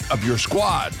state of your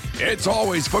squad. It's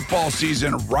always football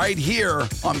season right here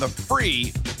on the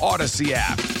free Odyssey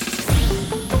app.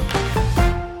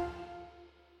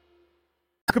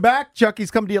 Welcome back.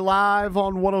 Chucky's coming to you live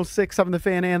on 106.7 The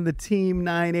Fan and the Team,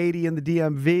 980 in the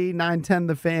DMV, 910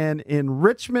 The Fan in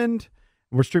Richmond.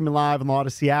 We're streaming live on the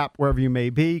Odyssey app, wherever you may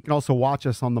be. You can also watch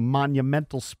us on the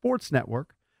Monumental Sports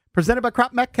Network. Presented by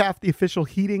Crop Metcalf, the official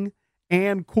heating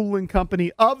and cooling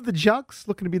company of the Junks.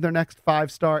 Looking to be their next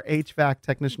 5-star HVAC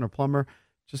technician or plumber.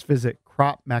 Just visit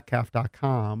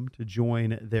cropmetcalf.com to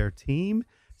join their team.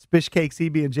 Spish Cakes,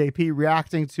 EB, and JP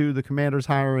reacting to the Commanders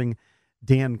hiring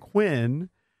Dan Quinn.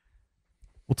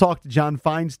 We'll talk to John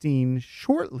Feinstein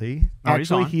shortly. Oh,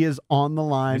 he's Actually, on. he is on the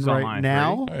line He's on right line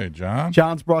now. Hey, John.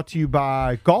 John's brought to you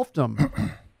by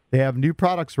Golfdom. They have new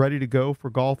products ready to go for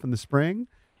golf in the spring.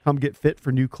 Come get fit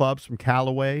for new clubs from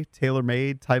Callaway,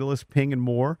 TaylorMade, Titleist, Ping, and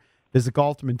more. Visit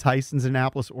Golfdom in Tysons,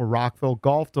 Annapolis, or Rockville.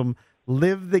 Golfdom,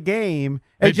 live the game.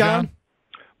 Hey, John.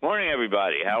 Morning,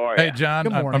 everybody. How are you? Hey,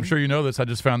 John. I'm sure you know this. I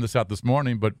just found this out this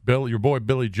morning, but your boy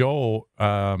Billy Joel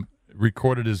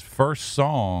recorded his first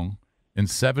song in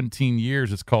 17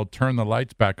 years. It's called Turn the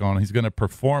Lights Back On. He's going to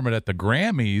perform it at the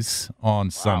Grammys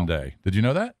on Sunday. Did you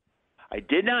know that? I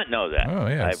did not know that. Oh,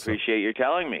 yeah. I appreciate your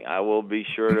telling me. I will be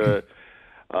sure to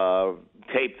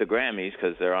tape the Grammys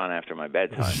because they're on after my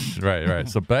bedtime. Right.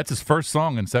 So that's his first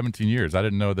song in 17 years. I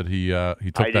didn't know that he took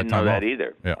that time off. I didn't know that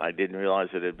either. Yeah. I didn't realize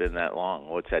it had been that long.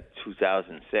 What's that,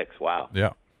 2006? Wow. Yeah.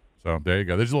 So there you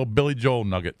go. There's a little Billy Joel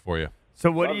nugget for you.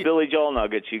 So Love Billy Joel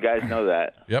nuggets. You guys know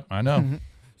that. Yep, I know.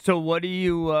 So what do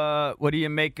you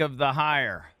make of the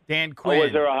hire, Dan Quinn? Oh,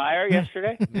 was there a hire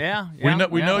yesterday? Yeah. We know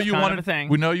that's you kind wanted of a thing.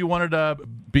 We know you wanted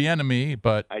Bieniemy,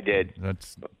 but I did.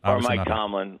 That's or obviously Mike not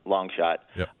Tomlin, long shot.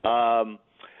 Yep.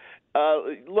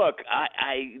 Look,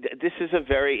 this is a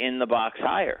very in the box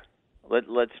hire.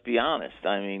 Let's be honest.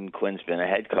 I mean, Quinn's been a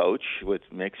head coach with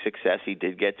mixed success. He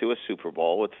did get to a Super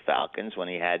Bowl with the Falcons when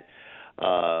he had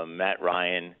Matt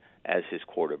Ryan as his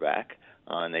quarterback,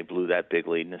 and they blew that big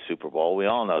lead in the Super Bowl. We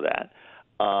all know that.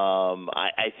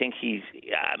 I think he's.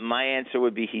 My answer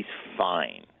would be he's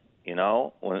fine. You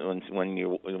know, when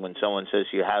someone says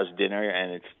to you, "How's dinner?"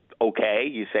 and it's okay,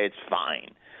 you say it's fine.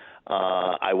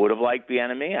 I would have liked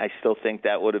Bieniemy. I still think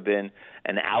that would have been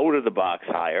an out of the box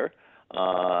hire,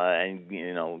 and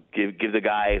give the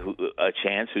guy a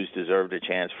chance who's deserved a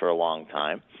chance for a long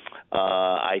time.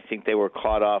 I think they were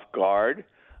caught off guard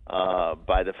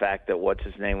by the fact that what's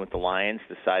his name with the Lions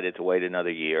decided to wait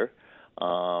another year.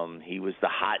 He was the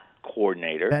hot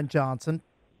coordinator. Ben Johnson.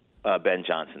 Ben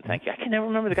Johnson, thank you. I can never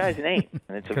remember the guy's name,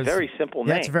 and it's a very simple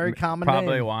name. That's a very common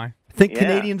Probably name. why. Think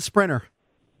Canadian sprinter.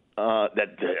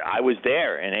 I was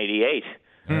there in '88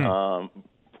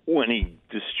 when he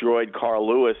destroyed Carl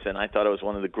Lewis, and I thought it was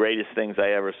one of the greatest things I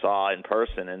ever saw in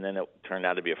person, and then it turned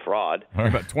out to be a fraud.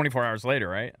 About 24 hours later,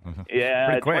 right?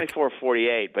 Yeah,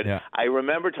 24-48. But Yeah. I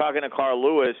remember talking to Carl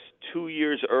Lewis 2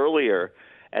 years earlier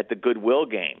at the Goodwill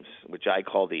games, which I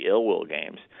call the ill will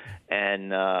games,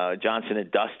 and Johnson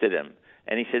had dusted him.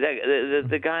 And he said,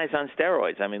 the guy's on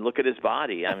steroids. I mean, look at his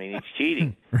body. I mean, he's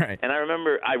cheating. Right. And I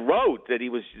remember I wrote that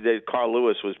that Carl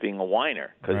Lewis was being a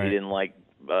whiner because he didn't like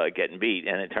getting beat,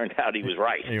 and it turned out he was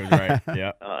right. He was right.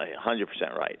 Yeah.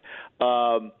 100% right.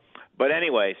 But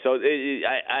anyway, so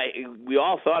we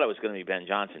all thought it was going to be Ben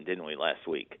Johnson, didn't we, last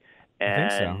week? And, I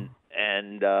think so.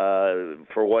 And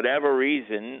for whatever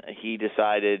reason, he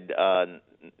decided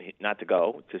not to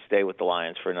go, to stay with the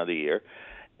Lions for another year.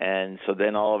 And so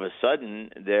then all of a sudden,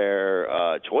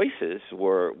 their choices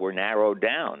were narrowed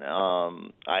down.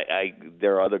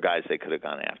 There are other guys they could have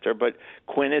gone after, but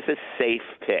Quinn is a safe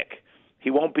pick. He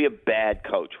won't be a bad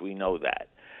coach. We know that.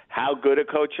 How good a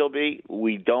coach he'll be,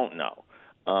 we don't know.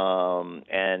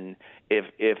 And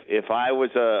if I was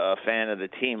a fan of the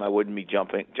team, I wouldn't be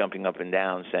jumping up and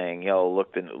down saying, "Yo,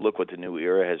 look what the new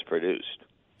era has produced."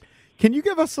 Can you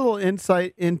give us a little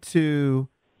insight into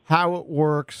how it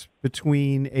works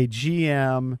between a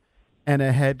GM and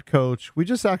a head coach? We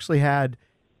just actually had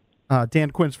Dan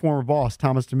Quinn's former boss,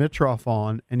 Thomas Dimitroff,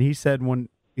 on, and he said when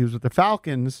he was with the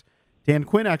Falcons, Dan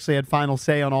Quinn actually had final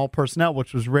say on all personnel,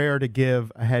 which was rare to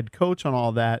give a head coach on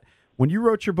all that. When you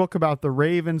wrote your book about the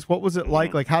Ravens, what was it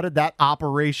like? Like, how did that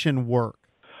operation work?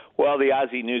 Well, the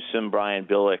Ozzie Newsome, Brian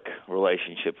Billick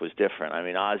relationship was different. I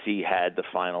mean, Ozzie had the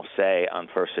final say on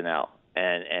personnel.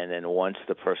 And then once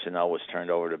the personnel was turned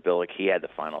over to Billick, he had the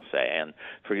final say. And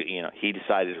he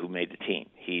decided who made the team.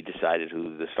 He decided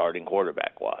who the starting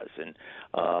quarterback was. And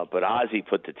but Ozzie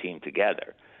put the team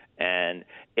together. And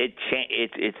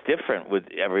it's different with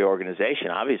every organization.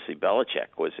 Obviously,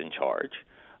 Belichick was in charge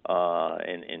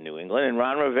in New England, and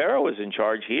Ron Rivera was in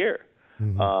charge here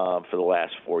for the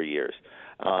last 4 years.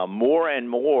 More and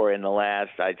more in the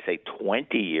last, I'd say,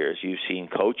 20 years, you've seen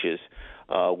coaches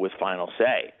with final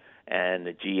say. And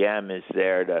the GM is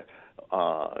there to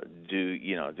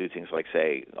do things like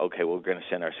say, okay, we're going to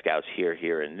send our scouts here,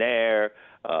 here, and there.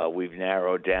 We've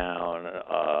narrowed down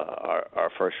our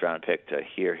first-round pick to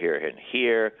here, here, and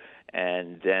here.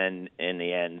 And then in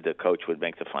the end, the coach would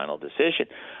make the final decision.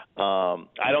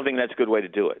 I don't think that's a good way to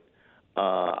do it.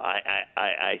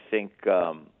 I think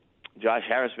Josh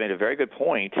Harris made a very good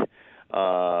point,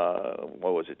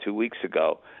 2 weeks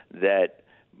ago, that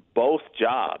both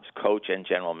jobs, coach and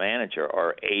general manager,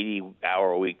 are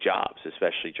 80-hour-a-week jobs,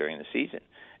 especially during the season.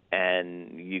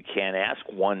 and you can't ask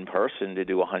one person to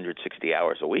do 160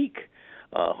 hours a week,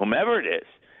 whomever it is.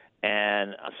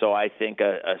 And so I think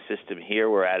a system here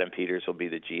where Adam Peters will be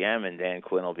the GM and Dan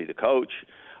Quinn will be the coach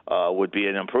would be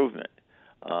an improvement.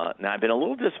 Now, I've been a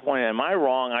little disappointed. Am I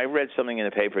wrong? I read something in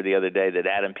the paper the other day that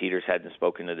Adam Peters hadn't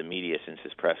spoken to the media since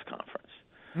his press conference.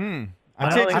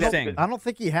 That's interesting. I don't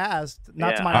think he has.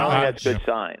 Not to my knowledge. I think that's a good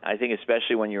sign. I think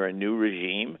especially when you're a new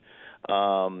regime,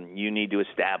 you need to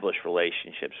establish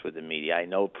relationships with the media. I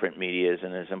know print media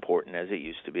isn't as important as it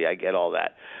used to be. I get all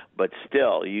that. But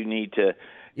still, you need to...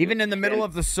 Even in the middle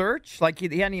of the search? Like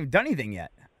he hadn't even done anything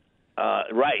yet.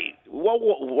 Right. Well,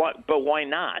 but why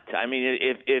not? I mean,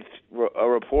 if a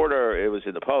reporter, it was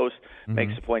in the Post,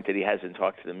 makes the point that he hasn't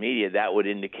talked to the media, that would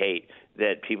indicate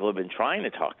that people have been trying to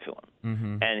talk to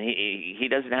him. And he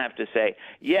doesn't have to say,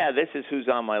 yeah, this is who's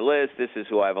on my list, this is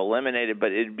who I've eliminated,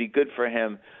 but it'd be good for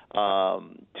him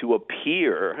to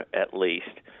appear, at least,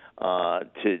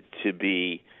 to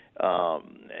be,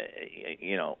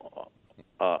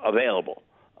 available.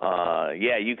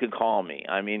 Yeah, you can call me.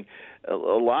 I mean, a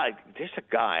lot. There's a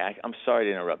guy. I'm sorry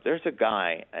to interrupt. There's a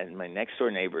guy, and my next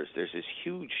door neighbors. There's this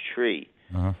huge tree,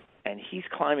 and he's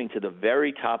climbing to the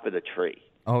very top of the tree.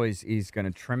 Oh, he's going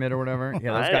to trim it or whatever.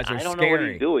 Yeah, those guys are scary. I don't know what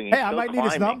he's doing. He's I might need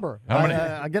his number.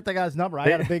 I get the guy's number. I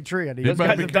got a big tree. Those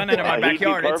guys have done that in my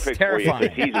backyard. It's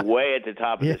terrifying. He's way at the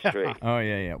top of the tree. Oh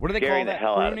yeah. What do they call that?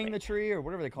 Pruning the tree or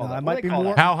whatever they call that. Might be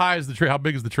more. How high is the tree? How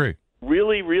big is the tree?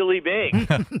 Really, really big.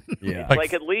 Yeah.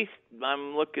 Like at least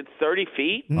I'm looking 30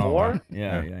 feet more.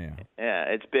 Yeah. Yeah,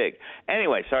 it's big.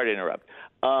 Anyway, sorry to interrupt.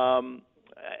 I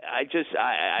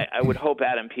would hope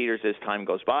Adam Peters, as time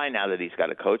goes by, now that he's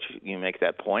got a coach, you make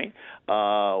that point,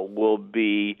 will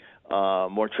be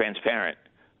more transparent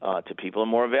to people and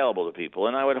more available to people.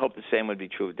 And I would hope the same would be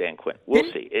true of Dan Quinn.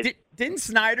 We'll see. Didn't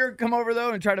Snyder come over,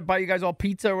 though, and try to buy you guys all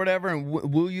pizza or whatever and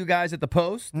woo you guys at the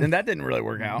Post? And that didn't really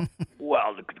work out.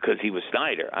 Well, because he was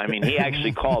Snyder. I mean, he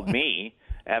actually called me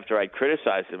after I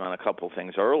criticized him on a couple of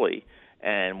things early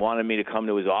and wanted me to come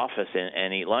to his office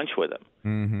and eat lunch with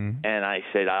him. And I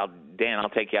said, Dan, I'll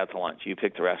take you out to lunch. You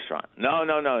pick the restaurant.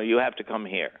 No, you have to come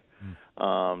here.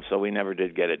 So we never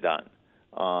did get it done.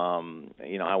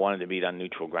 I wanted to meet on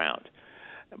neutral ground.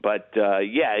 But,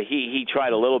 he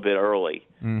tried a little bit early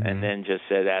and then just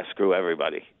said, screw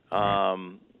everybody,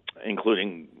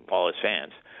 including all his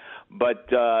fans. But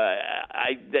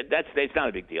it's not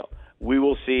a big deal. We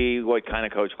will see what kind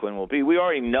of coach Quinn will be. We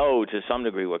already know to some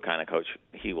degree what kind of coach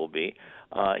he will be.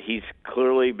 He's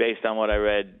clearly, based on what I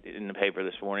read in the paper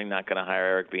this morning, not going to hire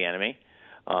Eric Bieniemy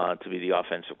to be the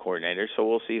offensive coordinator. So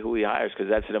we'll see who he hires because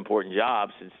that's an important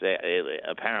job since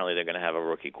apparently they're going to have a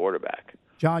rookie quarterback.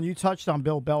 John, you touched on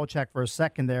Bill Belichick for a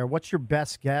second there. What's your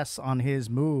best guess on his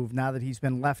move now that he's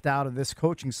been left out of this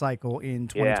coaching cycle in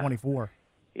 2024?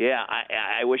 Yeah,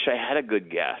 I wish I had a good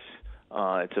guess.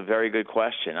 It's a very good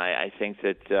question. I think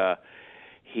that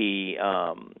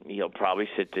he'll probably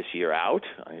sit this year out.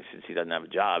 Since he doesn't have a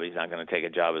job, he's not going to take a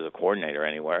job as a coordinator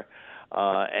anywhere.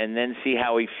 And then see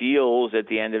how he feels at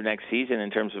the end of next season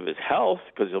in terms of his health,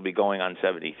 because he'll be going on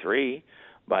 73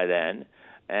 by then,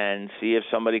 and see if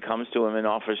somebody comes to him and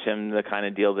offers him the kind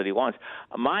of deal that he wants.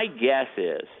 My guess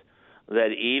is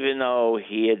that even though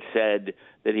he had said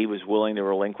that he was willing to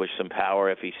relinquish some power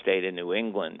if he stayed in New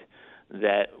England,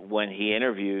 that when he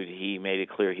interviewed, he made it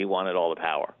clear he wanted all the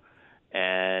power.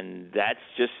 And that's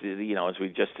just, as we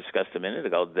just discussed a minute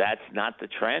ago, that's not the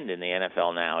trend in the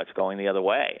NFL now. It's going the other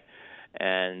way.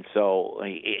 And so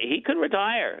he could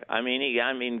retire.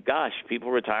 Gosh,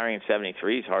 people retiring at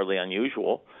 73 is hardly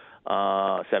unusual,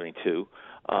 72.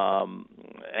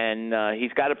 And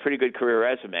he's got a pretty good career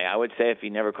resume. I would say if he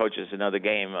never coaches another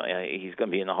game, he's going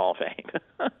to be in the Hall of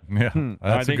Fame.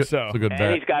 I think so. That's a good bet.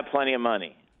 And he's got plenty of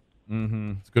money.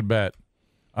 It's a good bet.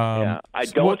 I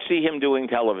don't see him doing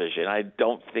television. I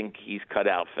don't think he's cut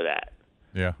out for that.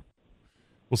 Yeah.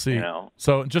 We'll see.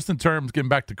 So just in terms, getting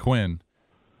back to Quinn,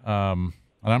 and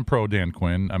I'm pro Dan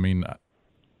Quinn. I mean,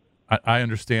 I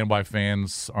understand why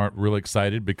fans aren't really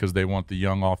excited because they want the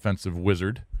young offensive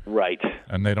wizard. Right.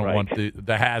 And they don't want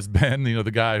the has-been,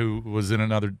 the guy who was in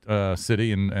another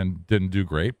city and didn't do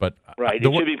great. But right. It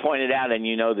should be pointed out, and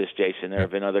you know this, Jason, there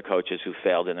have been other coaches who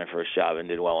failed in their first job and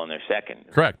did well in their second.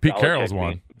 Correct. Pete Carroll's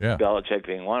one. Yeah. Belichick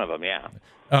being one of them, yeah.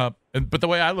 But the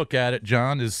way I look at it,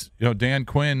 John, is Dan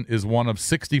Quinn is one of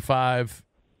 65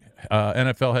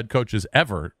 NFL head coaches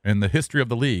ever in the history of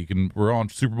the league, and we're on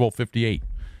Super Bowl 58.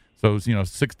 So,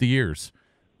 60 years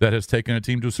that has taken a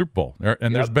team to a Super Bowl.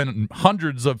 And there's been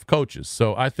hundreds of coaches.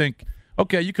 So I think,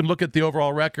 okay, you can look at the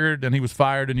overall record, and he was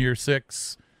fired in year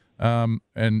 6,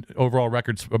 and overall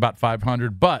record's about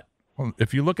 500. But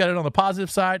if you look at it on the positive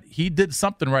side, he did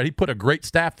something right. He put a great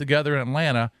staff together in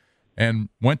Atlanta and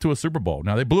went to a Super Bowl.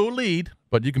 Now, they blew a lead,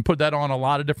 but you can put that on a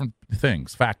lot of different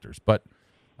factors. But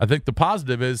I think the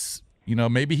positive is,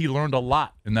 maybe he learned a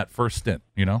lot in that first stint,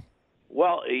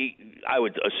 Well, I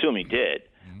would assume he did.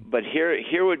 But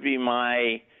here would be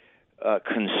my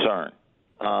concern.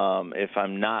 If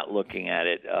I'm not looking at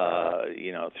it,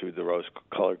 through the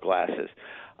rose-colored glasses.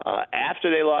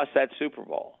 After they lost that Super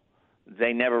Bowl,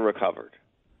 they never recovered.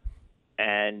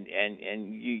 And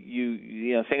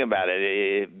you think about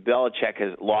it. Belichick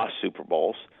has lost Super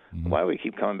Bowls. Why do we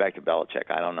keep coming back to Belichick?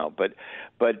 I don't know. But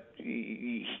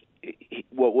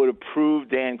what would have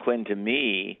proved Dan Quinn to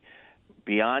me,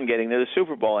 beyond getting to the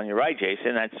Super Bowl, and you're right,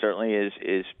 Jason, that certainly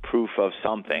is proof of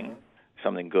something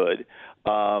good,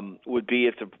 would be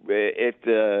if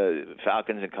the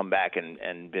Falcons had come back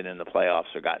and been in the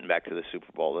playoffs or gotten back to the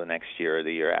Super Bowl the next year or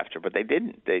the year after. But they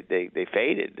didn't. They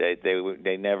faded.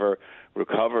 They never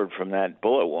recovered from that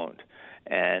bullet wound.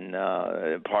 And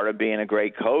part of being a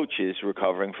great coach is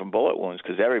recovering from bullet wounds,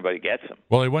 because everybody gets them.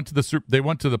 Well, they went to the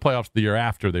playoffs the year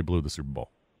after they blew the Super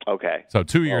Bowl. Okay. So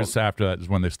 2 years after that is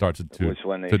when they started to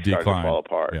decline. To fall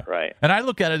apart, yeah. Right. And I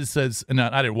look at it, it says, and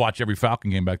I didn't watch every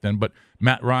Falcon game back then, but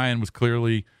Matt Ryan was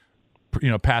clearly,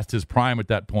 past his prime at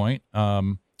that point. He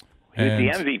was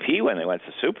the MVP when they went to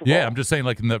the Super Bowl. Yeah, I'm just saying,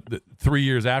 like in the 3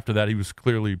 years after that, he was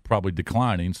clearly probably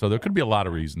declining. So there could be a lot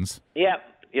of reasons. Yep.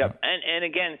 And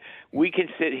again, we can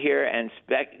sit here and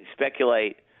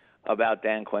speculate about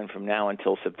Dan Quinn from now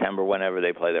until September, whenever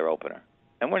they play their opener.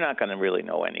 And we're not going to really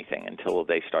know anything until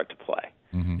they start to play.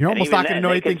 Mm-hmm. You're almost not going to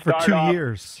know anything for 2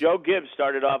 years. Joe Gibbs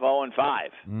started off 0-5.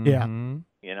 Yeah.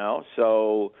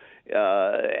 So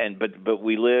but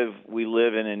we live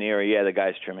in an era. Yeah, the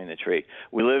guy's trimming the tree.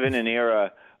 We live in an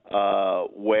era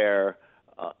where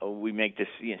we make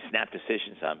snap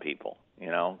decisions on people.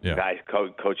 Guys,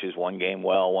 coaches one game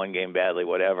well, one game badly,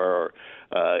 whatever.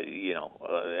 Or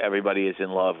everybody is in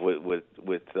love with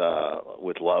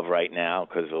Love right now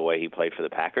because of the way he played for the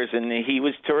Packers, and he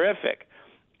was terrific.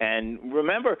 And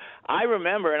I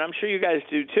remember, and I'm sure you guys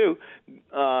do too,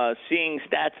 seeing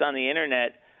stats on the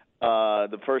internet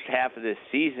the first half of this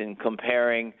season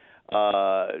comparing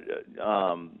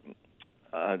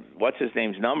what's his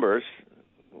name's numbers,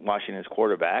 Washington's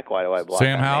quarterback. Why do I block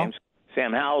Sam that Howell? names?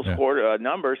 Sam Howell's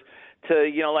numbers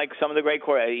to like some of the great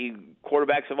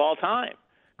quarterbacks of all time,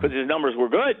 because his numbers were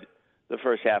good the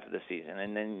first half of the season,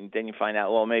 and then you find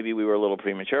out, well, maybe we were a little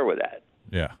premature with that.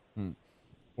 Yeah.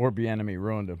 Or Bieniemy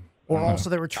ruined him. Or also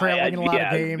they were trailing in a lot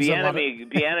of games.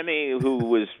 Bieniemy, who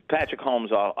was Patrick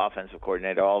Holmes' offensive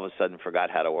coordinator, all of a sudden forgot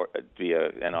how to be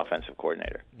an offensive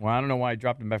coordinator. Well, I don't know why he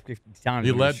dropped him back 50 times.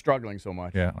 He was struggling so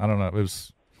much. Yeah, I don't know. It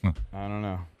was. I don't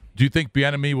know. Do you think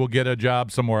Bieniemy will get a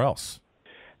job somewhere else?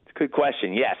 It's a good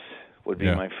question. Yes, would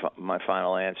be my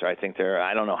final answer. I think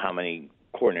I don't know how many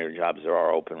coordinator jobs there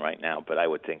are open right now, but I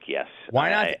would think yes. Why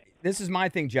not? This is my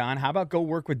thing, John. How about go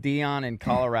work with Deion in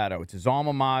Colorado? It's his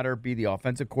alma mater. Be the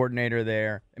offensive coordinator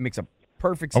there. It makes a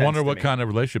perfect sense. I wonder to what me. kind of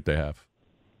relationship they have.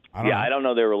 I don't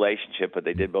know their relationship, but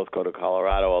they did both go to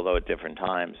Colorado, although at different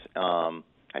times.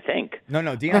 I think. No,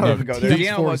 Deion didn't go there.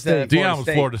 Deion was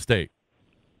Florida State.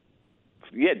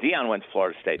 Yeah, Deion went to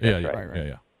Florida State. That's right.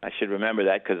 Yeah. I should remember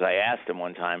that, because I asked him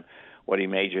one time what he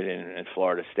majored in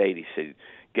Florida State. He said,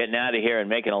 getting out of here and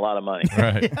making a lot of money.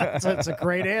 Right. That's a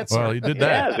great answer. Well, he did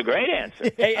that. Yeah, it's a great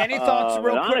anscer. Hey, any thoughts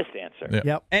real an quick? honest answer. Yeah.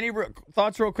 Yep. Any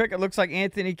thoughts real quick? It looks like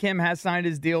Anthony Kim has signed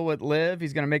his deal with Liv.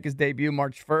 He's going to make his debut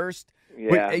March 1st.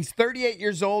 Yeah. He's 38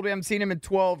 years old. We haven't seen him in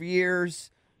 12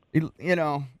 years. It's Who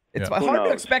hard to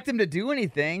knows? expect him to do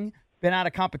anything. Been out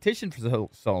of competition for so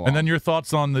long. And then your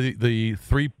thoughts on the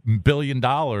 $3 billion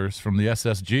from the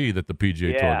SSG that the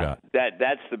PGA Tour got.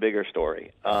 That's the bigger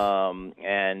story.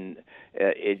 And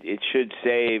it should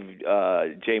save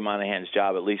Jay Monahan's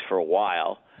job, at least for a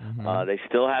while. Mm-hmm. They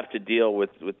still have to deal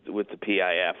with the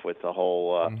PIF, with the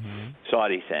whole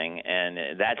Saudi thing,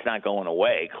 and that's not going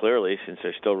away, clearly, since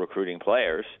they're still recruiting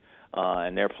players.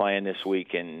 And they're playing this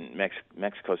week in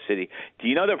Mexico City. Do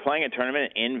you know they're playing a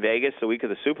tournament in Vegas the week of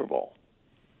the Super Bowl?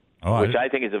 Which I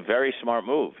think is a very smart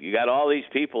move. You got all these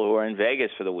people who are in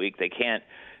Vegas for the week. They can't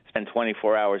spend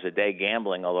 24 hours a day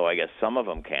gambling, although I guess some of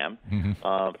them can.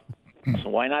 Mm-hmm. So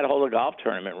why not hold a golf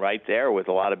tournament right there with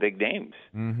a lot of big names?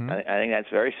 Mm-hmm. I think that's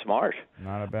very smart.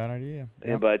 Not a bad idea.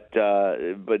 Yep. But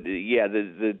yeah,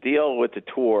 the deal with the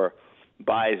tour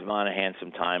buys Monahan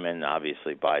some time, and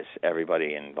obviously buys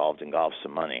everybody involved in golf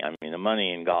some money. I mean, the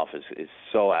money in golf is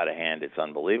so out of hand, it's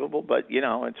unbelievable. But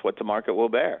it's what the market will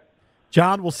bear.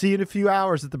 John, we'll see you in a few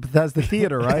hours at the Bethesda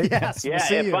Theater, right? Yes. Yeah, we'll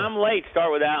see if you. I'm late,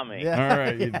 start without me. Yeah. All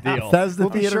right, good deal. Bethesda We'll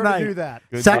be Theater sure night. to do that.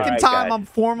 Second All right, time guys. I'm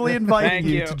formally inviting Thank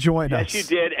you you. to join us. Yes,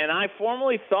 you did, and I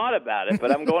formally thought about it,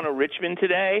 but I'm going to Richmond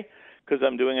today because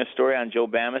I'm doing a story on Joe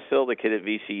Bamisile, the kid at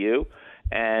VCU,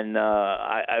 and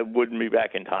I wouldn't be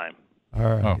back in time. All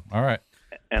right. Oh, all right.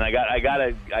 And I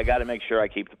got to make sure I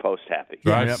keep the post happy.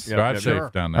 Drive safe Sure.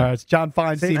 down All there. right, it's John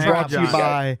Feinstein Safe brought to you travels.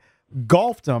 by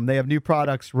Golfdom. They have new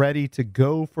products ready to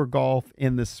go for golf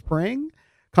in the spring.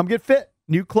 Come get fit.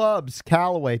 New clubs,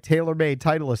 Callaway, TaylorMade,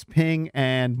 Titleist, Ping,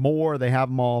 and more. They have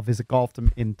them all. Visit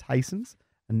Golfdom in Tysons,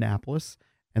 Annapolis,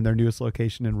 and their newest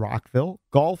location in Rockville.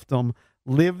 Golfdom,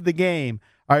 live the game.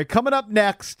 All right, coming up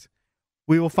next,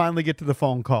 we will finally get to the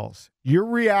phone calls. Your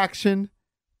reaction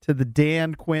to the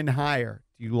Dan Quinn hire.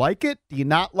 Do you like it? Do you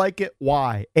not like it?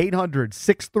 Why?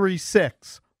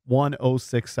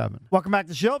 800-636-1067. Welcome back to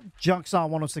the show. Junks on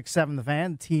 106.7 The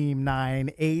Fan, Team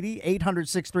 980,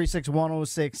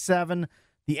 800-636-1067.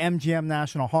 The MGM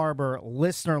National Harbor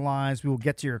listener lines. We will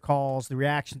get to your calls. The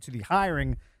reaction to the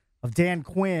hiring of Dan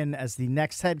Quinn as the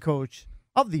next head coach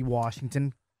of the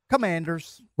Washington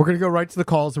Commanders. We're going to go right to the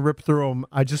calls and rip through them.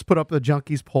 I just put up the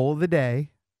Junkies poll of the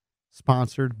day,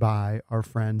 sponsored by our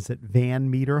friends at Van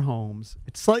Meter Homes.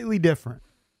 It's slightly different.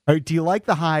 All right, do you like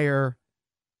the hire?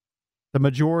 The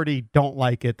majority don't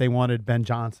like it. They wanted Ben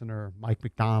Johnson or Mike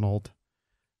McDonald.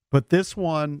 But this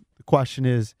one, the question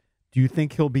is, do you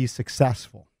think he'll be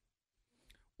successful?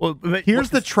 Well, but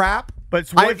Here's the trap. But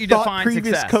it's what I you thought define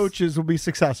previous success. coaches will be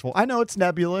successful. I know it's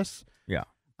nebulous. Yeah.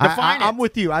 Define I'm it.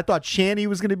 with you. I thought Shanny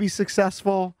was going to be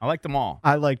successful. I like them all.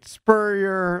 I liked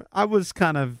Spurrier. I was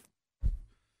kind of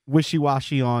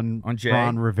wishy-washy on Jay?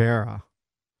 Ron Rivera.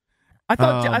 I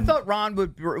thought Ron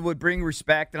would bring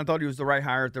respect, and I thought he was the right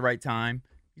hire at the right time.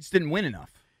 He just didn't win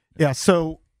enough. Yeah,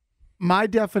 so my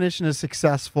definition of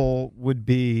successful would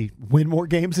be win more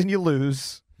games than you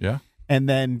lose. Yeah. And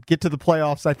then get to the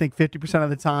playoffs, I think 50% of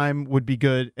the time would be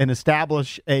good, and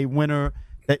establish a winner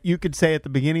that you could say at the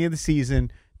beginning of the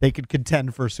season they could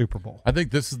contend for a Super Bowl. I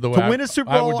think this is the way To win a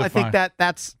Super Bowl, I think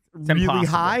that's really impossible.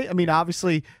 high. I mean,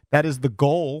 obviously, that is the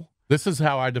goal. This is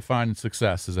how I define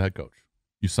success as a head coach.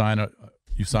 You sign a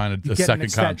You get an second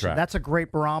extension. contract. That's a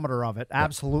great barometer of it.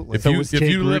 Absolutely. If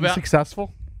you live out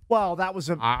successful, well, that was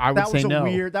a I would that say was a no.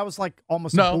 weird. That was like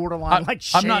almost no, a borderline like I'm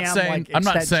sham. not saying like I'm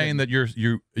not extension. saying that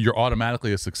you're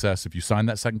automatically a success if you sign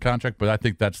that second contract, but I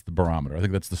think that's the barometer. I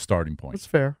think that's the starting point. That's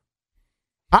fair.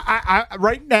 I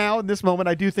right now in this moment,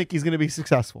 I do think he's going to be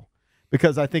successful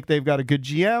because I think they've got a good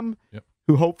GM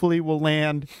who hopefully will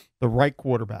land the right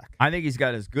quarterback. I think he's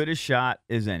got as good a shot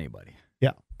as anybody.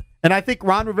 Yeah, and I think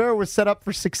Ron Rivera was set up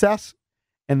for success,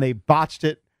 and they botched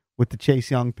it with the Chase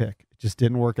Young pick. It just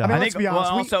didn't work out. I mean, let's be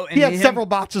honest. He had several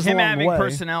botches him along having the way.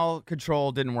 personnel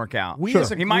control didn't work out.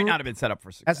 He might not have been set up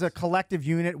for success. As a collective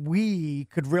unit, we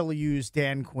could really use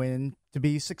Dan Quinn to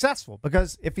be successful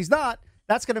because if he's not,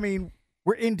 that's going to mean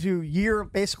we're into year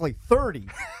basically 30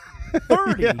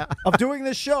 of doing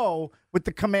this show with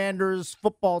the Commanders,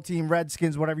 football team,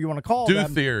 Redskins, whatever you want to call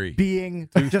them, being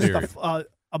just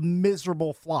a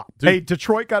miserable flop. Hey,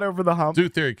 Detroit got over the hump. Do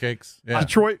theory cakes. Yeah.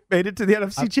 Detroit made it to the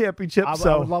NFC Championship. I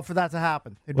so would love for that to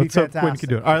happen. It'd let's be hope fantastic. Quinn can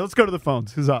do it. All right, let's go to the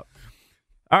phones. Who's up?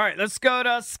 All right, let's go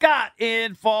to Scott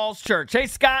in Falls Church. Hey,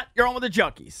 Scott, you're on with the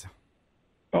Junkies.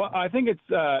 Well, I think it's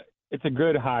a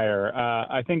good hire.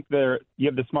 I think you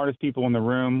have the smartest people in the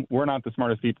room. We're not the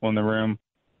smartest people in the room.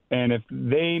 And if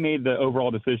they made the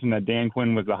overall decision that Dan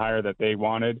Quinn was the hire that they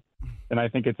wanted, then I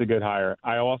think it's a good hire.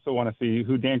 I also want to see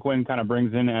who Dan Quinn kind of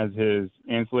brings in as his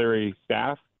ancillary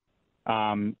staff.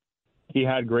 He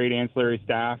had great ancillary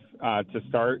staff to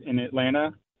start in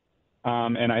Atlanta,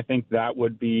 and I think that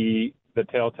would be the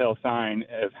telltale sign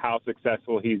of how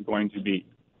successful he's going to be.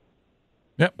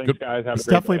 Yep. Thanks, guys. Have It's a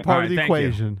great definitely day. part of the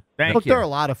equation. Look, there are a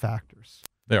lot of factors.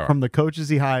 There are. From the coaches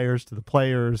he hires to the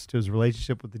players to his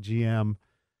relationship with the GM.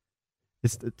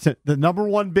 It's the number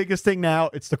one biggest thing now.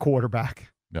 It's the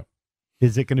quarterback. Yep.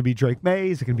 Is it going to be Drake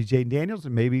May? Is it going to be Jaden Daniels?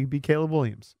 And maybe be Caleb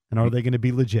Williams? And are they going to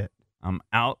be legit? I'm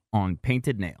out on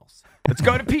painted nails. Let's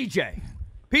go to PJ.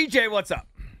 PJ, what's up?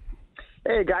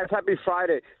 Hey guys, happy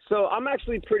Friday. So I'm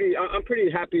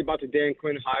pretty happy about the Dan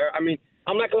Quinn hire. I mean,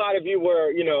 I'm like a lot of you where,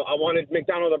 I wanted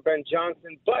McDonald or Ben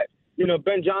Johnson, but,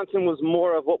 Ben Johnson was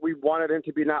more of what we wanted him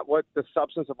to be, not what the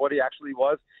substance of what he actually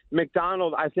was.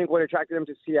 McDonald, I think what attracted him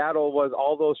to Seattle was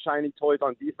all those shiny toys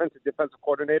on defense, the defensive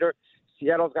coordinator.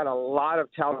 Seattle's got a lot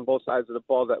of talent on both sides of the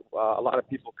ball that a lot of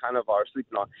people kind of are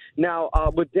sleeping on. Now,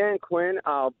 with Dan Quinn,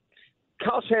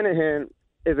 Kyle Shanahan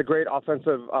is a great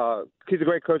he's a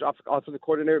great coach, offensive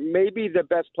coordinator, maybe the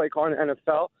best play caller in the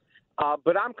NFL.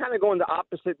 But I'm kind of going the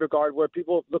opposite regard, where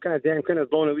people looking at Dan Quinn as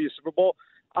blowing the lead Super Bowl.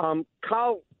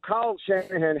 Kyle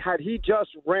Shanahan, had he just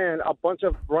ran a bunch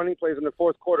of running plays in the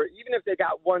fourth quarter, even if they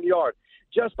got 1 yard,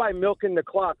 just by milking the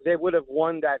clock, they would have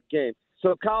won that game.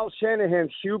 So Kyle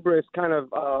Shanahan's hubris kind of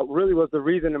really was the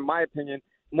reason, in my opinion,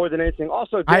 more than anything.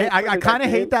 Also, I kind of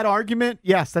hate that argument.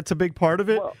 Yes, that's a big part of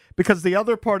it. Because the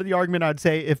other part of the argument, I'd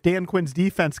say, if Dan Quinn's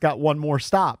defense got one more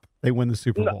stop, they win the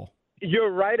Super Bowl.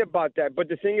 You're right about that, but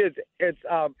the thing is, it's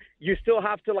you still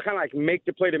have to kind of like make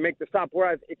the play to make the stop.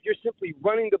 Whereas if you're simply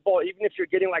running the ball, even if you're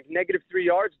getting like negative 3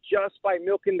 yards just by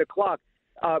milking the clock,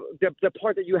 the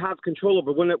part that you have control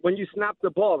over, when you snap the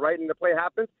ball, right, and the play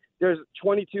happens, there's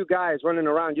 22 guys running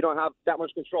around. You don't have that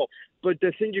much control. But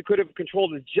the thing you could have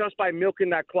controlled is just by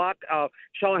milking that clock.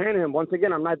 Shanahan, once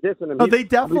again, I'm not dissing him. No, they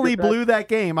definitely blew that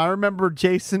game. I remember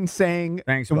Jason saying,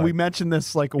 Thanks, and bud. we mentioned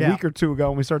this like a week or two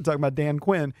ago when we started talking about Dan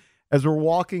Quinn, as we're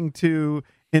walking to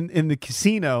in the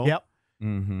casino,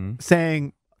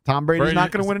 saying Tom Brady's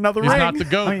not going to win another ring. He's not the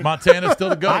GOAT. Montana's still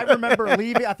the GOAT. I remember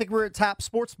leaving. I think we were at Tap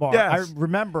Sports Bar. Yes. I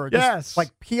remember just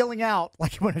like peeling out,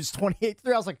 like when it was 28-3.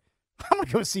 I was like, I'm going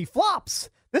to go see flops.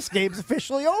 This game's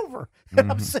officially over.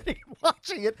 And I'm sitting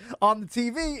watching it on the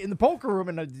TV in the poker room,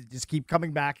 and I just keep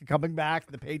coming back and coming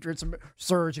back. The Patriots are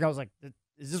surging. I was like,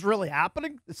 is this really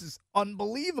happening? This is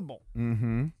unbelievable.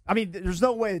 Mm-hmm. I mean, there's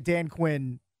no way that Dan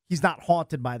Quinn, he's not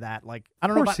haunted by that. Like, I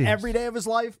don't know about every day of his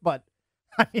life, but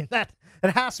I mean, that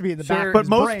it has to be in the back of But his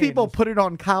most brain. people put it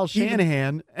on Kyle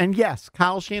Shanahan, and yes,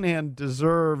 Kyle Shanahan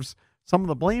deserves some of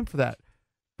the blame for that.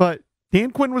 But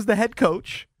Dan Quinn was the head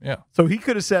coach. Yeah. So he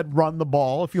could have said, run the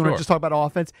ball, if you want to just talk about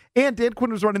offense. And Dan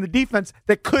Quinn was running the defense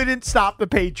that couldn't stop the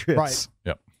Patriots. Right.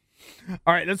 Yep.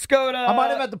 All right, let's go to... I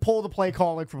might have had to pull the play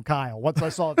calling from Kyle once I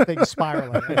saw things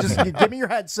spiraling. Just give me your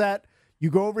headset. You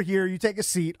go over here. You take a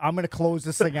seat. I'm going to close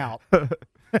this thing out.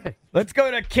 Let's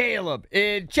go to Caleb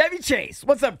in Chevy Chase.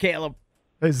 What's up, Caleb?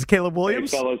 Is this Caleb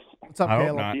Williams? Hey, fellas. What's up, I hope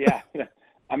Caleb? not. Yeah,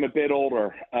 I'm a bit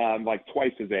older, like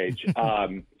twice his age.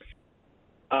 I'm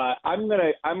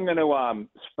gonna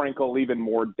sprinkle even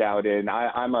more doubt in.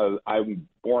 I'm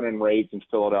born and raised in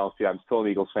Philadelphia. I'm still an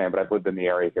Eagles fan, but I've lived in the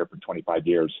area here for 25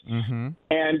 years. Mm-hmm.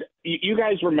 And you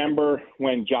guys remember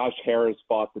when Josh Harris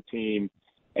bought the team,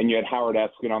 and you had Howard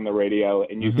Eskin on the radio,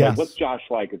 and you said, "What's Josh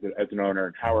like as an owner?"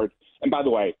 And Howard, and by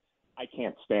the way, I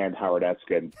can't stand Howard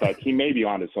Eskin, but he may be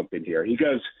onto something here. He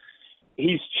goes,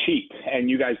 "He's cheap," and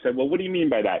you guys said, "Well, what do you mean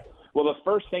by that?" Well, the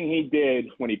first thing he did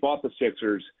when he bought the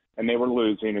Sixers and they were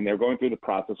losing and they were going through the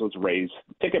process was raise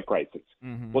ticket prices.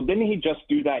 Mm-hmm. Well, didn't he just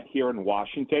do that here in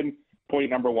Washington? Point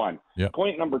number one. Yep.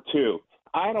 Point number two,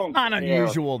 I don't Not care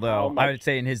unusual, how though, much- I would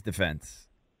say, in his defense.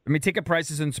 I mean, ticket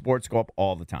prices in sports go up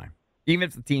all the time, even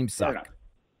if the teams Fair suck. enough.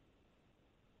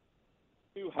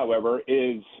 Two, however,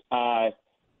 is at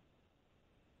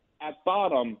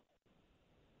bottom,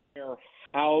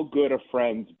 how good of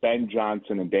friends Ben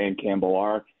Johnson and Dan Campbell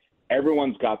are.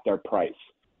 Everyone's got their price.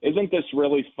 Isn't this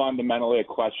really fundamentally a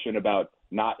question about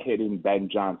not hitting Ben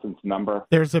Johnson's number?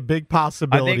 There's a big I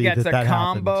possibility think that's that a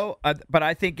happened. combo, but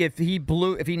I think if he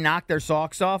knocked their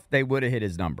socks off, they would have hit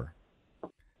his number.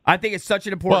 I think it's such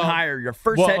an important hire. Your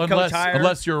first head coach hire.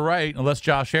 Unless you're right, unless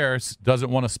Josh Harris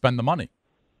doesn't want to spend the money.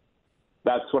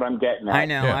 That's what I'm getting at. I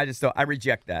know. Yeah. I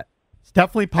reject that. It's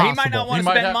definitely possible. He might not want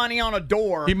to spend money on a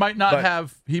door. He might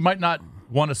not He might not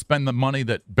want to spend the money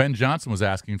that Ben Johnson was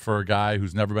asking for a guy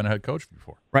who's never been a head coach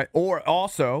before. Right. Or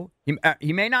also,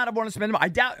 he may not have wanted to spend money. I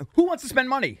doubt who wants to spend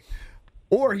money.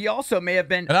 Or he also may have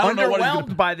been And I don't know what he's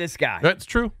underwhelmed by this guy. That's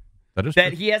true. That is That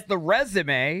true. he has the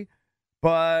resume,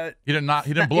 but He didn't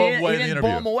blow him away in the He didn't interview.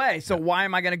 blow him away. So why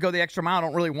am I going to go the extra mile? I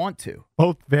don't really want to.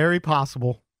 Both very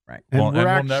possible. Right. And Well, we're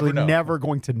and we'll actually never know. never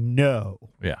going to know.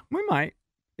 Yeah. We might.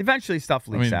 Eventually, stuff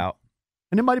leaks out.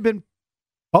 And it might have been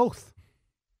both.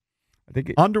 I think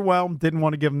underwhelmed, didn't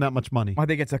want to give him that much money. I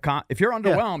think it's if you're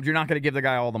underwhelmed, you're not going to give the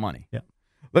guy all the money. Yeah.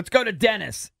 Let's go to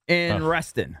Dennis in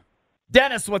Reston.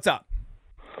 Dennis, what's up?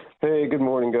 Hey, good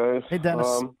morning, guys. Hey,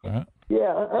 Dennis.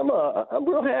 Yeah, I'm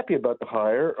real happy about the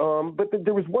hire. But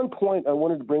there was one point I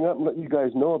wanted to bring up and let you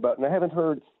guys know about, and I haven't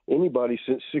heard anybody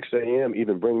since 6 a.m.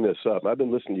 even bring this up. I've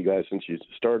been listening to you guys since you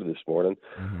started this morning.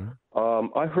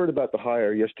 I heard about the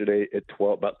hire yesterday at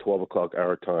about 12 o'clock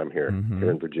our time here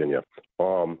in Virginia.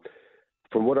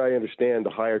 From what I understand, the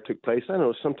hire took place, I don't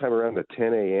know, sometime around the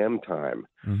 10 a.m. time.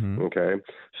 Okay,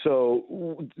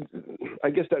 so I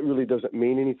guess that really doesn't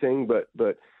mean anything,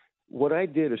 but what I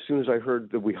did as soon as I heard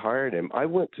that we hired him, I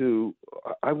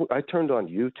turned on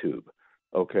YouTube,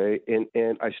 okay,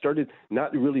 and I started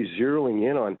not really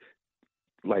zeroing in on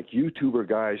like YouTuber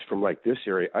guys from like this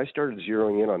area. I started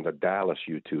zeroing in on the Dallas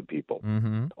YouTube people,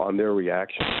 on their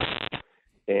reaction.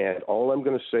 And all I'm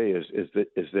going to say is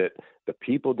that the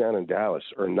people down in Dallas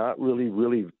are not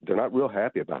they're not real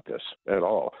happy about this at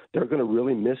all. They're going to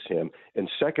really miss him. And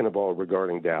second of all,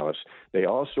 regarding Dallas, they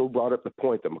also brought up the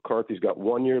point that McCarthy's got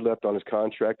 1 year left on his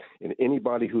contract, and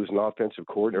anybody who's an offensive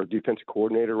coordinator or defensive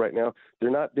coordinator right now,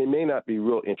 they may not be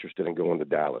real interested in going to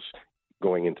Dallas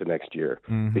going into next year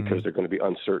because they're going to be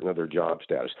uncertain of their job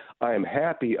status. I am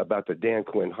happy about the Dan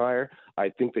Quinn hire. I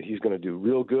think that he's going to do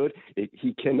real good.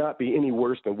 He cannot be any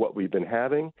worse than what we've been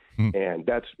having, and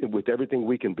that's with everything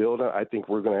we can build on. I think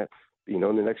we're going to, in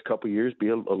the next couple of years, be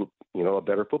a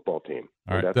better football team.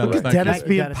 All right, Look at Dennis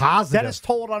being positive. Dennis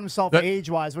told on himself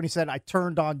age-wise when he said, "I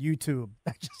turned on YouTube."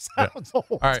 That just sounds old.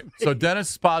 All right, so Dennis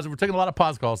is positive. We're taking a lot of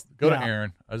pause calls. Go to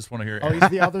Aaron. I just want to hear Aaron. Oh, he's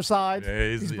the other side? Yeah,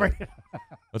 he's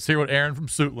Let's hear what Aaron from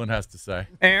Suitland has to say.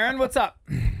 Aaron, what's up?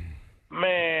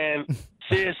 Man,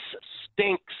 this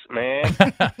stinks, man.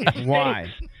 Why?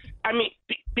 I mean,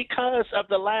 because of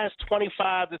the last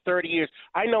 25 to 30 years,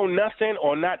 I know nothing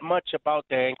or not much about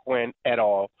Dan Quinn at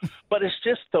all, but it's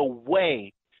just the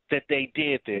way that they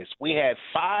did this. We had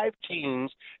 5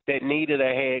 teams that needed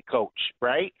a head coach,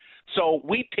 right? So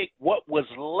we picked what was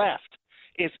left.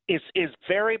 It's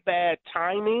very bad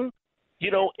timing.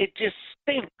 It just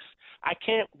stinks. I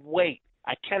can't wait.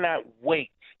 I cannot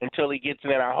wait until he gets in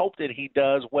there. I hope that he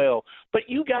does well. But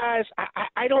you guys,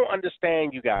 I don't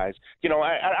understand you guys.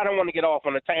 I don't want to get off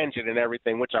on a tangent and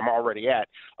everything, which I'm already at.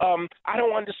 I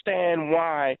don't understand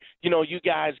why, you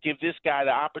guys give this guy the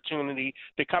opportunity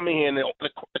to come in here. And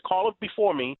the caller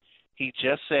before me, he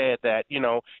just said that,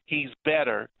 he's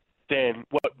better than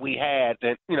what we had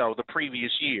than, the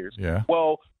previous years. Yeah.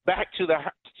 Well, back to the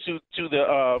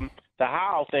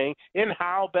Howell thing. Isn't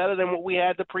Howell better than what we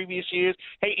had the previous years?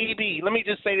 Hey, EB, let me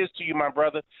just say this to you, my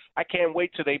brother. I can't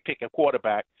wait till they pick a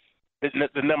quarterback, the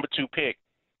number 2 pick,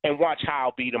 and watch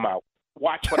Howell beat him out.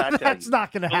 Watch what I tell you. That's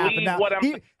not going to happen. Now,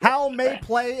 Howell may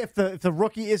play if the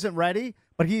rookie isn't ready,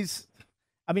 but he's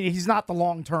not the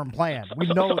long-term plan. We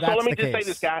know that's the case. So let me just say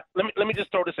this, guy. Let me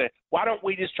just throw this in. Why don't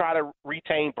we just try to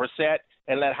retain Brissett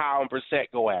and let Howell and Brissett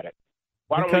go at it?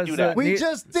 Why don't we do that? We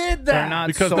just did that. They're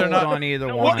not sold on either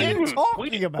one. What are you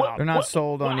talking about? They're not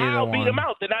sold on either one. Howell beat him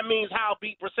out. Then that means Howell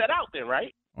beat Brissett out then,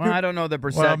 right? Well, I don't know that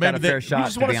Brissett got a fair shot, You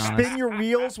just want to spin your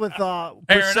wheels with Brissett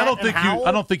Aaron,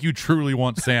 I don't think you truly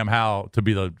want Sam Howell to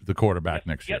be the quarterback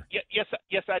next year.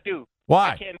 Yes, I do.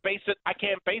 Why? I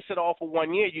can't base it off of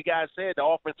 1 year. You guys said the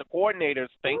offensive coordinator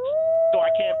stinks, so I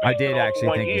can't. I did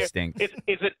actually think he stinks.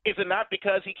 Is it not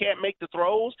because he can't make the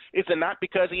throws? Is it not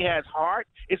because he has heart?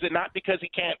 Is it not because he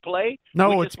can't play?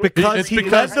 No, it's because he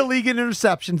led the league in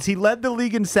interceptions. He led the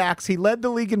league in sacks. He led the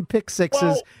league in pick sixes.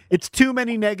 Well, it's too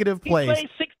many negative plays. He played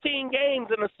 16 games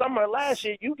in the summer last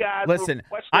year. You guys listen.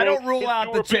 Were I don't rule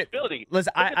out the chip.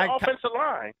 Listen, the offensive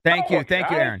line. Thank you,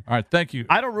 Aaron. All right, thank you.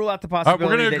 I don't rule out the possibility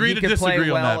we're gonna that agree he to could disagree play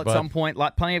on well that, at some point.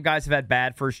 Plenty of guys have had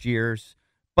bad first years,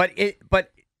 but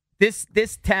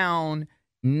this town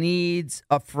needs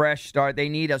a fresh start. They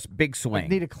need a big swing.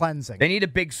 They need a cleansing. They need a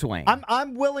big swing.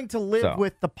 I'm willing to live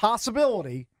with the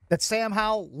possibility that Sam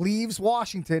Howell leaves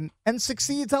Washington and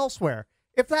succeeds elsewhere.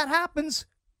 If that happens,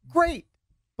 great.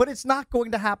 But it's not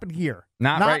going to happen here.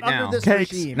 Not right under now. This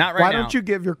Cakes, regime. Not right Why now. don't you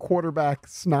give your quarterback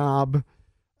snob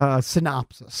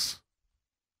synopsis?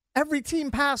 Every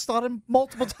team passed on him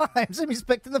multiple times, and he's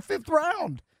picked in the 5th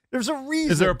round. There's a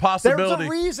reason. Is there a possibility? There's a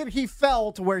reason he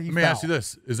fell to where he fell. Let me ask you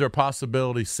this. Is there a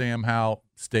possibility Sam Howell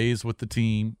stays with the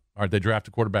team, or they draft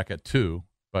a quarterback at 2,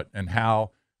 and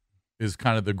Howell is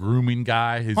kind of the grooming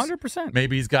guy? 100%.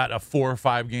 Maybe he's got a 4 or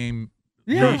 5 game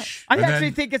Yeah, leash. I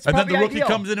actually think it's and probably then the rookie ideal.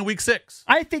 comes in week 6.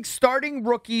 I think starting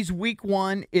rookies week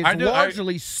 1 is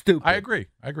largely stupid. I agree.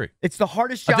 It's the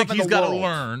hardest job in the world. I think he's got to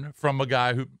learn from a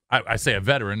guy who, I say a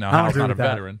veteran. Now, I Howell's agree not a with that.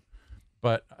 veteran.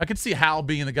 But I could see Howell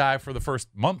being the guy for the first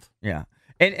month. Yeah.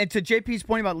 And to JP's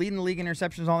point about leading the league in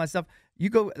interceptions and all that stuff,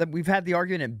 we've had the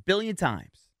argument a billion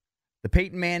times. The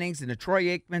Peyton Mannings and the Troy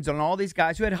Aikmans and all these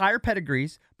guys who had higher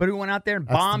pedigrees, but who went out there and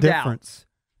bombed out.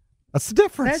 That's the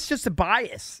difference. That's just a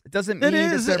bias. It doesn't mean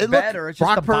that they're Look, better. It's just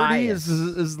Brock a Purdy bias.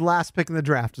 is the last pick in the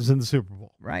draft, is in the Super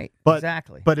Bowl. Right. But,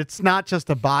 exactly. But it's not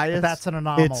just a bias. But that's an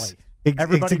anomaly.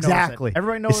 Everybody knows exactly. it.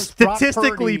 Everybody knows it's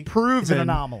statistically Brock Purdy proven is an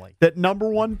anomaly. that number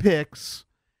 1 picks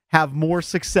have more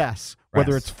success,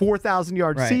 whether Yes. it's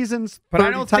 4,000-yard Right. seasons, But 30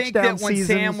 I don't think touchdown that when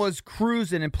seasons. Sam was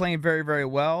cruising and playing very, very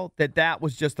well, that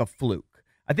was just a fluke.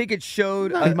 I think it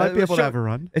showed. No, he might be able to have a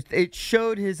run. It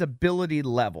showed his ability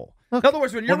level. In other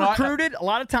words, when you're recruited, a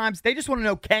lot of times they just want to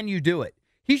know, can you do it?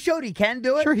 He showed he can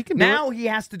do it. Sure, he can do now he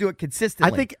has to do it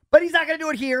consistently. But he's not going to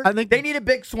do it here. I think they need a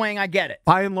big swing. I get it.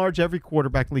 By and large, every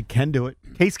quarterback in the league can do it.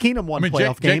 Case Keenum won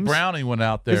playoff Jake games. Browning went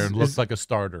out there and looked like a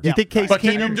starter. Do you think Case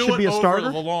Keenum should be a starter?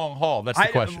 Over the long haul? That's the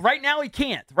question. Right now, he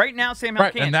can't. Right now, Sam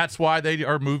Howell can't. And that's why they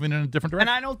are moving in a different direction.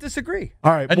 And I don't disagree.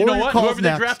 All right. And you know what? calls Whoever they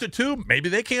next. drafted too, maybe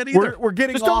they can't either. We're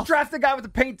getting Just don't draft the guy with the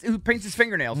paint who paints his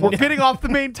fingernails. We're getting off the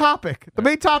main topic. The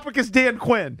main topic is Dan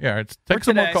Quinn. Yeah, take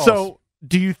some more calls. So,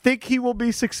 do you think he will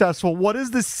be successful? What is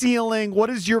the ceiling?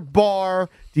 What is your bar?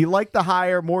 Do you like the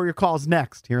hire? More of your calls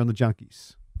next here on the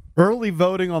Junkies. Early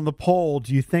voting on the poll.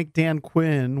 Do you think Dan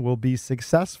Quinn will be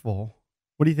successful?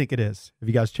 What do you think it is? Have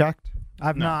you guys checked?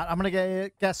 I've not. I'm going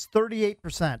to guess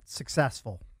 38%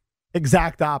 successful.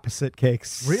 Exact opposite,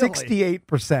 Cakes. Really?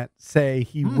 68% say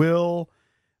he will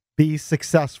be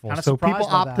successful. Kinda So surprised people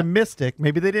by that. optimistic.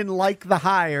 Maybe they didn't like the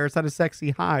hire. It's not a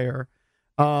sexy hire.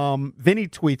 Vinny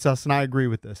tweets us, and I agree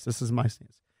with this. This is my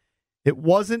stance. It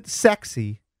wasn't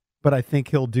sexy, but I think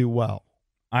he'll do well.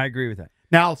 I agree with that.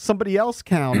 Now, somebody else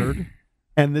countered,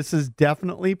 and this is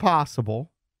definitely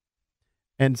possible,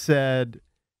 and said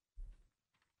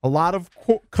a lot of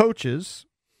coaches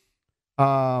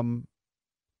are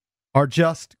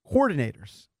just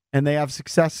coordinators, and they have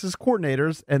success as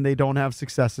coordinators, and they don't have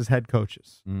success as head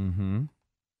coaches. Mm-hmm.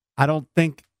 I don't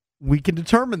think we can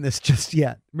determine this just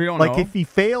yet. We don't like know. if he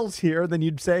fails here, then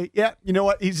you'd say, yeah, you know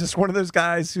what? He's just one of those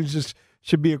guys who just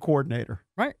should be a coordinator.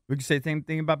 Right. We could say the same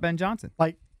thing about Ben Johnson.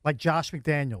 Like Josh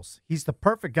McDaniels. He's the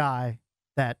perfect guy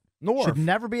that should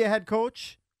never be a head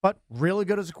coach, but really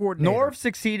good as a coordinator. Norv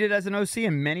succeeded as an OC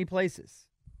in many places.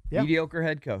 Yeah. Mediocre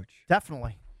head coach.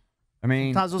 Definitely. I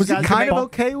mean, Sometimes those Was he guys kind of make-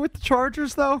 okay with the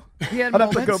Chargers, though? He had I'd have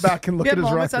to moments. go back and look He had at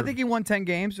his moments. record. I think he won 10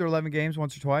 games or 11 games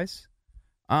once or twice.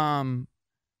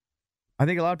 I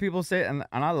think a lot of people say, and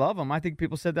I love him, I think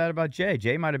people said that about Jay.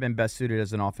 Jay might have been best suited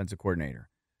as an offensive coordinator.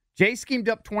 Jay schemed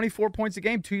up 24 points a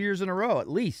game 2 years in a row, at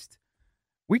least.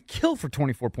 We kill for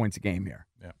 24 points a game here.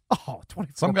 Yeah. Oh,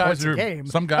 24 Some guys points are. a game.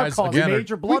 Some guys That causes again.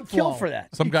 major Are, blood We kill flow. for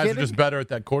that. some You guys are kidding? just better at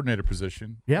that coordinator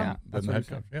position. Yeah. Than the head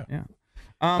coach. Yeah. Yeah.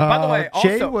 By the way,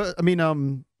 Jay also,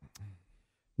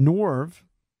 Norv.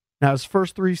 Now his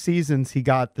first 3 seasons, he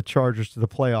got the Chargers to the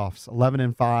playoffs: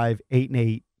 11-5,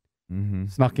 8-8. mm-hmm,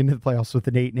 Snuck into the playoffs with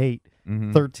an 8-8,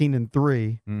 mm-hmm,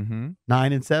 13-3, mm-hmm.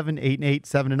 9-7, 8-8,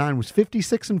 7-9. Was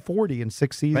 56-40 in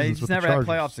 6 seasons. But he's with never the had Chargers.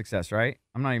 playoff success, right?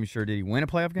 I'm not even sure. Did he win a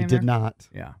playoff game? He did there? not.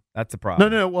 Yeah, that's the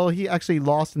problem. No. Well, he actually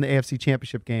lost in the AFC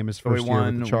Championship game his So he first year with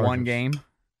won the Chargers. one game.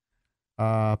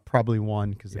 Probably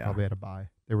one because they Yeah. probably had a bye.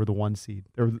 They were the 1 seed.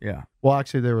 They were, Yeah. Well,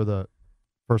 actually, they were the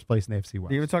first place in the AFC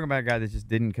West. You were talking about a guy that just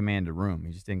didn't command a room.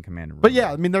 He just didn't command a room. But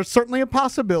yeah, I mean, there's certainly a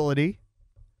possibility.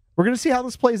 We're going to see how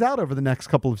this plays out over the next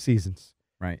couple of seasons.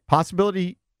 Right.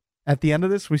 Possibility at the end of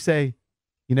this, we say,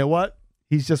 you know what?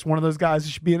 He's just one of those guys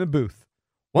who should be in a booth.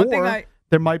 One thing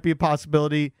there might be a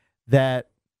possibility that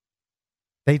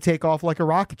they take off like a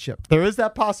rocket ship. There is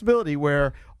that possibility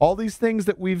where all these things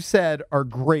that we've said are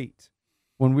great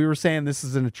when we were saying this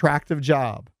is an attractive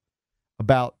job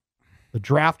about the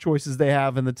draft choices they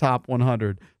have in the top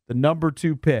 100, the number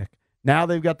 2 pick. Now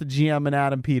they've got the GM and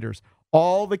Adam Peters,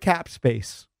 all the cap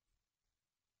space.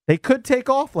 They could take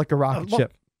off like a rocket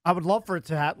ship. I would love for it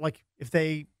to have, like, if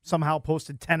they somehow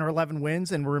posted 10 or 11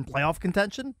 wins and were in playoff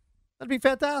contention, that'd be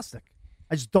fantastic.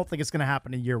 I just don't think it's going to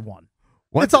happen in year one.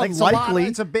 It's unlikely.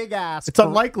 It's a big ask. It's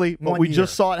unlikely, but 1 we year.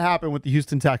 just saw it happen with the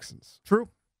Houston Texans. True.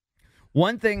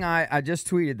 One thing I just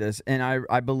tweeted this, and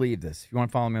I believe this. If you want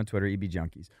to follow me on Twitter, EB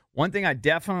Junkies. One thing I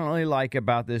definitely like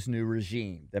about this new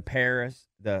regime, the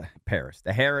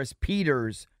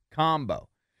Harris-Peters combo,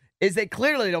 is they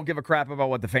clearly don't give a crap about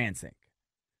what the fans think.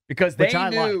 Because they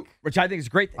knew, which I think is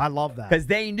great. I love that. Because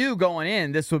they knew going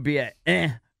in this would be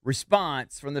a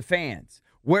response from the fans.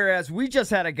 Whereas we just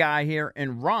had a guy here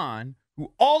in Ron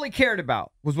who all he cared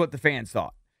about was what the fans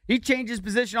thought. He changed his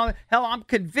position on it. Hell, I'm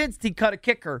convinced he cut a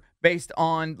kicker based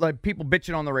on like people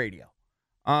bitching on the radio.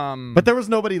 But there was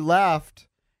nobody left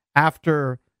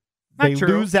after they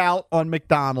lose out on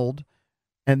McDonald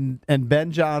and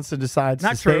Ben Johnson decides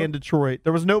to stay in Detroit.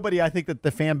 There was nobody I think that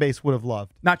the fan base would have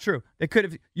loved. Not true. They could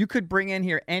have. You could bring in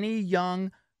here any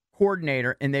young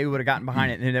coordinator and they would have gotten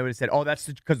behind it and they would have said, "Oh, that's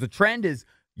because the trend is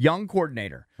young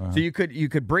coordinator." So you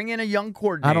could bring in a young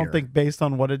coordinator. I don't think based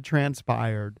on what had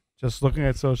transpired, just looking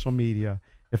at social media,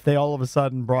 if they all of a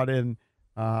sudden brought in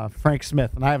Frank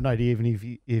Smith, and I have no idea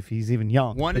even if he's even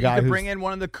young. You could bring in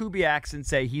one of the Kubiaks and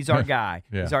say he's our guy.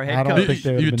 Yeah. He's our head I don't coach. think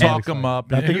they would have You been talk that him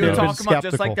up. excited. I think You they would would have talk been him up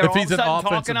just like they're If all of he's a an sudden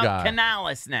offensive talking up guy.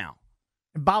 Canales now.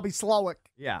 And Bobby Slowick.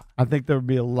 Yeah. I think there would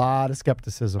be a lot of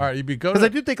skepticism. All right, go because I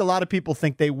do think a lot of people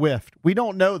think they whiffed. We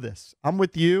don't know this. I'm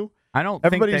with you. I don't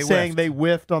Everybody's think they saying whiffed. they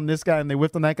whiffed on this guy and they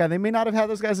whiffed on that guy. They may not have had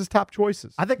those guys as top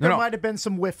choices. I think there might have been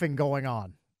some whiffing going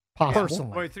on.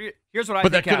 Possible. Personally. Here's what I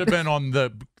But think that could have happened. been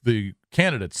on the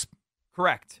candidates'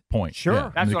 Correct. point. Sure.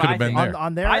 Yeah. That's it what could I have been think. there.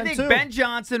 On their I end, think too. Ben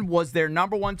Johnson was their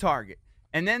number one target,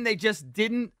 and then they just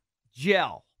didn't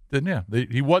gel. Then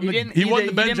he wasn't. He wasn't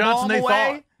the Ben didn't Johnson blow they him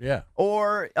away, thought. Yeah.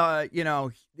 Or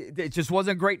it just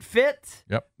wasn't a great fit.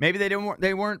 Yep. Maybe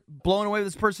they weren't blown away with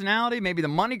his personality. Maybe the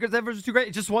money was too great.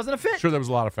 It just wasn't a fit. Sure, there was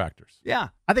a lot of factors. Yeah.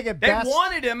 I think at They best,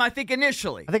 wanted him, I think,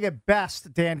 initially. I think at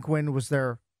best, Dan Quinn was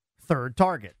their third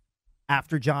target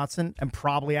after Johnson and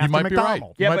probably after might be right.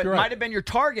 McDonald. Yeah, might but be it right. might have been your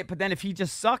target, but then if he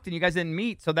just sucked and you guys didn't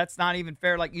meet, so that's not even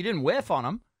fair. Like, you didn't whiff on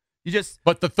him. You just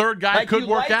But the third guy like, could you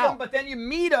work like out. him, but then you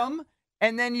meet him,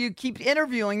 and then you keep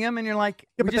interviewing him, and you're like,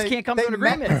 Yeah, we but just they- can't come to an they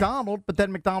met agreement. McDonald, but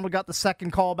then McDonald got the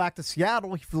second call back to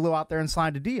Seattle. He flew out there and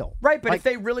signed a deal. Right, but Like- if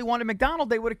they really wanted McDonald,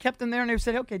 they would have kept him there, and they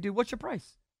said, okay, dude, what's your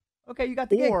price? Okay, you got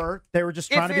the gig. Or they were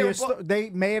just If trying to be it as wa- they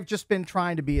may have just been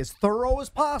trying to be as thorough as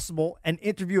possible and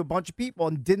interview a bunch of people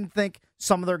and didn't think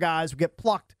some of their guys would get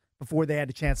plucked before they had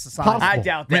a chance to sign. I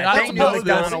doubt I mean, that. I They don't knew know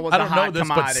McDonald this. was I a don't know hot this,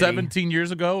 but commodity. 17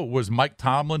 years ago was Mike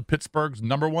Tomlin Pittsburgh's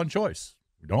number one choice.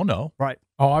 We don't know. Right.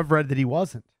 Oh, I've read that he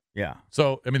wasn't. Yeah.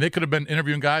 So, I mean, they could have been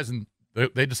interviewing guys and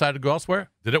they decided to go elsewhere.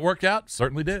 Did it work out?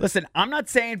 Certainly did. Listen, I'm not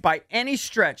saying by any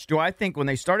stretch do I think when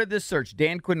they started this search,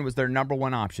 Dan Quinn was their number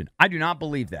one option. I do not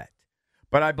believe that.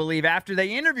 But I believe after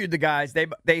they interviewed the guys,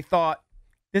 they thought,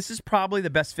 this is probably the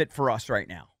best fit for us right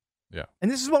now. Yeah.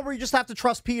 And this is one where you just have to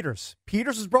trust Peters.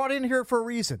 Peters was brought in here for a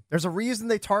reason. There's a reason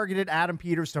they targeted Adam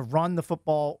Peters to run the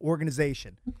football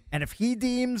organization. And if he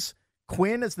deems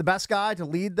Quinn as the best guy to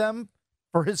lead them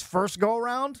for his first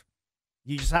go-around,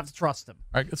 you just have to trust him.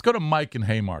 All right, let's go to Mike in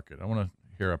Haymarket. I want to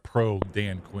hear a pro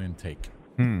Dan Quinn take.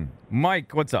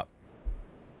 Mike, what's up?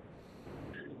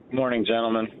 Morning,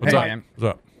 gentlemen. What's up? What's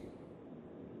up?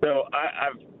 So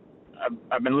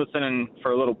I've been listening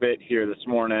for a little bit here this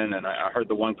morning, and I heard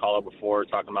the one caller before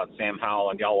talking about Sam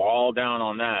Howell, and y'all were all down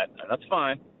on that. And that's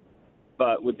fine.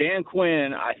 But with Dan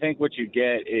Quinn, I think what you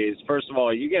get is, first of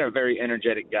all, you get a very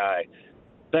energetic guy.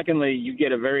 Secondly, you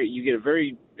get a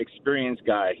very experienced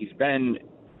guy. He's been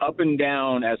up and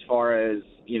down as far as,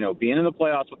 being in the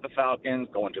playoffs with the Falcons,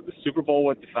 going to the Super Bowl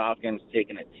with the Falcons,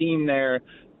 taking a team there,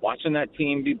 watching that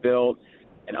team be built,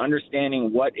 and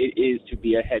understanding what it is to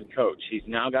be a head coach. He's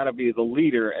now got to be the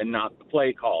leader and not the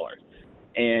play caller.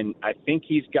 And I think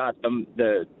he's got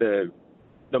the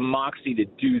moxie to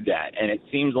do that. And it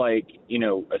seems like,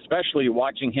 especially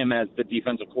watching him as the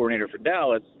defensive coordinator for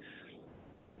Dallas,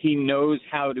 he knows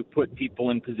how to put people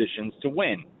in positions to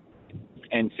win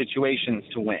and situations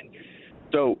to win.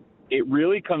 So it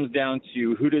really comes down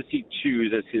to who does he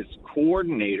choose as his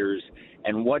coordinators,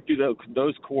 and what do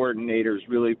those coordinators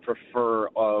really prefer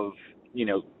of,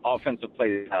 offensive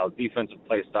play style, defensive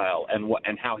play style, and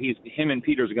how him and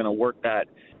Peters are going to work that,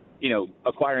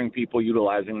 acquiring people,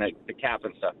 utilizing the cap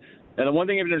and stuff. Now, the one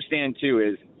thing you have to understand too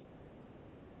is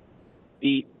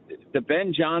the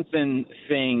Ben Johnson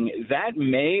thing, that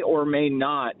may or may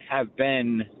not have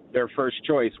been their first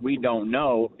choice. We don't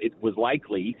know. It was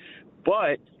likely,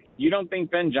 but you don't think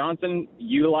Ben Johnson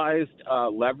utilized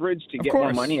leverage to get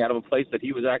more money out of a place that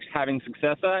he was actually having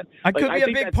success at? That could be a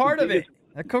think big that's part the of it. biggest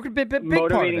That could be a big part of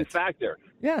motivating it. factor.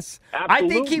 Yes. Absolutely. I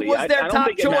think he was their I top don't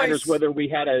think choice. It matters whether we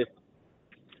had a.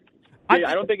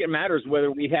 I don't think it matters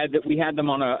whether we had them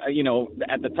on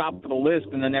at the top of the list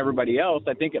and then everybody else.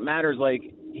 I think it matters. Like,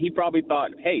 he probably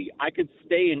thought, hey, I could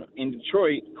stay in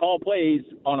Detroit, call plays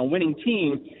on a winning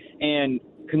team, and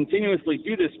continuously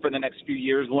do this for the next few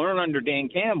years. Learn under Dan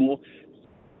Campbell,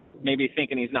 maybe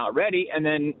thinking he's not ready, and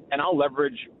I'll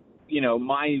leverage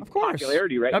my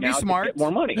popularity right That'd now be smart. to get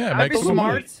more money. Yeah, That'd be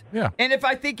smart. Yeah. And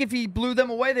if he blew them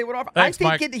away, they would offer. Thanks, I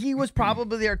Mike. think he was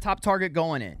probably their top target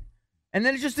going in. And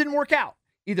then it just didn't work out.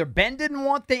 Either Ben didn't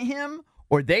want him,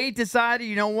 or they decided,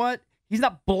 you know what? He's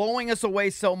not blowing us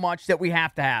away so much that we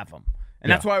have to have him. And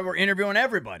that's why we're interviewing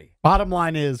everybody. Bottom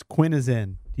line is Quinn is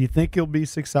in. Do you think he'll be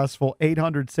successful?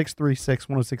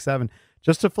 800-636-1067.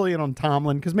 Just to fill in on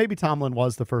Tomlin, because maybe Tomlin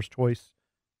was the first choice.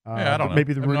 I don't know.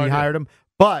 Maybe the I have no Rooney idea. hired him.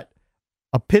 But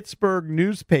a Pittsburgh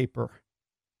newspaper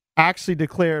actually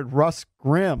declared Russ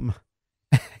Grimm.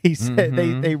 He said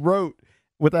they wrote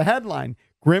with a headline,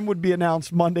 Grimm would be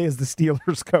announced Monday as the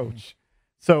Steelers coach.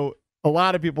 So a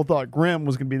lot of people thought Grimm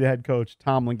was going to be the head coach.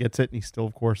 Tomlin gets it, and he's still,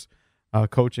 of course,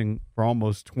 coaching for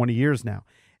almost 20 years now.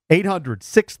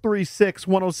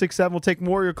 800-636-1067. We'll take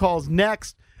more of your calls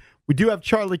next. We do have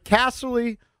Charlie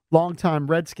Casserly, longtime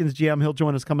Redskins GM. He'll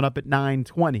join us coming up at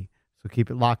 9:20. So keep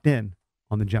it locked in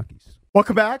on the Junkies.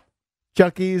 Welcome back.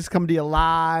 Junkies coming to you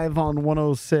live on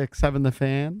 106.7 The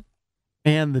Fan.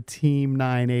 and the Team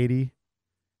 980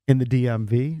 in the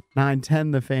DMV,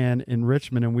 910 The Fan in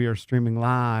Richmond, and we are streaming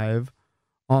live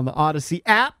on the Odyssey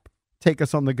app. Take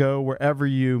us on the go wherever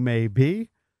you may be. You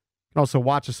can also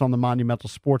watch us on the Monumental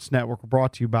Sports Network. We're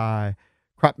brought to you by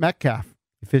Crop Metcalf,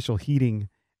 official heating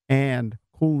and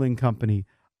cooling company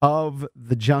of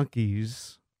the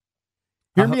Junkies.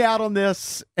 Hear me out on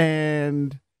this,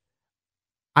 and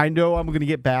I know I'm going to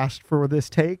get bashed for this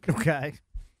take. Okay.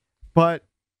 But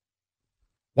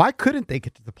why couldn't they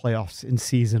get to the playoffs in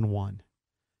season 1?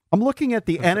 I'm looking at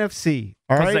the NFC.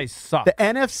 All right, they suck. The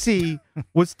NFC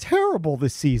was terrible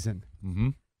this season. Mm-hmm.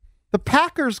 The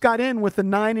Packers got in with a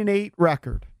 9-8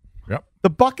 record. Yep. The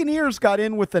Buccaneers got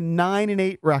in with a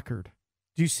 9-8 record.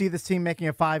 Do you see this team making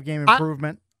a 5-game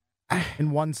improvement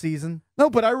in one season? No,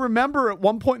 but I remember at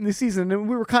one point in the season, and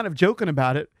we were kind of joking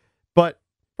about it, but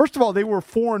first of all, they were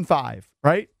 4-5,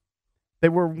 right? They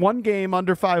were one game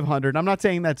under 500. I'm not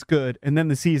saying that's good. And then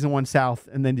the season went south,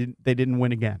 and then they didn't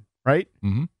win again, right?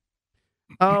 Mm-hmm.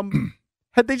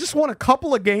 Had they just won a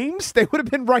couple of games, they would have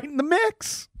been right in the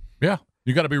mix. Yeah,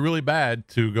 you got to be really bad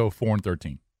to go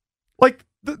 4-13. Like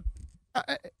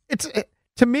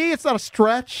to me, it's not a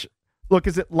stretch. Look,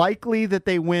 is it likely that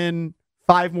they win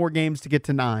 5 more games to get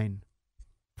to 9?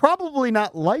 Probably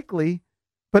not likely,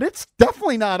 but it's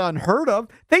definitely not unheard of.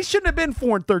 They shouldn't have been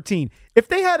 4-13. If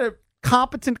they had a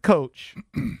competent coach,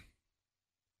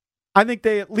 I think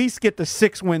they at least get to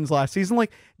 6 wins last season.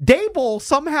 Like, Daboll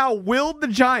somehow willed the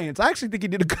Giants. I actually think he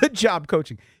did a good job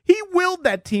coaching. He willed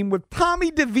that team with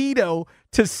Tommy DeVito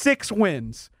to 6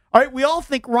 wins. All right, we all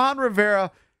think Ron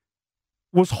Rivera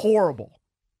was horrible,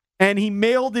 and he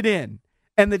mailed it in,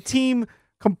 and the team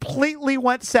completely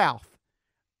went south.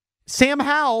 Sam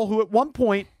Howell, who at one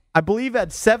point, I believe,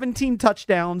 had 17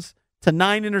 touchdowns to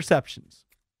 9 interceptions.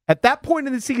 At that point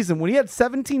in the season, when he had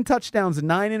 17 touchdowns and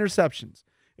 9 interceptions,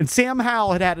 and Sam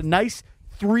Howell had a nice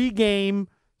 3-game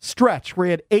stretch where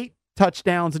he had 8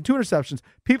 touchdowns and 2 interceptions,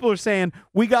 people are saying,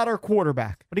 we got our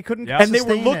quarterback. But he couldn't And they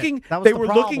were looking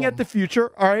looking at the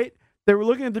future, all right? They were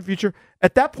looking at the future.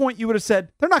 At that point, you would have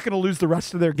said, they're not going to lose the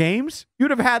rest of their games. You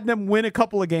would have had them win a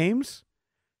couple of games.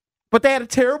 But they had a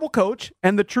terrible coach,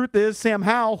 and the truth is, Sam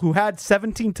Howell, who had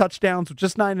 17 touchdowns with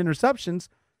just 9 interceptions,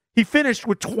 he finished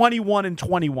with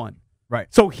 21-21. Right.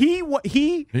 So he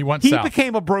south.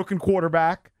 became a broken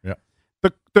quarterback. Yeah.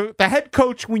 The head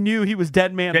coach, we knew he was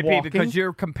dead man JP, walking. because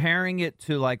you're comparing it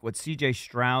to like what C.J.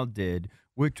 Stroud did,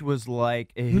 which was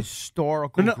like a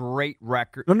historical great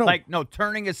record. No,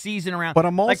 turning a season around. But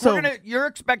I'm also you're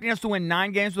expecting us to win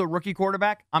 9 games with a rookie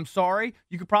quarterback. I'm sorry,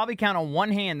 you could probably count on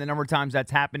one hand the number of times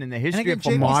that's happened in the history of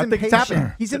football.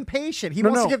 He's impatient. He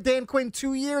wants to give Dan Quinn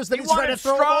 2 years. Then He he's trying to wanted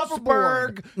throw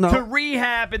Strasburg to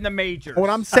rehab in the majors. What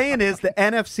I'm saying is the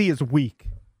NFC is weak.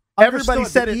 Everybody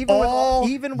said it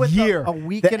even with year. a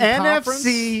weakened the conference,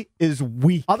 NFC is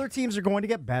weak. Other teams are going to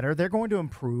get better. They're going to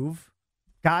improve.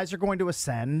 Guys are going to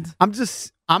ascend.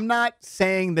 I'm not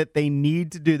saying that they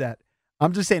need to do that.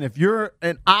 I'm just saying if you're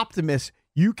an optimist,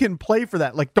 you can play for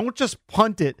that. Like, don't just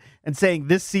punt it and saying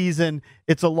this season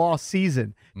it's a lost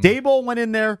season. Daboll went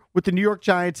in there with the New York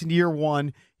Giants in year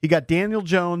 1. He got Daniel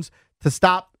Jones to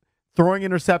stop throwing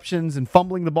interceptions and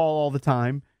fumbling the ball all the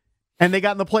time, and they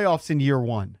got in the playoffs in year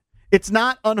 1. It's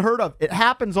not unheard of. It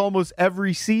happens almost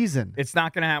every season. It's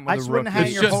not going to happen with I a just rookie. wouldn't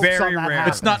hang your hopes on that happening.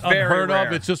 It's not Very unheard rare.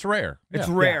 of. It's just rare. It's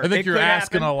Yeah. rare. I think It you're could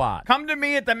asking happen. a lot. Come to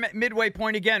me at the midway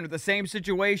point again with the same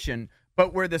situation,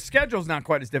 but where the schedule's not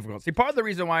quite as difficult. See, part of the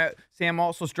reason why Sam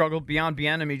also struggled beyond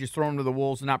Bieniemy just throwing him to the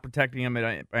wolves and not protecting him,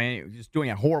 and just doing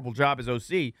a horrible job as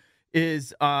OC,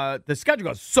 is the schedule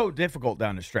goes so difficult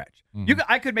down the stretch.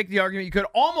 I could make the argument you could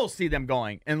almost see them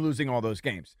going and losing all those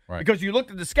games because you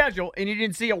looked at the schedule and you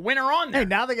didn't see a winner on there. Hey,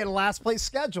 now they get a last place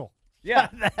schedule. Yeah,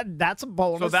 that's a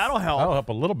bonus. So that'll help. That'll help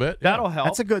a little bit. Yeah. That'll help.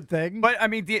 That's a good thing. But I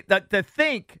mean, to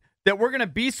think that we're going to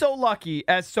be so lucky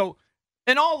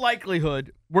in all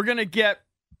likelihood, we're going to get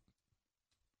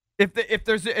if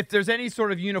there's any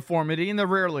sort of uniformity, and there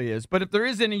rarely is, but if there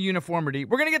is any uniformity,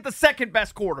 we're going to get the second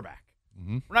best quarterback.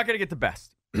 We're not going to get the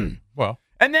best. Well,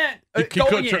 and then he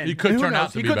could turn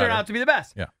out to be the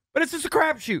best. Yeah, but it's just a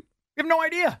crapshoot. You have no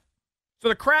idea. So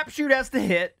the crapshoot has to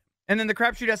hit, and then the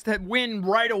crapshoot has to win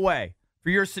right away for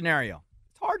your scenario.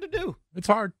 It's hard to do. It's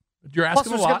hard. You're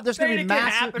asking a lot. There's going to be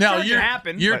massive. Now,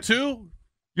 year 2,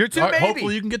 maybe.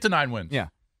 Hopefully, you can get to 9 wins. Yeah,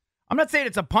 I'm not saying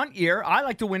it's a punt year. I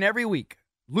like to win every week.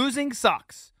 Losing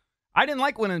sucks. I didn't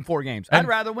like winning 4 games. I'd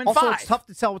rather win 5. Also, it's tough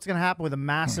to tell what's going to happen with a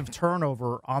massive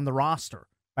turnover on the roster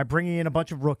by bringing in a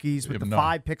bunch of rookies with the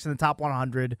 5 picks in the top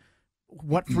 100.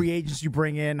 What free agents you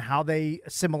bring in, how they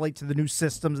assimilate to the new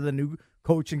systems and the new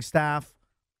coaching staff.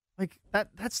 Like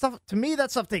that stuff, to me,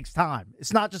 that stuff takes time.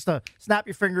 It's not just a snap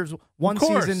your fingers, one Of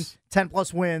course. season,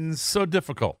 10-plus wins. So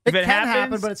difficult. It If it can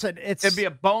happens, happen, but it'd be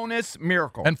a bonus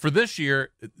miracle. And for this year,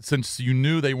 since you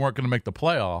knew they weren't going to make the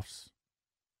playoffs,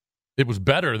 it was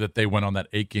better that they went on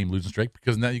that 8-game losing streak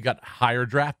because now you got higher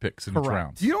draft picks in each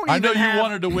round. You don't I know even you have-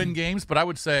 wanted to win games, but I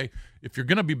would say if you're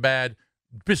going to be bad,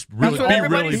 just really what be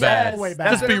everybody really says. bad.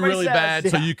 That's Just what be everybody really says. bad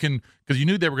so Yeah. you can, because you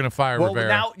knew they were going to fire Well, Rivera.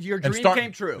 now your and dream start-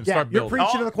 came true. and Yeah, start you're building.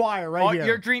 preaching to the choir right here.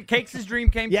 Your dream, Cakes' dream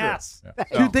came Yes.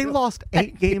 true. Dude, they lost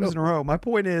 8 games in a row. My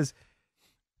point is,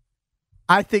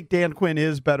 I think Dan Quinn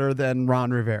is better than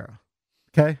Ron Rivera.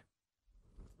 Okay?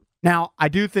 Now, I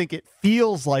do think it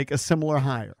feels like a similar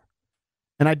hire.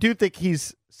 And I do think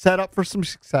he's set up for some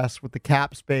success with the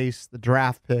cap space, the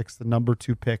draft picks, the number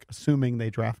 2 pick, assuming they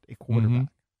draft a quarterback.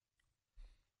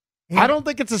 I don't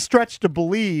think it's a stretch to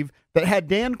believe that had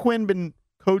Dan Quinn been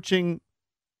coaching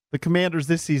the Commanders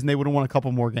this season, they would have won a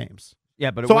couple more games.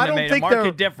 Yeah, but it So wouldn't I don't have made a think market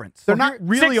they're- difference. They're not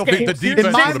really a Six games. The defense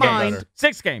in my would've been mind. better.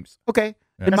 6 games. Okay.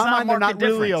 Yeah. In That's my not a mind, they're not market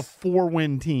really a difference.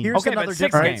 4-win team. Here's Okay, another but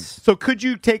 6 difference. games. So could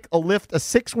you take a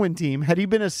 6-win team? Had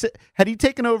he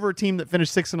taken over a team that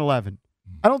finished 6-11?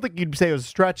 I don't think you'd say it was a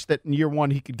stretch that in year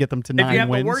 1 he could get them to 9 If you have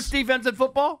wins. the worst defense in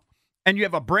football, and you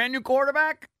have a brand new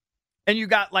quarterback, and you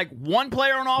got like one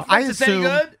player on offense I that's any assume,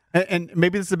 good, and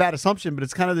maybe this is a bad assumption, but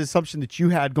it's kind of the assumption that you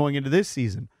had going into this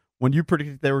season when you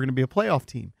predicted they were going to be a playoff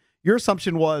team. Your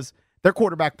assumption was their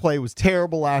quarterback play was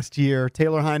terrible last year.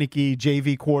 Taylor Heineke,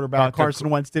 JV quarterback, Carson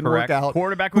Wentz didn't correct. work out.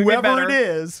 Quarterback would be whoever better, it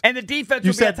is, and the defense you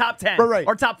would be a said- top 10 right.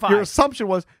 or top 5. Your assumption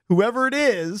was whoever it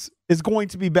is going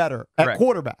to be better at Correct.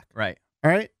 quarterback. Right. All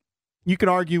right. You can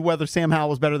argue whether Sam Howell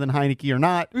was better than Heineke or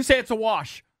not. You say it's a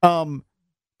wash.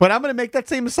 But I'm going to make that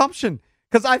same assumption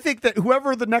because I think that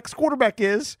whoever the next quarterback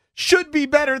is should be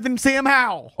better than Sam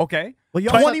Howell. Okay. Well, you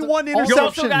also 21 You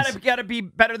also interceptions. got to be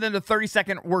better than the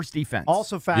 32nd worst defense.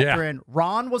 Also factor in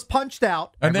Ron was punched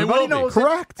out. And they Everybody will be. knows it.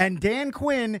 Correct. And Dan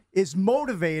Quinn is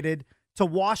motivated to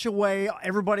wash away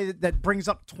everybody that brings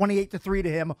up 28-3 to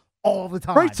him all the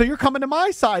time. Right, so you're coming to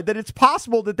my side that it's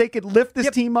possible that they could lift this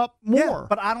team up more. Yeah,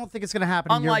 but I don't think it's going to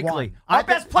happen in year Unlikely. 1. Our I think-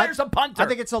 best player's a punter. I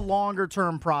think it's a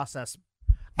longer-term process.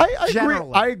 I agree.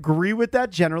 Generally. I agree with that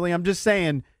generally. I'm just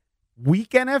saying, weak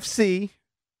NFC.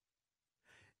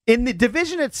 In the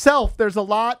division itself, there's a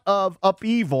lot of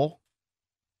upheaval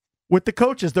with the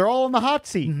coaches. They're all on the hot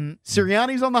seat.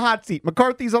 Sirianni's on the hot seat.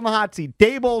 McCarthy's on the hot seat.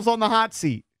 Daboll's on the hot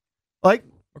seat. Like,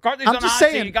 McCarthy's I'm on the just hot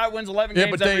saying. seat. The guy wins 11 Yeah,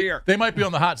 games but every year. they might be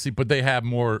on the hot seat, but they have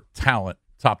more talent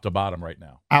top to bottom right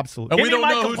now. Absolutely. And Give we me don't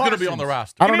know Micah who's going to be on the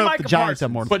Parsons. roster. I don't Give me know if the Micah Giants have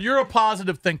Parsons. more. But you're a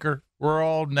positive thinker. We're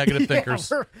all negative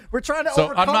thinkers. We're trying to So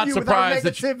overcome I'm not you with our surprised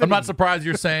negativity. I'm not surprised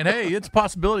you're saying, hey, it's a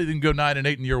possibility they can go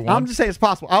 9-8 in year 1. I'm just saying it's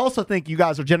possible. I also think you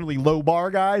guys are generally low bar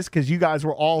guys because you guys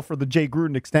were all for the Jay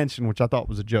Gruden extension, which I thought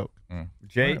was a joke.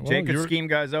 Jay All right, well, could scheme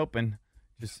guys open.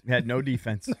 Just had no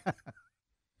defense.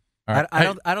 All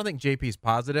right. I don't think JP's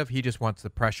positive. He just wants the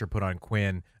pressure put on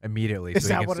Quinn immediately. Is so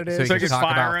he that can, what it So is? he So he can can talk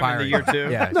fire about him in firing the year him.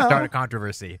 two? Yeah, No. start a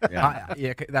controversy.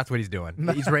 Yeah, that's what he's doing.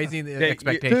 He's raising the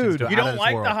expectations. dude, to You out of don't this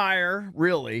like world. the hire,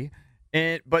 really,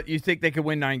 but you think they could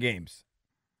win 9 games.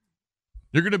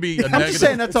 You're going to be a I'm negative. just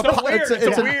saying that's It's a so weird. it's It's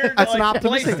a an- weird, that's an like,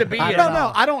 optimistic. place to be in.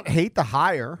 No, I don't hate the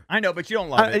hire. I know, but you don't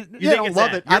love it. You I think don't it's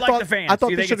love that. it. You're I like thought the fans. I thought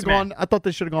You they think should it's have meh. gone. I thought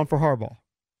they should have gone for Harbaugh.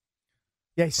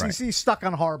 Yeah, he's stuck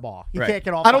on Harbaugh. He Right. can't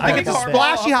get off. I don't the think it's a Harbaugh bit.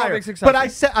 splashy Harbaugh hire, makes but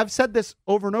exceptions. I've said this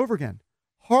over and over again.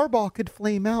 Harbaugh could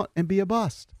flame out and be a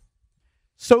bust.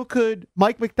 So could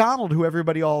Mike McDonald, who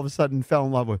everybody all of a sudden fell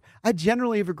in love with. I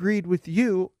generally have agreed with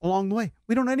you along the way.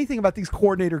 We don't know anything about these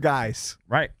coordinator guys.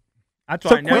 Right. That's So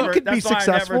why I Quinn never. could be That's why I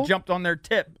successful. never jumped on their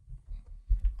tip.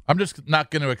 I'm just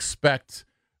not going to expect,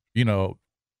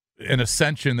 an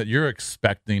ascension that you're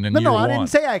expecting in No, year I 1. didn't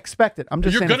say I expect it. I'm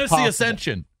just You're saying going to it's see possible.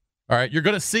 ascension. All right, you're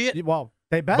going to see it. Well,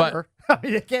 they better. I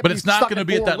mean, it can't But be it's not stuck going to at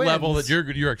be at 4 that level wins.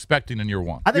 that you're expecting in year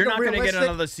 1. I think You're not a going to get realistic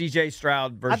another C.J.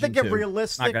 Stroud version. I think a 2.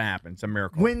 realistic Not going to happen. It's a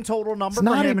miracle. win total number. It's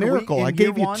not for a him in miracle. in I year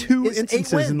gave you 1 2 is 8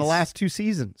 instances in the wins. last 2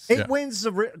 seasons. 8 wins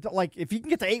is like if you can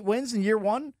get to 8 wins in year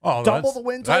 1, Oh, double the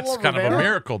win total. That's of kind of a Rivera,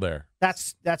 miracle there.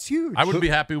 That's huge. I would be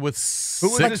happy with Who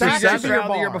was 6 the or back C.J. to 7. your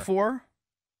Stroud the year bar. before?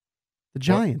 The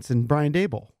Giants and Brian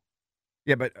Dable.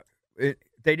 Yeah, but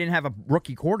they didn't have a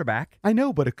rookie quarterback. I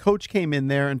know, but a coach came in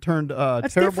there and turned a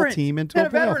That's terrible different. team into We a had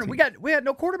a playoff veteran. team. We had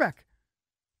no quarterback.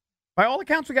 By all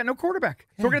accounts, we got no quarterback.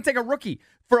 So we're going to take a rookie.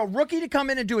 For a rookie to come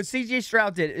in and do what C.J.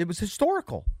 Stroud did, it was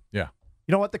historical. Yeah.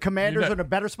 You know what? The Commanders You know- are in a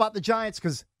better spot than the Giants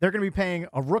because they're going to be paying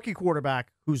a rookie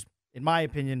quarterback who's, in my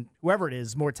opinion, whoever it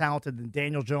is, more talented than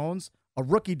Daniel Jones, a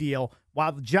rookie deal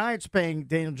while the Giants are paying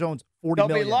Daniel Jones $40 They'll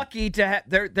million. be lucky to have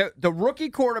the rookie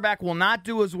quarterback will not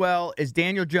do as well as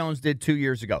Daniel Jones did 2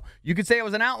 years ago. You could say it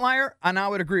was an outlier, and I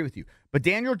would agree with you. But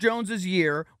Daniel Jones's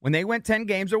year, when they went 10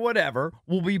 games or whatever,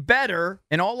 will be better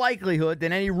in all likelihood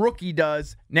than any rookie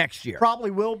does next year.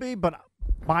 Probably will be, but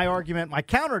my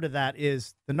counter to that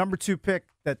is the number 2 pick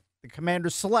that the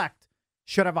Commanders select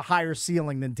should have a higher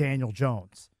ceiling than Daniel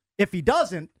Jones. If he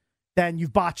doesn't, then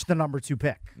you've botched the number 2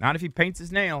 pick. Not if he paints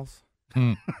his nails.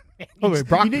 Wait,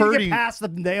 Brock you need Purdy. to get past the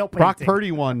nail painting. Brock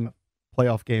Purdy won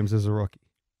playoff games as a rookie.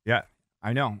 Yeah,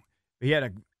 I know. He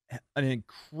had an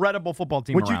incredible football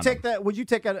team. Would you around take him. that? Would you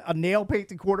take a nail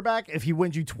painting quarterback if he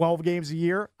wins you 12 games a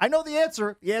year? I know the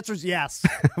answer. The answer is yes.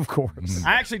 Of course.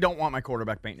 I actually don't want my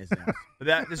quarterback painting his nails. But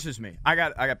that's just me. I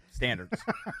got standards. It's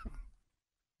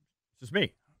just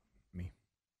me.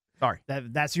 Sorry.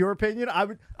 That's your opinion.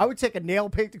 I would take a nail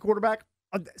painted quarterback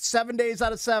 7 days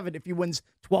out of 7 if he wins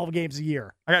 12 games a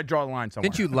year. I got to draw the line somewhere.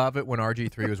 Didn't you love it when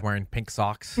RG3 was wearing pink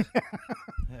socks?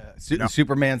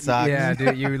 Superman socks. Yeah,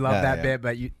 dude, you love that bit,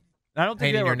 but you. I don't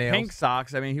think painting they were your nails. pink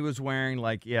socks. I mean, he was wearing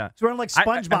He's wearing like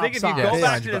SpongeBob I think if you socks. go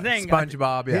back to the thing,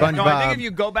 SpongeBob, yeah. No, I think if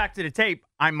you go back to the tape,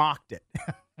 I mocked it.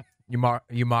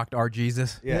 You mocked our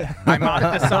Jesus? Yeah. I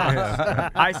mocked the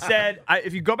socks. I said,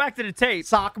 if you go back to the tape,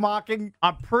 sock mocking.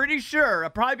 I'm pretty sure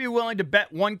I'd probably be willing to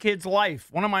bet one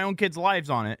of my own kid's lives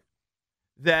on it,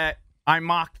 that I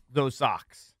mocked those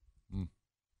socks.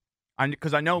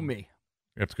 Because I know me.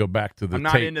 You have to go back to the I'm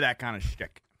not tape. into that kind of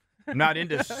shtick. I'm not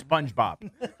into SpongeBob.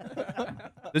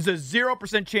 There's a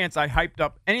 0% chance I hyped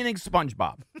up anything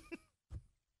SpongeBob.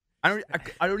 I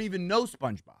don't even know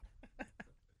SpongeBob.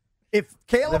 If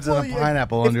Caleb Lives in a Williams,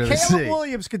 pineapple under the sea.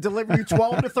 Williams could deliver you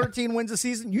 12 to 13 wins a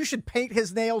season, you should paint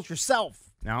his nails yourself.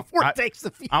 No, before it takes the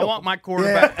field. I want my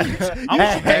quarterback.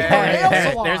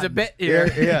 There's a bit here.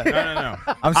 Yeah.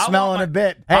 No. I'm smelling a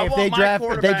bit. Hey, if they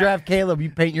quarterback- draft Caleb, you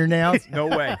paint your nails. No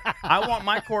way. I want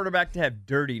my quarterback to have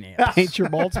dirty nails. Paint your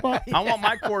bald spot? I want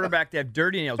my quarterback to have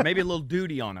dirty nails, maybe a little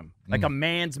duty on him, like a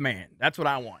man's man. That's what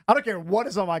I want. I don't care what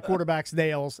is on my quarterback's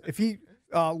nails. If he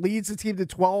leads the team to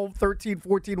 12, 13,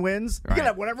 14 wins, he can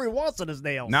have whatever he wants on his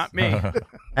nails. Not me.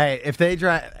 Hey, if they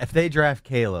draft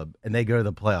Caleb and they go to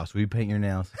the playoffs, will you paint your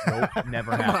nails? Nope,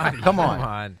 never happened. Come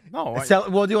on. No,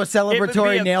 We'll do a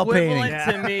celebratory nail painting. It would be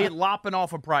equivalent to me lopping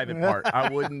off a private part. I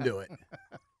wouldn't do it.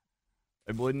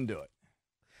 I wouldn't do it.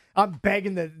 I'm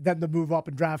begging them to move up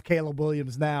and draft Caleb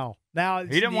Williams now. He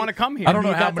He didn't want to come here. I don't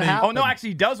know how many. Oh, no, actually,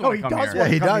 he does want to come here. Yeah,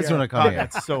 he does want to come here.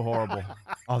 That's so horrible.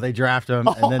 Oh, they draft him,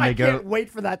 and then I they go. can't wait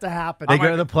for that to happen. They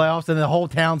go to the playoffs, and the whole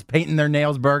town's painting their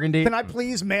nails burgundy. Can I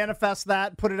please manifest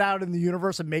that, put it out in the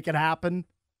universe, and make it happen?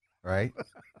 Right?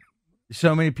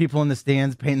 So many people in the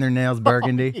stands painting their nails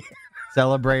burgundy,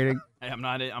 celebrating. Hey, I'm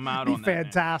out Be on that. man.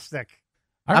 fantastic.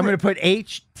 I'm going to put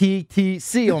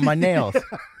HTTC on my nails.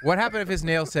 What happened if his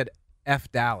nails said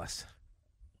F Dallas?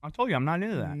 I told you, I'm not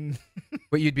into that.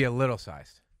 But you'd be a little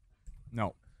sized.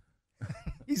 No.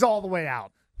 He's all the way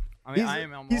out. I mean,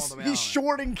 I'm all he's the way he's out.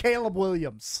 shorting Caleb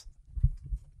Williams.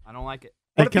 I don't like it.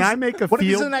 Hey, can I make a What if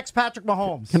he's the field? next Patrick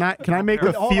Mahomes? Can I make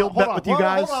a field bet with you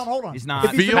guys? Hold on. He's not.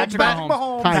 If he's Field Patrick bet?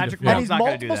 Mahomes, Kind of, and he's not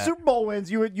gonna do multiple that. Super Bowl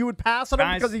wins, you would pass on him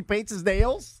Guys- because he paints his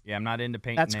nails? Yeah, I'm not into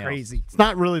painting That's nails. crazy. It's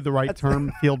not really the right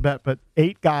term, field bet, but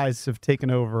 8 guys have taken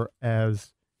over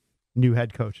as new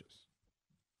head coaches.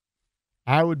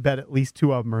 I would bet at least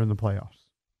 2 of them are in the playoffs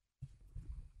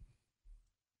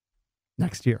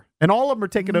next year. And all of them are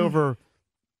taking over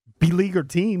beleaguered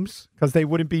teams because they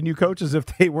wouldn't be new coaches if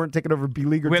they weren't taking over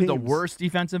beleaguered We have teams. the worst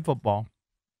defense in football.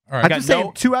 All I'm right. just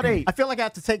saying 2 out of 8. I feel like I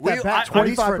have to take that We- back I-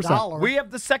 20 for a 25%. dollar. We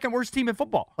have the second worst team in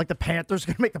football. Like the Panthers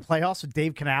going to make the playoffs with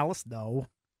Dave Canales? No.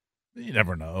 You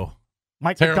never know.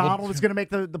 Mike Terrible. McDonald is going to make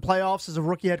the playoffs as a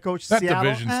rookie head coach in That Seattle?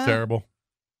 division's terrible.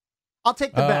 I'll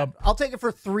take the bet. I'll take it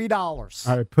for $3.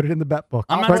 All right, put it in the bet book.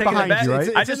 I'm right not taking behind the bet. you, right?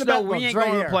 It's I in just the know bet we books ain't right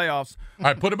going to here. the playoffs. All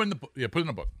right, put him in the put it in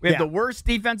the book. We have Yeah. the worst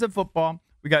defense in football.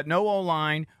 We got no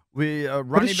O-line. We But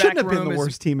running it shouldn't back have been room the is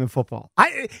worst team in football.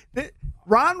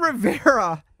 Ron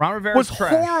Rivera Ron Rivera's was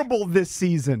trash. horrible this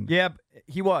season. Yeah,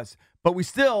 he was. But we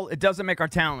still, it doesn't make our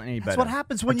talent any better. That's what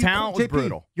happens when Our you talent was JP,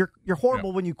 brutal. You're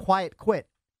horrible when you quiet quit.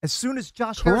 As soon as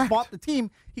Josh Harris Correct. bought the team,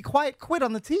 he quiet quit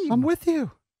on the team. I'm with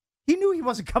you. He knew he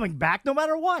wasn't coming back no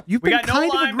matter what. You've We been got no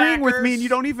kind of agreeing with me, and you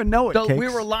don't even know it. The, Cakes. we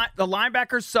were the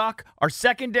linebackers suck. Our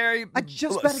secondary I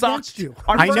just bet sucked. against you.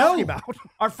 Our I first- know.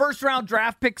 Our first round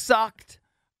draft pick sucked.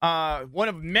 One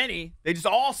of many. They just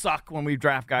all suck when we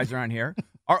draft guys around here.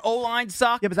 Our O-line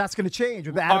sucked. Yeah, but that's going to change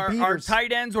with Adam Our Peters.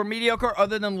 tight ends were mediocre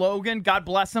other than Logan. God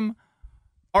bless him.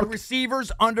 Our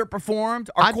receivers underperformed.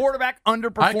 Our quarterback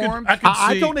underperformed. I could see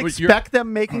I don't what expect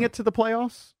them making it to the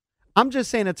playoffs. I'm just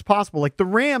saying it's possible. Like the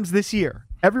Rams this year,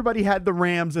 everybody had the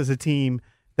Rams as a team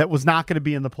that was not going to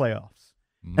be in the playoffs.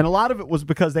 And a lot of it was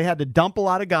because they had to dump a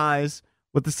lot of guys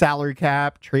with the salary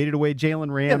cap, traded away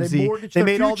Jalen Ramsey. They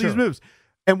made all these moves.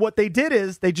 And what they did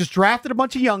is they just drafted a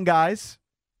bunch of young guys,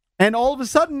 and all of a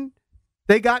sudden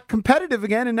they got competitive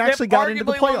again and actually got into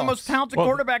the playoffs. One of the most talented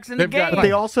quarterbacks in the game. But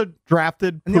they also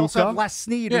drafted And they also Puka. have Les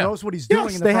Snead, who knows what he's doing.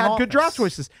 Yes, in the they front had good office. draft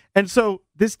choices. And so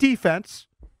this defense,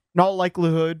 in all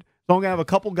likelihood, is only going to have a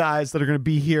couple guys that are going to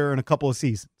be here in a couple of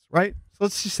seasons, right? So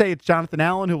let's just say it's Jonathan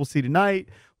Allen, who we'll see tonight.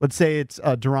 Let's say it's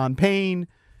Daron Payne.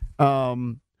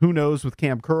 Who knows with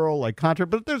Cam Curl, like contract.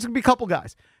 But there's going to be a couple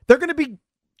guys. They're going to be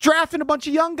drafting a bunch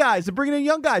of young guys and bringing in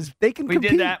young guys. They can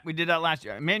compete. We did that last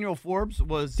year. Emmanuel Forbes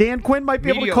was Dan Quinn might be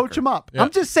able to coach him up. Yeah.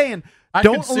 I'm just saying, I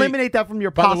don't can see- eliminate that from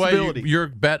your By the possibility. way, your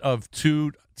bet of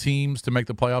 2 teams to make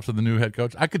the playoffs with the new head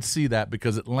coach, I could see that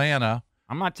because Atlanta,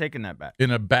 I'm not taking that bet. in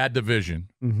a bad division,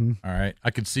 all right, I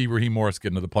could see Raheem Morris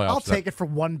getting to the playoffs. I'll take it for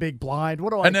one big blind.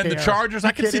 What do I And then the care? Chargers, I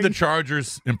You could see the kidding?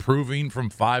 Chargers improving from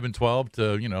 5-12 to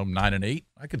 9-8.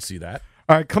 I could see that.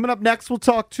 All right, coming up next, we'll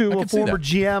talk to a can see former that.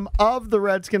 GM of the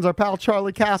Redskins, our pal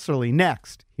Charlie Casserly,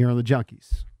 next here on the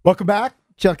Junkies. Welcome back.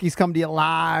 Junkies come to you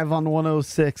live on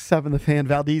 106.7 The Fan.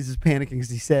 Valdez is panicking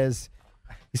because he says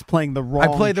he's playing the wrong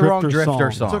I played the wrong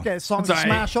Drifter song. It's okay. The song's It's all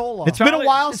right. Smashola. It's been a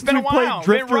while It's since been a we played while. Been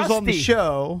Drifters on the rusty.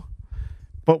 show.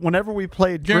 But whenever we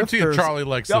play Guarantee you Drifters, Charlie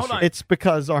likes Hold this. on. shit. it's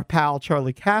because our pal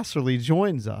Charlie Casserly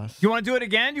joins us. You want to do it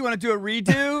again? You want to do a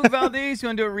redo, Valdez? You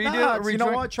want to do a redo? Nah, a you know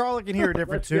retro- what? Charlie can hear a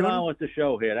different Let's get on tune. with the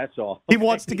show here. That's all. He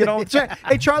wants to get on.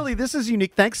 Hey, Charlie, this is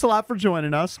unique. Thanks a lot for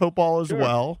joining us. Hope all is Sure.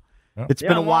 well. Yep. It's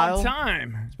been a while. Long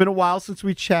time. It's been a while since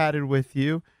we chatted with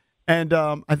you, and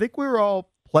I think we were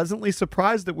all pleasantly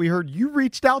surprised that we heard you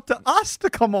reached out to us to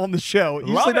come on the show. It Love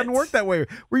usually doesn't it. work that way.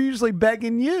 We're usually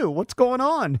begging you. What's going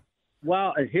on?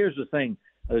 Well, here's the thing.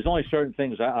 There's only certain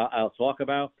things I'll talk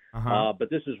about,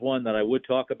 but this is one that I would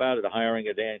talk about, the hiring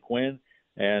of Dan Quinn.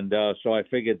 And so I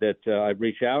figured that I'd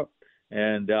reach out,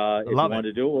 and if you love want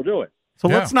to do it, we'll do it. So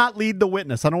Yeah. let's not lead the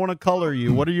witness. I don't want to color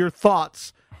you. What are your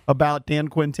thoughts about Dan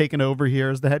Quinn taking over here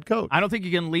as the head coach? I don't think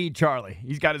you can lead Charlie.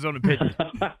 He's got his own opinion.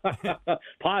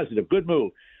 Positive, good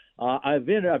move. I've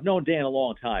known Dan a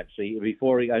long time. So I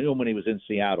knew him when he was in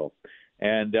Seattle,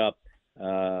 and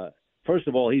first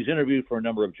of all, he's interviewed for a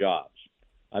number of jobs.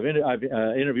 I've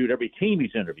interviewed every team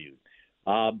he's interviewed.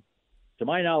 To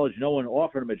my knowledge, no one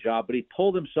offered him a job, but he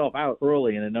pulled himself out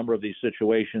early in a number of these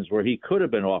situations where he could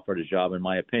have been offered a job, in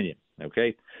my opinion.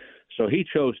 Okay, so he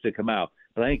chose to come out.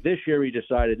 But I think this year he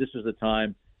decided this is the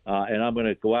time, and I'm going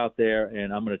to go out there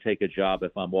and I'm going to take a job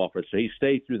if I'm offered. So he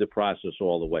stayed through the process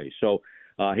all the way. So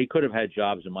he could have had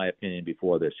jobs, in my opinion,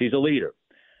 before this. He's a leader.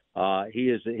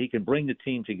 He can bring the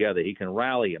team together. He can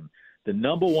rally them. The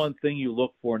number one thing you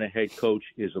look for in a head coach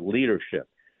is leadership,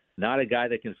 not a guy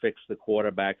that can fix the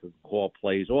quarterback or call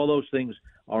plays. All those things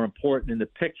are important in the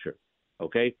picture,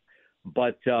 okay?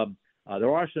 But there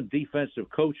are some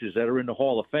defensive coaches that are in the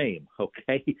Hall of Fame,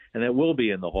 okay, and that will be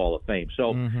in the Hall of Fame.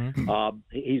 So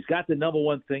he's got the number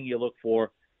one thing you look for.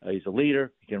 He's a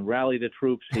leader. He can rally the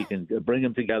troops. He can bring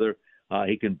them together.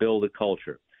 He can build a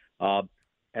culture.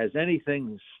 As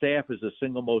anything, staff is the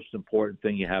single most important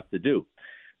thing you have to do.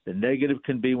 The negative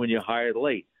can be when you're hired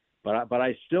late. But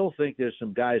I still think there's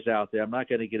some guys out there, I'm not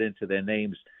going to get into their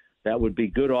names, that would be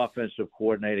good offensive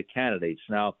coordinator candidates.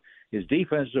 Now, his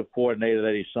defensive coordinator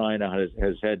that he signed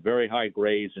has had very high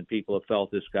grades, and people have felt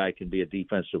this guy can be a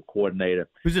defensive coordinator.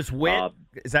 Who's this, Witt?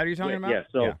 Is that who you're talking about? Yeah,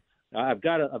 so I've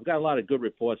got a lot of good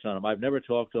reports on him. I've never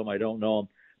talked to him. I don't know him,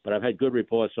 but I've had good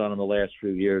reports on him the last few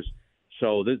years.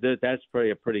 So that's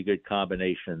a pretty good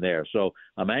combination there. So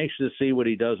I'm anxious to see what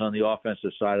he does on the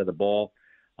offensive side of the ball.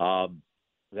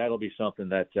 That'll be something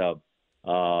that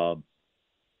we'll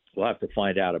have to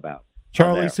find out about.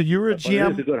 Charlie, so you were a But GM.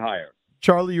 it is a good hire.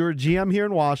 Charlie, you were a GM here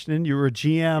in Washington. You were a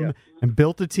GM and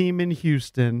built a team in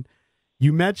Houston.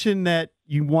 You mentioned that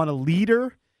you want a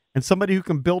leader and somebody who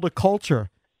can build a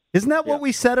culture. Isn't that what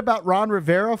we said about Ron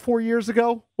Rivera 4 years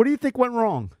ago? What do you think went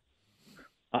wrong?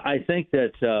 I think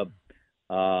that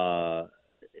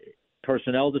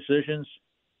personnel decisions,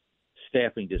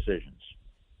 staffing decisions,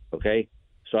 okay?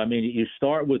 So, I mean, you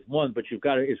start with one, but you've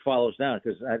got to, it follows down.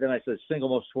 Because then I said, single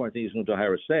most important thing is going to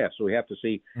hire a staff. So we have to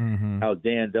see how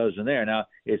Dan does in there. Now,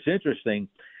 it's interesting.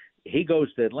 He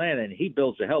goes to Atlanta, and he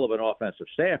builds a hell of an offensive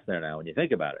staff there now when you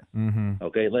think about it.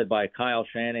 Okay, led by Kyle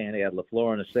Shanahan. He had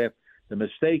LaFleur on the staff. The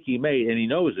mistake he made, and he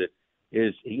knows it,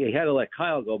 is he had to let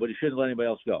Kyle go, but he shouldn't let anybody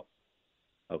else go.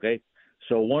 Okay?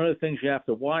 So one of the things you have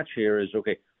to watch here is,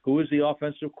 okay, who is the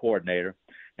offensive coordinator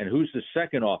and who's the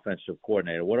second offensive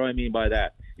coordinator? What do I mean by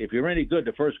that? If you're any good,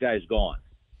 the first guy's gone.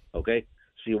 Okay?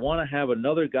 So you want to have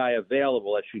another guy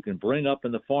available that you can bring up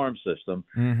in the farm system.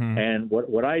 Mm-hmm. And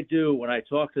what I do when I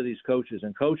talk to these coaches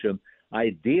and coach them,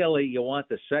 ideally you want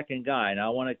the second guy, and I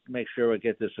want to make sure I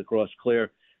get this across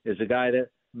clear, is a guy that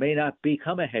may not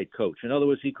become a head coach. In other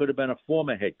words, he could have been a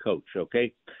former head coach,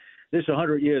 okay? This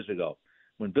 100 years ago,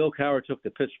 when Bill Cowher took the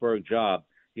Pittsburgh job,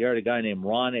 he hired a guy named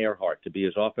Ron Earhart to be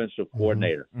his offensive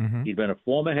coordinator. Mm-hmm. He'd been a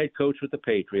former head coach with the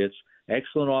Patriots,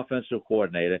 excellent offensive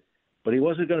coordinator, but he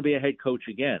wasn't going to be a head coach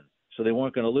again, so they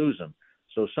weren't going to lose him.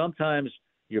 So sometimes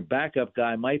your backup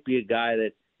guy might be a guy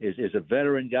that is a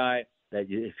veteran guy that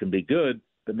can be good,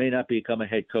 but may not become a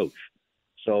head coach.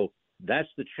 So that's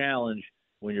the challenge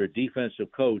when you're a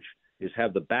defensive coach, is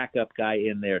have the backup guy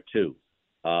in there too.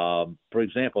 For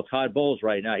example, Todd Bowles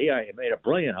right now, he made a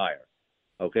brilliant hire,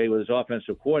 okay, with his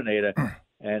offensive coordinator,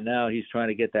 and now he's trying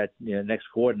to get that next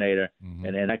coordinator,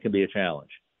 and that can be a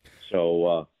challenge.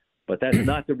 So, but that's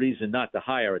not the reason not to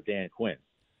hire a Dan Quinn.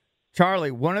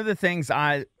 Charlie, one of the things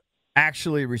I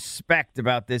actually respect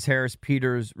about this Harris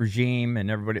Peters regime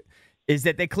and everybody is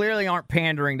that they clearly aren't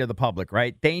pandering to the public,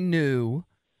 right? They knew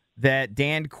that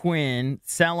Dan Quinn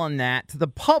selling that to the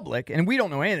public, and we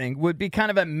don't know anything, would be kind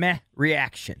of a meh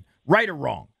reaction, right or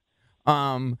wrong.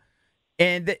 And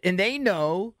they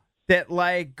know that,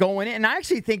 like, going in, and I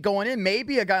actually think going in,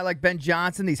 maybe a guy like Ben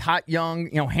Johnson, these hot, young,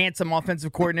 handsome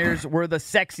offensive coordinators were the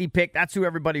sexy pick. That's who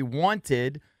everybody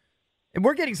wanted. And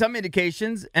we're getting some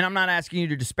indications, and I'm not asking you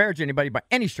to disparage anybody by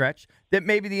any stretch, that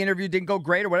maybe the interview didn't go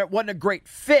great or whatever, it wasn't a great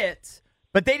fit,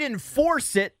 but they didn't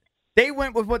force it. They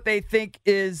went with what they think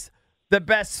is the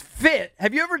best fit.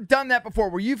 Have you ever done that before,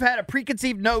 where you've had a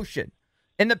preconceived notion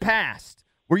in the past,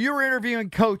 where you were interviewing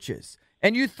coaches,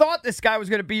 and you thought this guy was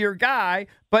going to be your guy,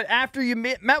 but after you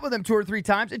met with him 2 or 3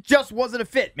 times, it just wasn't a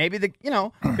fit? Maybe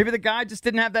maybe the guy just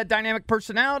didn't have that dynamic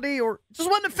personality, or just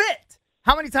wasn't a fit.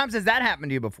 How many times has that happened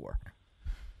to you before?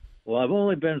 Well, I've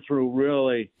only been through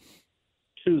really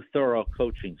 2 thorough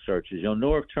coaching searches.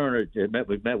 Norv Turner met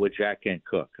with Jack Kent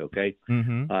Cook, okay,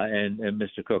 and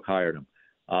Mr. Cook hired him,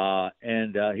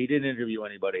 and he didn't interview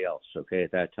anybody else, okay,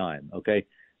 at that time, okay.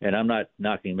 And I'm not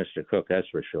knocking Mr. Cook, that's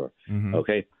for sure,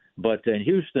 okay. But in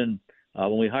Houston,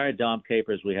 when we hired Dom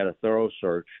Capers, we had a thorough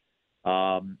search,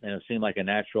 and it seemed like a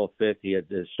natural fit. He had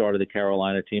started the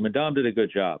Carolina team, and Dom did a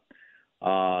good job.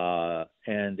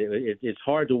 And it's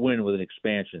hard to win with an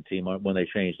expansion team when they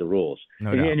change the rules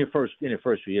in your first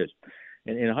few years.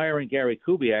 And in hiring Gary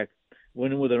Kubiak,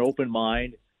 went in with an open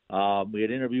mind. We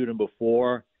had interviewed him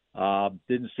before.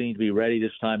 Didn't seem to be ready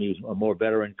this time. He was a more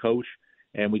veteran coach,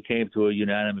 and we came to a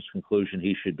unanimous conclusion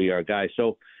he should be our guy.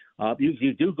 So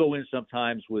you do go in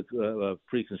sometimes with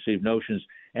preconceived notions,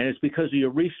 and it's because of your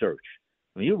research.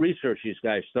 I mean, you research these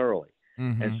guys thoroughly.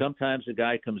 And sometimes the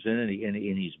guy comes in and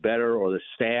he's better, or the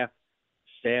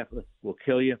staff will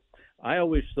kill you. I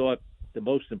always thought the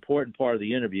most important part of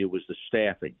the interview was the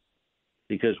staffing,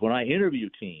 because when I interview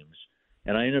teams,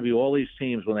 and I interview all these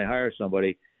teams when they hire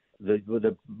somebody,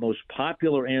 the most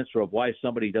popular answer of why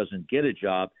somebody doesn't get a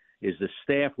job is the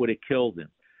staff would have killed him.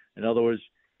 In other words,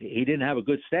 he didn't have a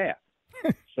good staff.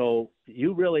 So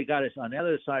you really got to, on the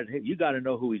other side, you got to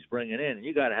know who he's bringing in, and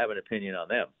you got to have an opinion on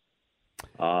them.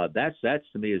 That's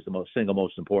to me is the single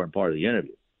most important part of the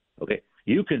interview. Okay,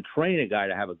 you can train a guy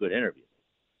to have a good interview.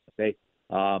 Okay,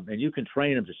 and you can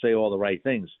train him to say all the right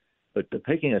things. But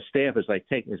picking a staff is like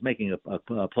making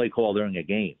a play call during a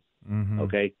game.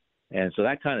 Okay, and so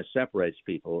that kind of separates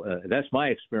people. That's my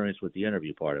experience with the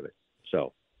interview part of it.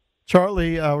 So,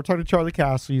 Charlie, we're talking to Charlie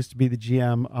Castle. Used to be the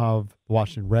GM of the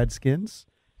Washington Redskins,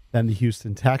 then the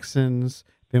Houston Texans.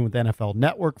 Been with NFL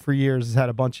Network for years. Has had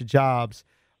a bunch of jobs.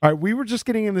 All right, we were just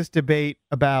getting in this debate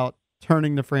about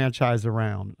turning the franchise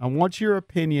around. I want your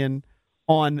opinion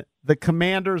on the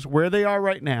Commanders, where they are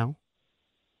right now.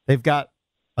 They've got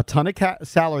a ton of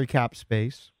salary cap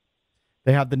space.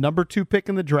 They have the number 2 pick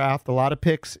in the draft, a lot of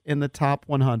picks in the top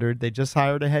 100. They just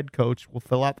hired a head coach. We'll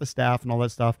fill out the staff and all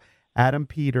that stuff. Adam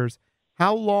Peters.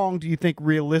 How long do you think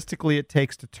realistically it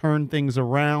takes to turn things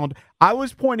around? I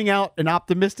was pointing out an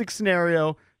optimistic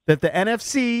scenario that the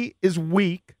NFC is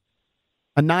weak.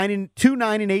 2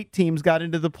 9-8 teams got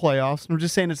into the playoffs. And I'm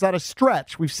just saying it's not a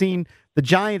stretch. We've seen the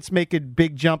Giants make a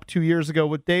big jump 2 years ago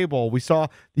with Daboll. We saw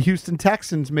the Houston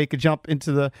Texans make a jump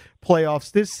into the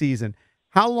playoffs this season.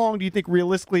 How long do you think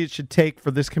realistically it should take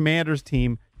for this Commanders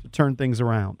team to turn things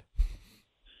around?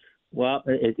 Well,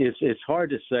 it's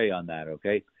hard to say on that.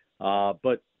 Okay,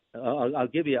 but I'll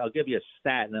give you a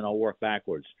stat and then I'll work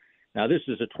backwards. Now this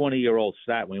is a 20-year-old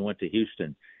stat when we went to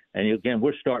Houston. And again,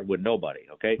 we're starting with nobody,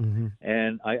 okay?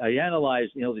 And I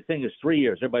analyzed, the thing is 3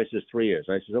 years. Everybody says 3 years.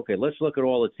 I said, okay, let's look at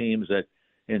all the teams that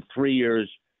in 3 years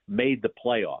made the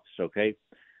playoffs, okay?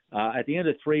 At the end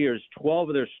of 3 years, 12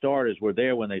 of their starters were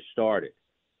there when they started.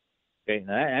 Okay,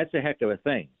 now that's a heck of a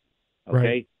thing,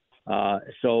 okay? Right.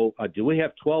 So do we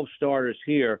have 12 starters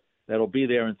here that'll be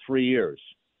there in 3 years,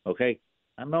 okay?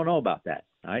 I don't know about that,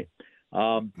 all right?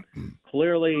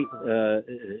 Clearly,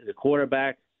 the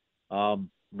quarterback,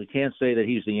 we can't say that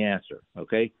he's the answer,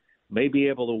 okay? May be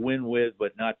able to win with,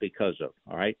 but not because of,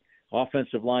 all right?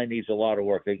 Offensive line needs a lot of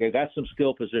work. They got some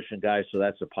skill position guys, so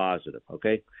that's a positive,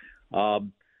 okay?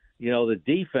 The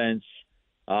defense,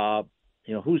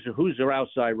 who's their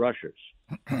outside rushers,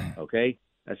 okay?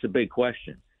 That's a big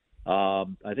question.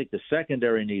 I think the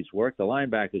secondary needs work. The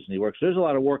linebackers need work. So there's a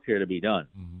lot of work here to be done,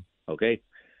 okay?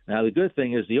 Now, the good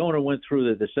thing is the owner went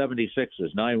through the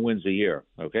 76ers, 9 wins a year,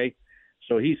 okay?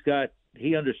 So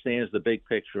he understands the big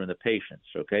picture and the patience,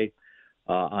 okay,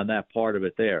 on that part of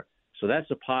it there. So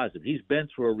that's a positive. He's been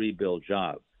through a rebuild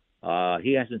job.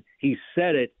 He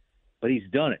said it, but he's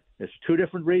done it. There's 2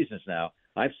 different reasons now.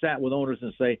 I've sat with owners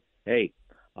and say, hey,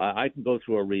 I can go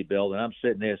through a rebuild, and I'm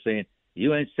sitting there saying,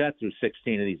 you ain't sat through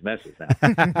 16 of these messes now,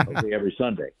 okay, every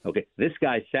Sunday. Okay, this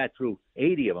guy sat through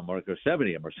 80 of them or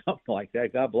 70 of them or something like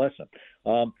that. God bless him.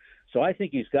 So I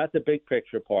think he's got the big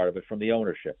picture part of it from the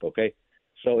ownership, okay?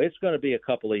 So it's going to be a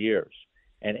couple of years.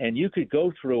 And you could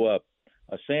go through a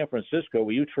San Francisco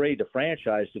where you trade the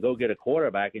franchise to go get a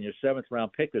quarterback, and your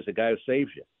 7th-round pick is the guy who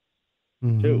saves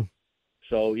you, too.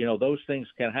 So, those things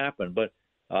can happen. But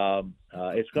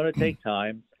it's going to take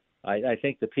time. I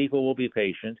think the people will be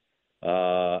patient,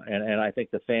 and I think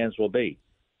the fans will be.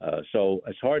 So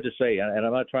it's hard to say, and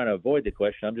I'm not trying to avoid the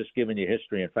question. I'm just giving you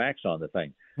history and facts on the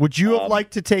thing. Would you have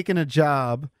liked to taken a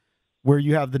job where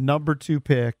you have the number 2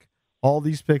 pick, all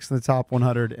these picks in the top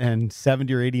 100, and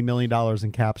 $70 or $80 million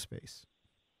in cap space?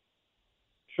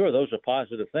 Sure, those are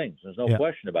positive things. There's no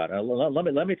question about it.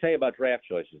 Let me tell you about draft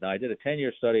choices. Now, I did a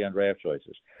 10-year study on draft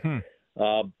choices.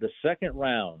 The second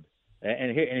round,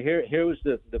 and here was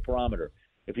the parameter.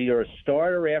 If you're a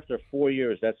starter after 4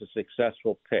 years, that's a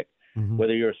successful pick.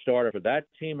 Whether you're a starter for that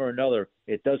team or another,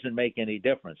 it doesn't make any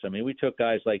difference. I mean, we took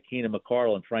guys like Keenan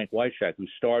McCardle and Frank Wycheck who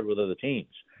starred with other teams.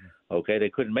 Okay, they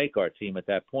couldn't make our team at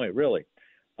that point, really.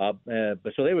 But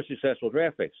so they were successful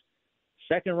draft picks.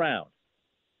 Second round,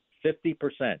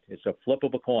 50%. It's a flip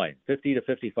of a coin, 50 to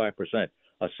 55%.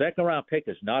 A second-round pick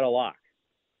is not a lock.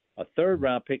 A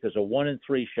third-round pick is a 1 in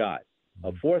 3 shot.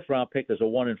 A fourth-round pick is a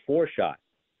 1 in 4 shot.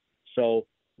 So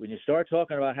when you start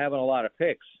talking about having a lot of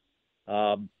picks,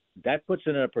 that puts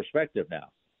it in a perspective now.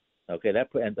 Okay,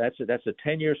 that's a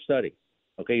 10-year study.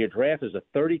 Okay, your draft is a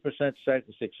 30%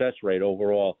 success rate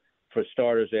overall for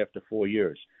starters after 4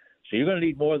 years. So you're going to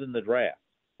need more than the draft.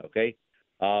 Okay,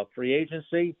 free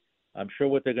agency. I'm sure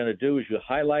what they're going to do is you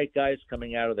highlight guys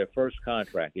coming out of their first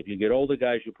contract. If you get older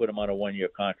guys, you put them on a 1-year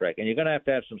contract, and you're going to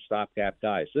have some stopgap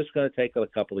guys. This is going to take a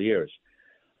couple of years.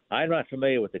 I'm not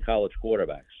familiar with the college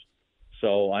quarterbacks,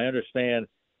 so I understand.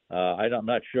 I'm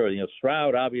not sure.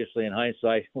 Stroud, obviously, in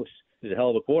hindsight, is a hell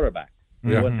of a quarterback. He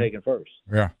wasn't taken first.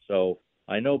 Yeah. So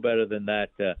I know better than that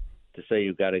to say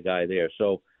you've got a guy there.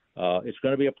 So it's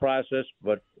going to be a process,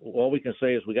 but all we can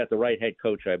say is we got the right head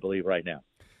coach, I believe, right now.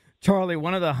 Charlie,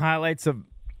 one of the highlights of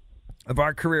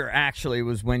our career actually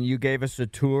was when you gave us a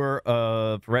tour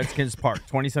of Redskins Park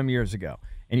 20-some years ago.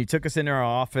 And you took us into our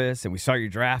office, and we saw your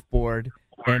draft board.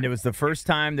 And it was the first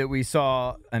time that we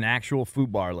saw an actual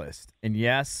FUBAR list. And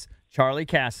yes, Charlie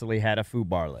Casserly had a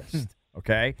FUBAR list,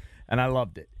 okay? And I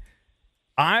loved it.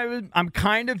 I'm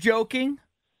kind of joking,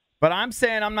 but I'm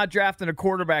saying I'm not drafting a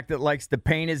quarterback that likes to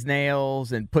paint his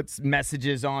nails and puts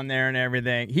messages on there and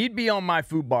everything. He'd be on my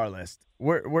FUBAR list.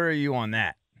 Where are you on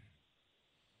that?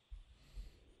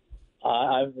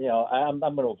 I'm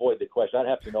going to avoid the question. I'd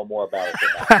have to know more about it than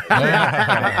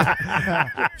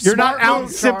that. You're not out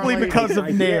simply because of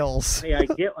nails.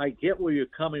 I get where you're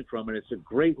coming from, and it's a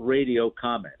great radio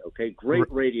comment. Okay,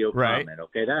 great radio comment.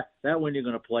 Okay, that one you're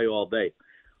going to play all day.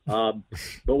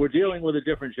 But we're dealing with a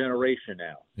different generation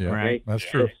now. Yeah, okay? right. That's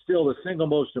true. So still, the single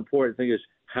most important thing is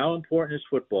how important is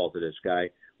football to this guy?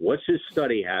 What's his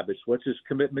study habits? What's his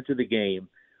commitment to the game?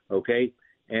 Okay,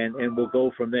 and we'll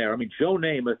go from there. I mean, Joe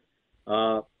Namath.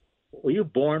 Were you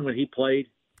born when he played?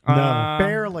 No,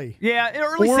 barely. Yeah,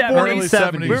 early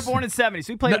 70s. We were born in 70s.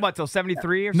 So we played about till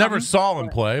 73 or something? Never saw him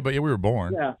play, but yeah, we were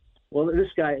born. Yeah. Well, this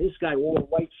guy wore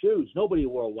white shoes. Nobody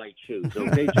wore white shoes,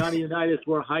 okay? Johnny Unitas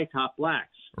wore high-top blacks.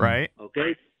 Right.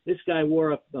 Okay? This guy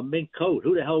wore a mink coat.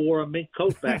 Who the hell wore a mink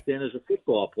coat back then as a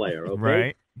football player, okay?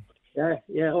 Right.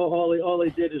 Yeah, all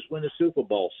they did is win the Super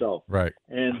Bowl. So right,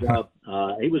 and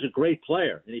he was a great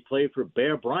player, and he played for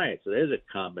Bear Bryant. So there's a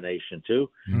combination too.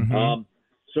 Mm-hmm.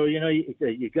 So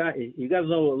you got to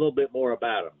know a little bit more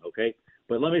about him, okay?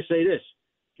 But let me say this: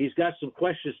 he's got some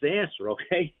questions to answer,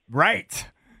 okay? Right.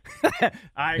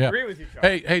 I agree with you,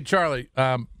 Charlie. Hey, Charlie.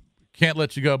 Can't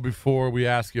let you go before we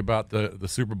ask you about the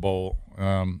Super Bowl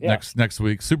next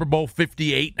week. Super Bowl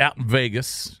 58 out in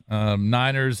Vegas.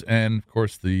 Niners and of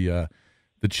course the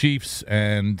Chiefs,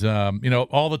 and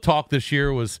all the talk this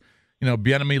year was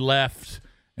Bieniemy left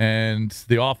and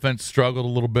the offense struggled a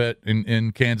little bit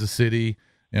in Kansas City.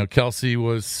 Kelsey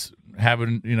was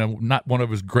having not one of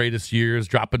his greatest years,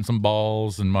 dropping some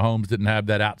balls, and Mahomes didn't have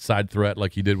that outside threat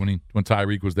like he did when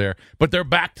Tyreek was there. But they're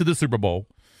back to the Super Bowl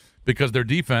because their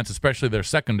defense, especially their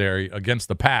secondary against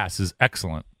the pass, is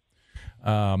excellent.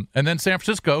 And then San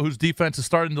Francisco, whose defense is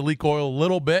starting to leak oil a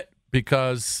little bit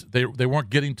because they weren't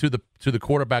getting to the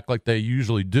quarterback like they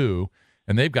usually do,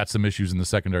 and they've got some issues in the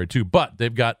secondary too. But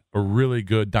they've got a really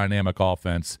good dynamic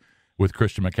offense with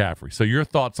Christian McCaffrey. So your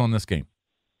thoughts on this game?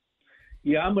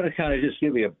 Yeah, I'm going to kind of just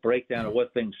give you a breakdown of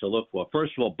what things to look for.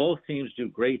 First of all, both teams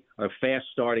are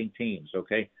fast-starting teams,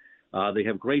 okay? They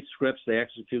have great scripts. They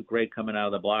execute great coming out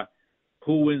of the block.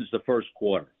 Who wins the first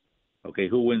quarter? Okay,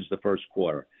 who wins the first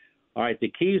quarter? All right,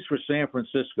 the keys for San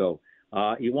Francisco,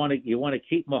 you want to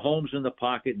keep Mahomes in the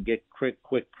pocket and get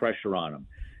quick pressure on him.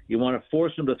 You want to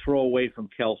force him to throw away from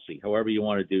Kelsey, however you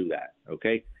want to do that,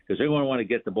 okay? Because they want to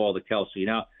get the ball to Kelsey.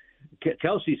 Now,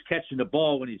 Kelsey's catching the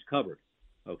ball when he's covered.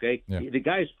 Okay, The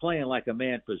guy's playing like a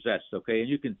man possessed. Okay, and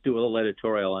you can do a little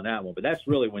editorial on that one, but that's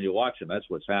really when you watch him. That's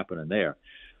what's happening there.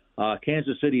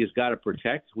 Kansas City has got to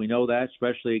protect. We know that,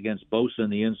 especially against Bosa in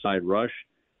the inside rush,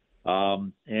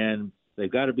 and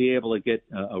they've got to be able to get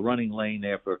a running lane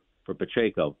there for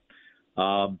Pacheco.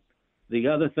 The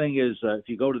other thing is, if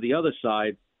you go to the other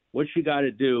side, what you got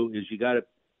to do is you got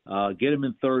to get him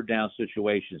in third down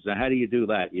situations. Now, how do you do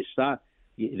that? You stop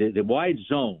the wide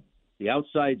zone. The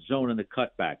outside zone and the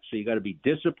cutback. So you got to be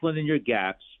disciplined in your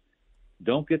gaps.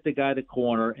 Don't get the guy to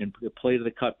corner and play to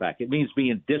the cutback. It means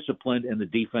being disciplined in the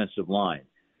defensive line.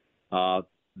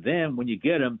 Then when you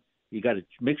get him, you got to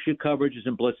mix your coverages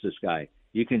and blitz this guy.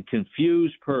 You can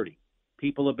confuse Purdy.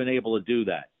 People have been able to do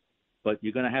that. But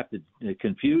you're going to have to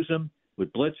confuse them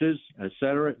with blitzes, et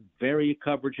cetera, vary your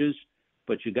coverages,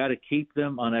 but you got to keep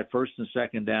them on that first and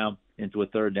second down into a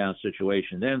third down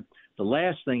situation. Then the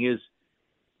last thing is,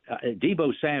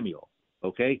 Deebo Samuel,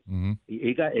 okay? Mm-hmm.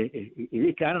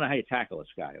 I don't know how you tackle this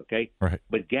guy, okay? Right.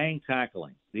 But gang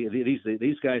tackling.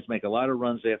 These guys make a lot of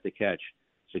runs they have to catch.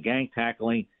 So gang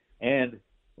tackling. And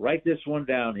write this one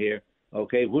down here,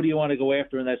 okay? Who do you want to go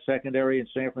after in that secondary in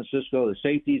San Francisco? The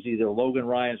safeties, either Logan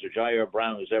Ryans or Jair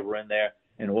Brown, who's ever in there,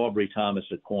 and Aubrey Thomas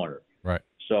at corner. Right.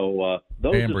 So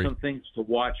those are some things to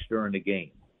watch during the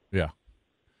game. Yeah.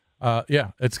 I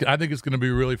think it's going to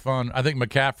be really fun. I think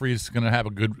McCaffrey's going to have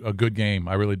a good game.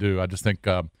 I really do. I just think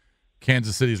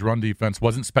Kansas City's run defense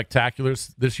wasn't spectacular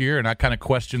this year, and I kind of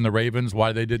question the Ravens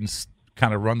why they didn't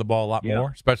kind of run the ball a lot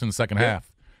more, especially in the second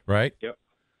half. Right? Yep.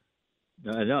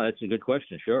 No, that's a good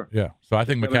question. Sure. Yeah. So I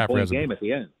think McCaffrey has a game at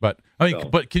the end. But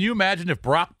but can you imagine if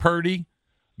Brock Purdy,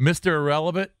 Mr.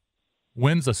 Irrelevant,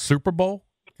 wins a Super Bowl?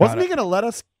 Wasn't he going to let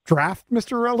us draft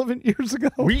Mr. Irrelevant years ago?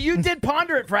 You did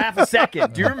ponder it for half a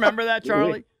second. Do you remember that,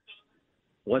 Charlie?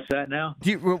 What's that now?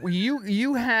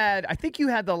 You had, I think you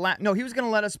had the last. No, he was going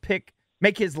to let us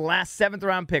make his last 7th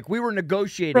round pick. We were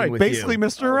negotiating with basically you.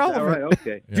 Mr. Irrelevant. Right,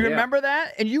 okay. Do you remember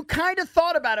that? And you kind of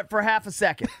thought about it for half a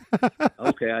second.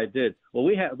 Okay, I did. Well,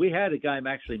 we had a guy,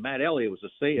 actually, Matt Elliott was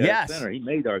a center. He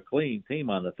made our clean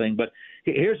team on the thing. But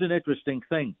here's an interesting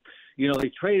thing.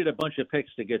 They traded a bunch of picks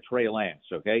to get Trey Lance,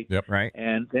 okay? Yep. Right.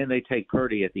 And then they take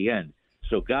Purdy at the end.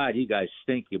 So, God, you guys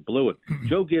stink. You blew it.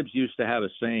 Joe Gibbs used to have a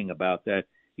saying about that.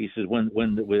 He says, when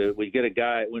we get a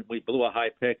guy, when we blew a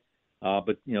high pick,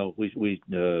 but, we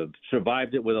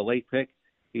survived it with a late pick,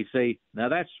 he'd say, now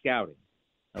that's scouting,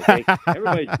 okay?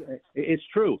 It's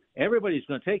true. Everybody's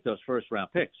going to take those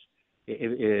first-round picks.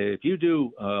 If you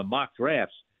do mock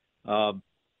drafts,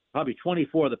 probably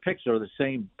 24 of the picks are the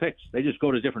same picks. They just go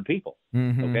to different people,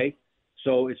 okay?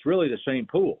 So it's really the same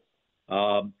pool.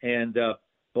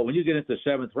 But when you get into the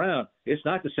 7th round, it's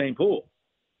not the same pool,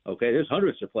 okay? There's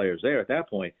hundreds of players there at that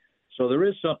point. So there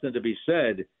is something to be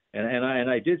said, and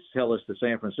I did tell this to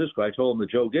San Francisco. I told them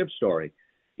the Joe Gibbs story.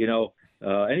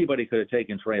 Anybody could have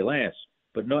taken Trey Lance,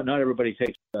 but not everybody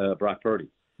takes Brock Purdy.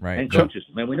 Right. And coaches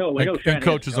them. And we know and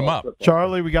coaches them up.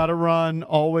 Charlie, we got to run.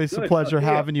 Always a pleasure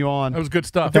having you on. That was good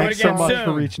stuff. Thanks so much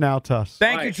for reaching out to us.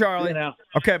 Thank you, Charlie.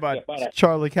 Okay, bud. Yeah, bye.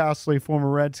 Charlie Casserly,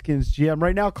 former Redskins GM.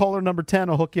 Right now, caller number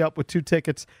 10 will hook you up with 2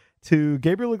 tickets to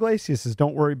Gabriel Iglesias'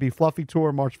 Don't Worry Be Fluffy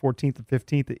Tour, March 14th and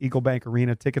 15th at Eagle Bank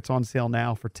Arena. Tickets on sale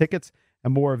now. For tickets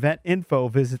and more event info,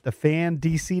 visit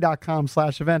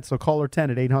thefandc.com/events. So call or 10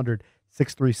 at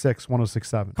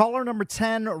 800-636-1067. Caller number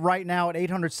 10 right now at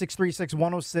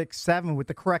 800-636-1067 with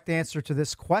the correct answer to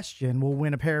this question will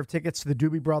win a pair of tickets to the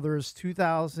Doobie Brothers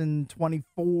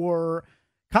 2024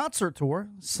 concert tour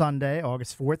Sunday,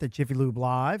 August 4th at Jiffy Lube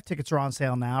Live. Tickets are on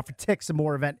sale now. For tickets and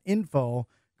more event info,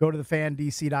 go to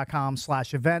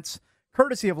thefandc.com/events,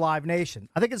 courtesy of Live Nation.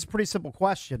 I think it's a pretty simple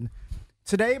question.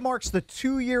 Today marks the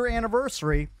 2-year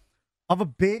anniversary of a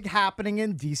big happening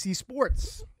in DC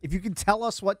sports. If you can tell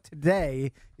us what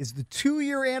today is the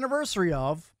 2-year anniversary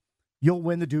of, you'll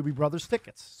win the Doobie Brothers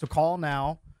tickets. So call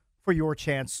now for your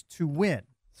chance to win.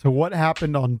 So what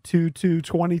happened on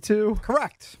 2/2/22?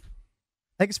 Correct.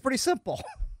 I think it's pretty simple.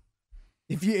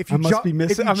 If you I must be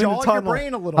missing. I'm in a jog tunnel. your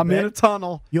brain a little I'm bit, in a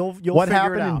tunnel. You'll what figure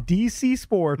happened it out. in DC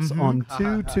sports on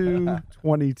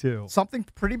 2/2/22? Something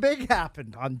pretty big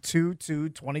happened on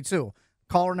 2/2/22.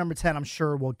 Caller number 10, I'm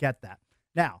sure will get that.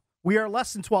 Now, we are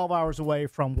less than 12 hours away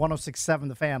from 106.7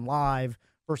 The Fan Live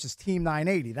versus Team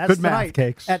 980. That's Good math, tonight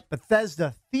Cakes. at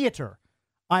Bethesda Theater.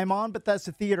 I'm on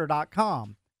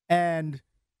BethesdaTheater.com, and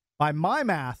by my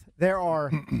math, there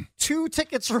are 2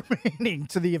 tickets remaining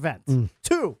to the event.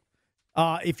 2.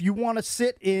 If you want to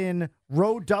sit in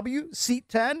row W, seat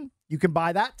 10, you can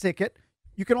buy that ticket.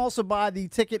 You can also buy the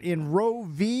ticket in row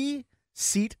V,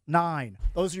 seat 9.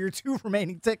 Those are your 2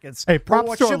 remaining tickets. Hey, for props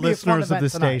what to our should be a fun listeners of event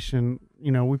this tonight. station.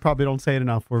 You know, we probably don't say it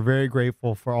enough. We're very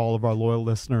grateful for all of our loyal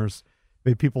listeners.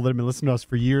 We have people that have been listening to us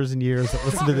for years and years that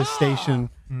listen to this station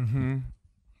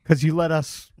because you let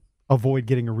us avoid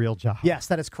getting a real job. Yes,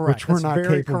 that is correct. Which we're That's not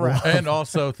very capable correct. of. And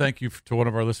also, thank you to one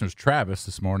of our listeners, Travis,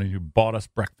 this morning, who bought us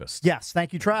breakfast. Yes,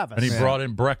 thank you, Travis. And he brought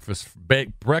in breakfast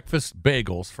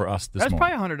bagels for us this That's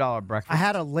morning. probably $100 breakfast. I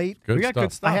had a late. Good we got stuff.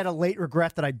 good stuff. I had a late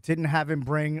regret that I didn't have him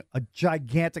bring a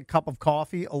gigantic cup of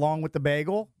coffee along with the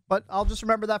bagel, but I'll just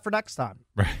remember that for next time.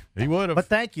 Right. He would have. But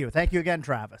thank you again,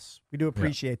 Travis. We do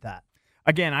appreciate that.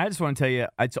 Again, I just want to tell you,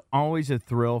 it's always a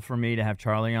thrill for me to have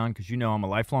Charlie on because I'm a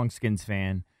lifelong Skins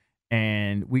fan,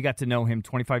 and we got to know him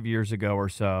 25 years ago or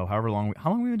so, how long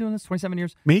have we been doing this, 27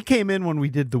 years? I mean, he came in when we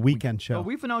did the weekend show. Well,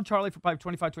 we've known Charlie for probably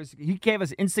 25, 26. He gave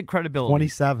us instant credibility.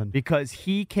 27. Because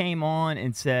he came on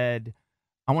and said,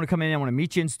 I want to come in, I want to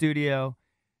meet you in studio.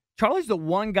 Charlie's the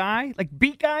one guy, like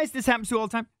beat guys, this happens to all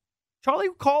the time. Charlie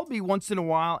called me once in a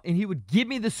while, and he would give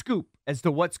me the scoop as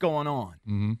to what's going on.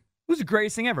 Mm-hmm. It was the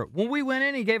greatest thing ever. When we went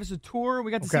in, he gave us a tour.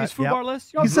 We got to see his food yep. bar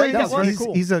list. You know how great that was?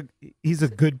 He's a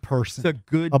good person. He's a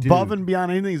good Above dude. and beyond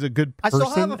anything, he's a good I person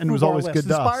still have a and was food bar always list good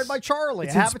to inspired us. by Charlie.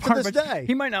 It's I have it to inspired this by- day.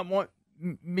 He might not want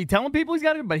me telling people he's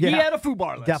got it, but he Yeah. had a food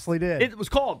bar list. Definitely did. It was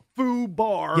called Food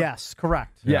Bar. Yes,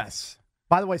 correct. Yes.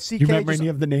 By the way, CK Do you remember just, any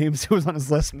of the names who was on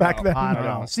his list back then? I don't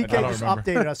know. CK just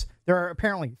updated us. There are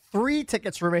apparently 3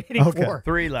 tickets remaining Okay. for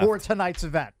 3 left. for tonight's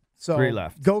event. So 3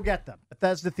 left. Go get them.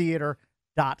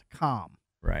 BethesdaTheater.com.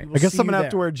 Right. We'll I guess see I'm you going to have to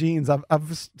there. wear jeans.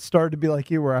 I've started to be like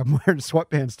you where I'm wearing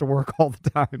sweatpants to work all the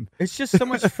time. It's just so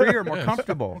much freer, more Yeah,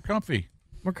 comfortable. More comfy.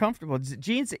 More comfortable.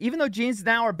 Jeans, even though jeans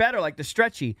now are better, like the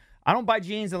stretchy, I don't buy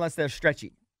jeans unless they're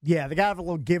stretchy. Yeah, they got to have a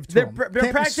little give to They're, them. they're Can't be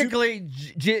super- practically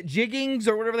jiggings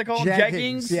or whatever they call them.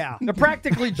 Jeggings, Jeggings. yeah. They're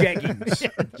practically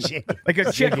jeggings. Like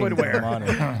a chick would wear.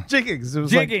 Jiggings. It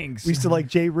was Jiggings. Like, we used to like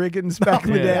Jay Riggins back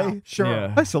in the Yeah. day. Sure.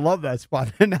 Yeah. I used to love that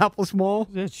spot in Annapolis Mall.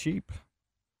 It's cheap.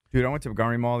 Dude, I went to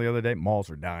Montgomery Mall the other day. Malls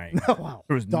were dying. Wow.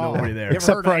 There was Dog. nobody there. You ever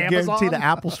Except heard for of I guarantee Amazon? the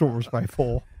Apple store was by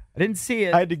full. I didn't see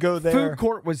it. I had to go there. Food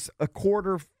court was a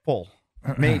quarter full.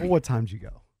 Maybe. What time did you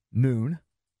go? Noon.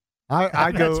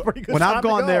 I That's go pretty good when time I've to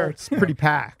gone go. there. It's pretty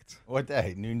packed. What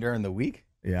day? Noon during the week?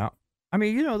 Yeah. I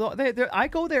mean, I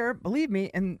go there, believe me,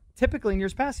 and typically in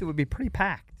years past it would be pretty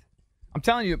packed. I'm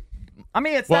telling you. I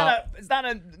mean, it's not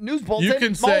a news bulletin. You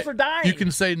can Malls say are dying. you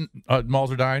can say malls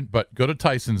are dying, but go to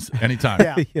Tyson's anytime.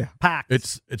 Yeah. Packed.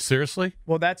 It's seriously.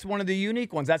 Well, that's one of the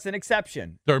unique ones. That's an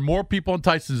exception. There are more people in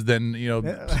Tyson's than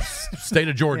state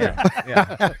of Georgia.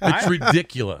 Yeah. It's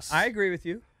ridiculous. I agree with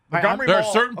you. There Montgomery are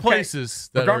Mall- certain okay, places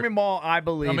that Montgomery are. Mall, I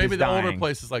believe, Maybe is the dying. older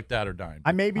places like that are dying.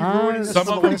 I may be ruining this Some for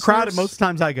of the them listeners, crowded most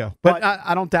times I go, but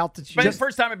I don't doubt that you. But it's the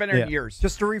first time I've been there in years.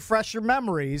 Just to refresh your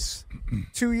memories,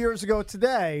 2 years ago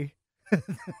today,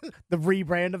 the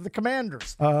rebrand of the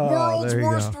Commanders. World's there you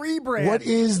worst go. rebrand. What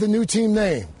is the new team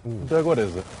name? Doug, what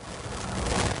is it?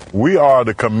 We are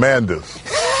the Commanders.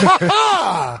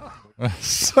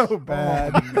 so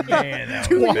bad. Man, that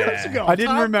 2 was years bad. ago. I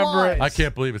didn't Time remember it. flies. I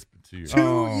can't believe it's been 2 years.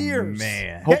 2 years.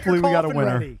 man. Get Hopefully your we got a coffin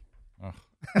winner. ready.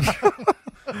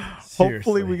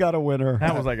 Hopefully we got a winner.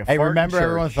 That was like a Hey, fart in remember church.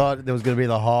 everyone thought it was going to be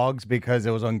the Hogs because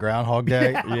it was on Groundhog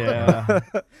Day? Yeah.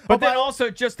 But then also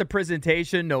just the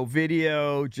presentation, no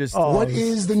video, just What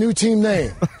is the new team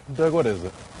name? Doug, what is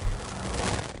it?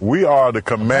 We are the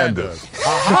Commanders.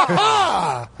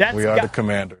 That's We are got- the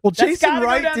Commanders. Well, That's Jason gotta go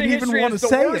Wright down in didn't even history want to as the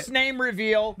say worst it. name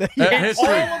reveal in History.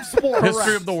 all of sports.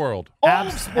 History of the world. All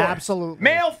of sports. Absolutely.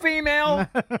 Male, female,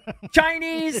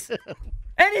 Chinese,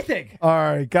 anything. All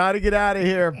right, got to get out of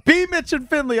here. B. Mitch and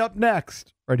Finley up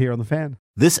next, right here on The Fan.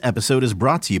 This episode is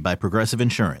brought to you by Progressive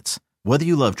Insurance. Whether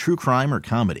you love true crime or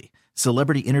comedy,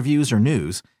 celebrity interviews or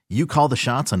news, you call the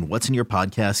shots on what's in your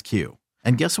podcast queue.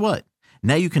 And guess what?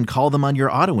 Now you can call them on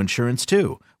your auto insurance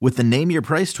too with the Name Your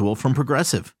Price tool from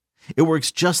Progressive. It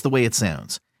works just the way it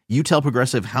sounds. You tell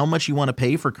Progressive how much you want to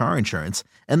pay for car insurance,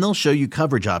 and they'll show you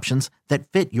coverage options that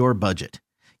fit your budget.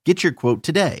 Get your quote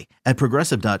today at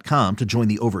Progressive.com to join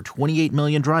the over 28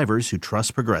 million drivers who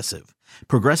trust Progressive.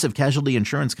 Progressive Casualty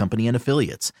Insurance Company and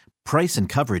Affiliates. Price and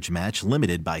coverage match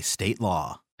limited by state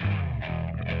law.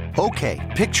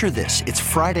 Okay, picture this. It's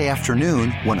Friday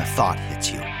afternoon when a thought hits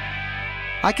you.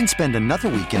 I can spend another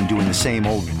weekend doing the same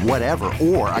old whatever,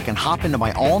 or I can hop into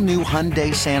my all-new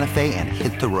Hyundai Santa Fe and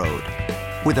hit the road.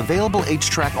 With available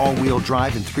H-Track all-wheel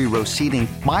drive and 3-row seating,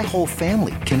 my whole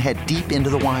family can head deep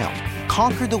into the wild.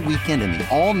 Conquer the weekend in the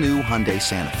all-new Hyundai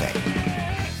Santa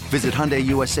Fe. Visit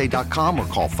HyundaiUSA.com or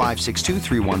call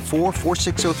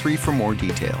 562-314-4603 for more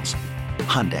details.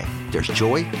 Hyundai, there's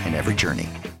joy in every journey.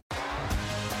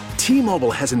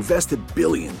 T-Mobile has invested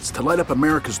billions to light up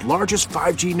America's largest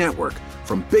 5G network,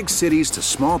 from big cities to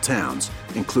small towns,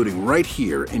 including right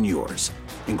here in yours.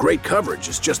 And great coverage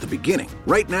is just the beginning.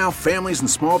 Right now, families and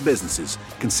small businesses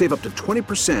can save up to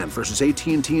 20% versus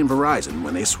AT&T and Verizon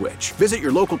when they switch. Visit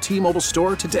your local T-Mobile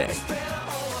store today.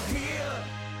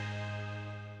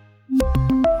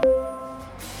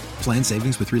 Plan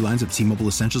savings with 3 lines of T-Mobile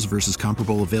Essentials versus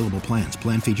comparable available plans.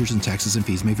 Plan features and taxes and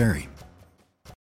fees may vary.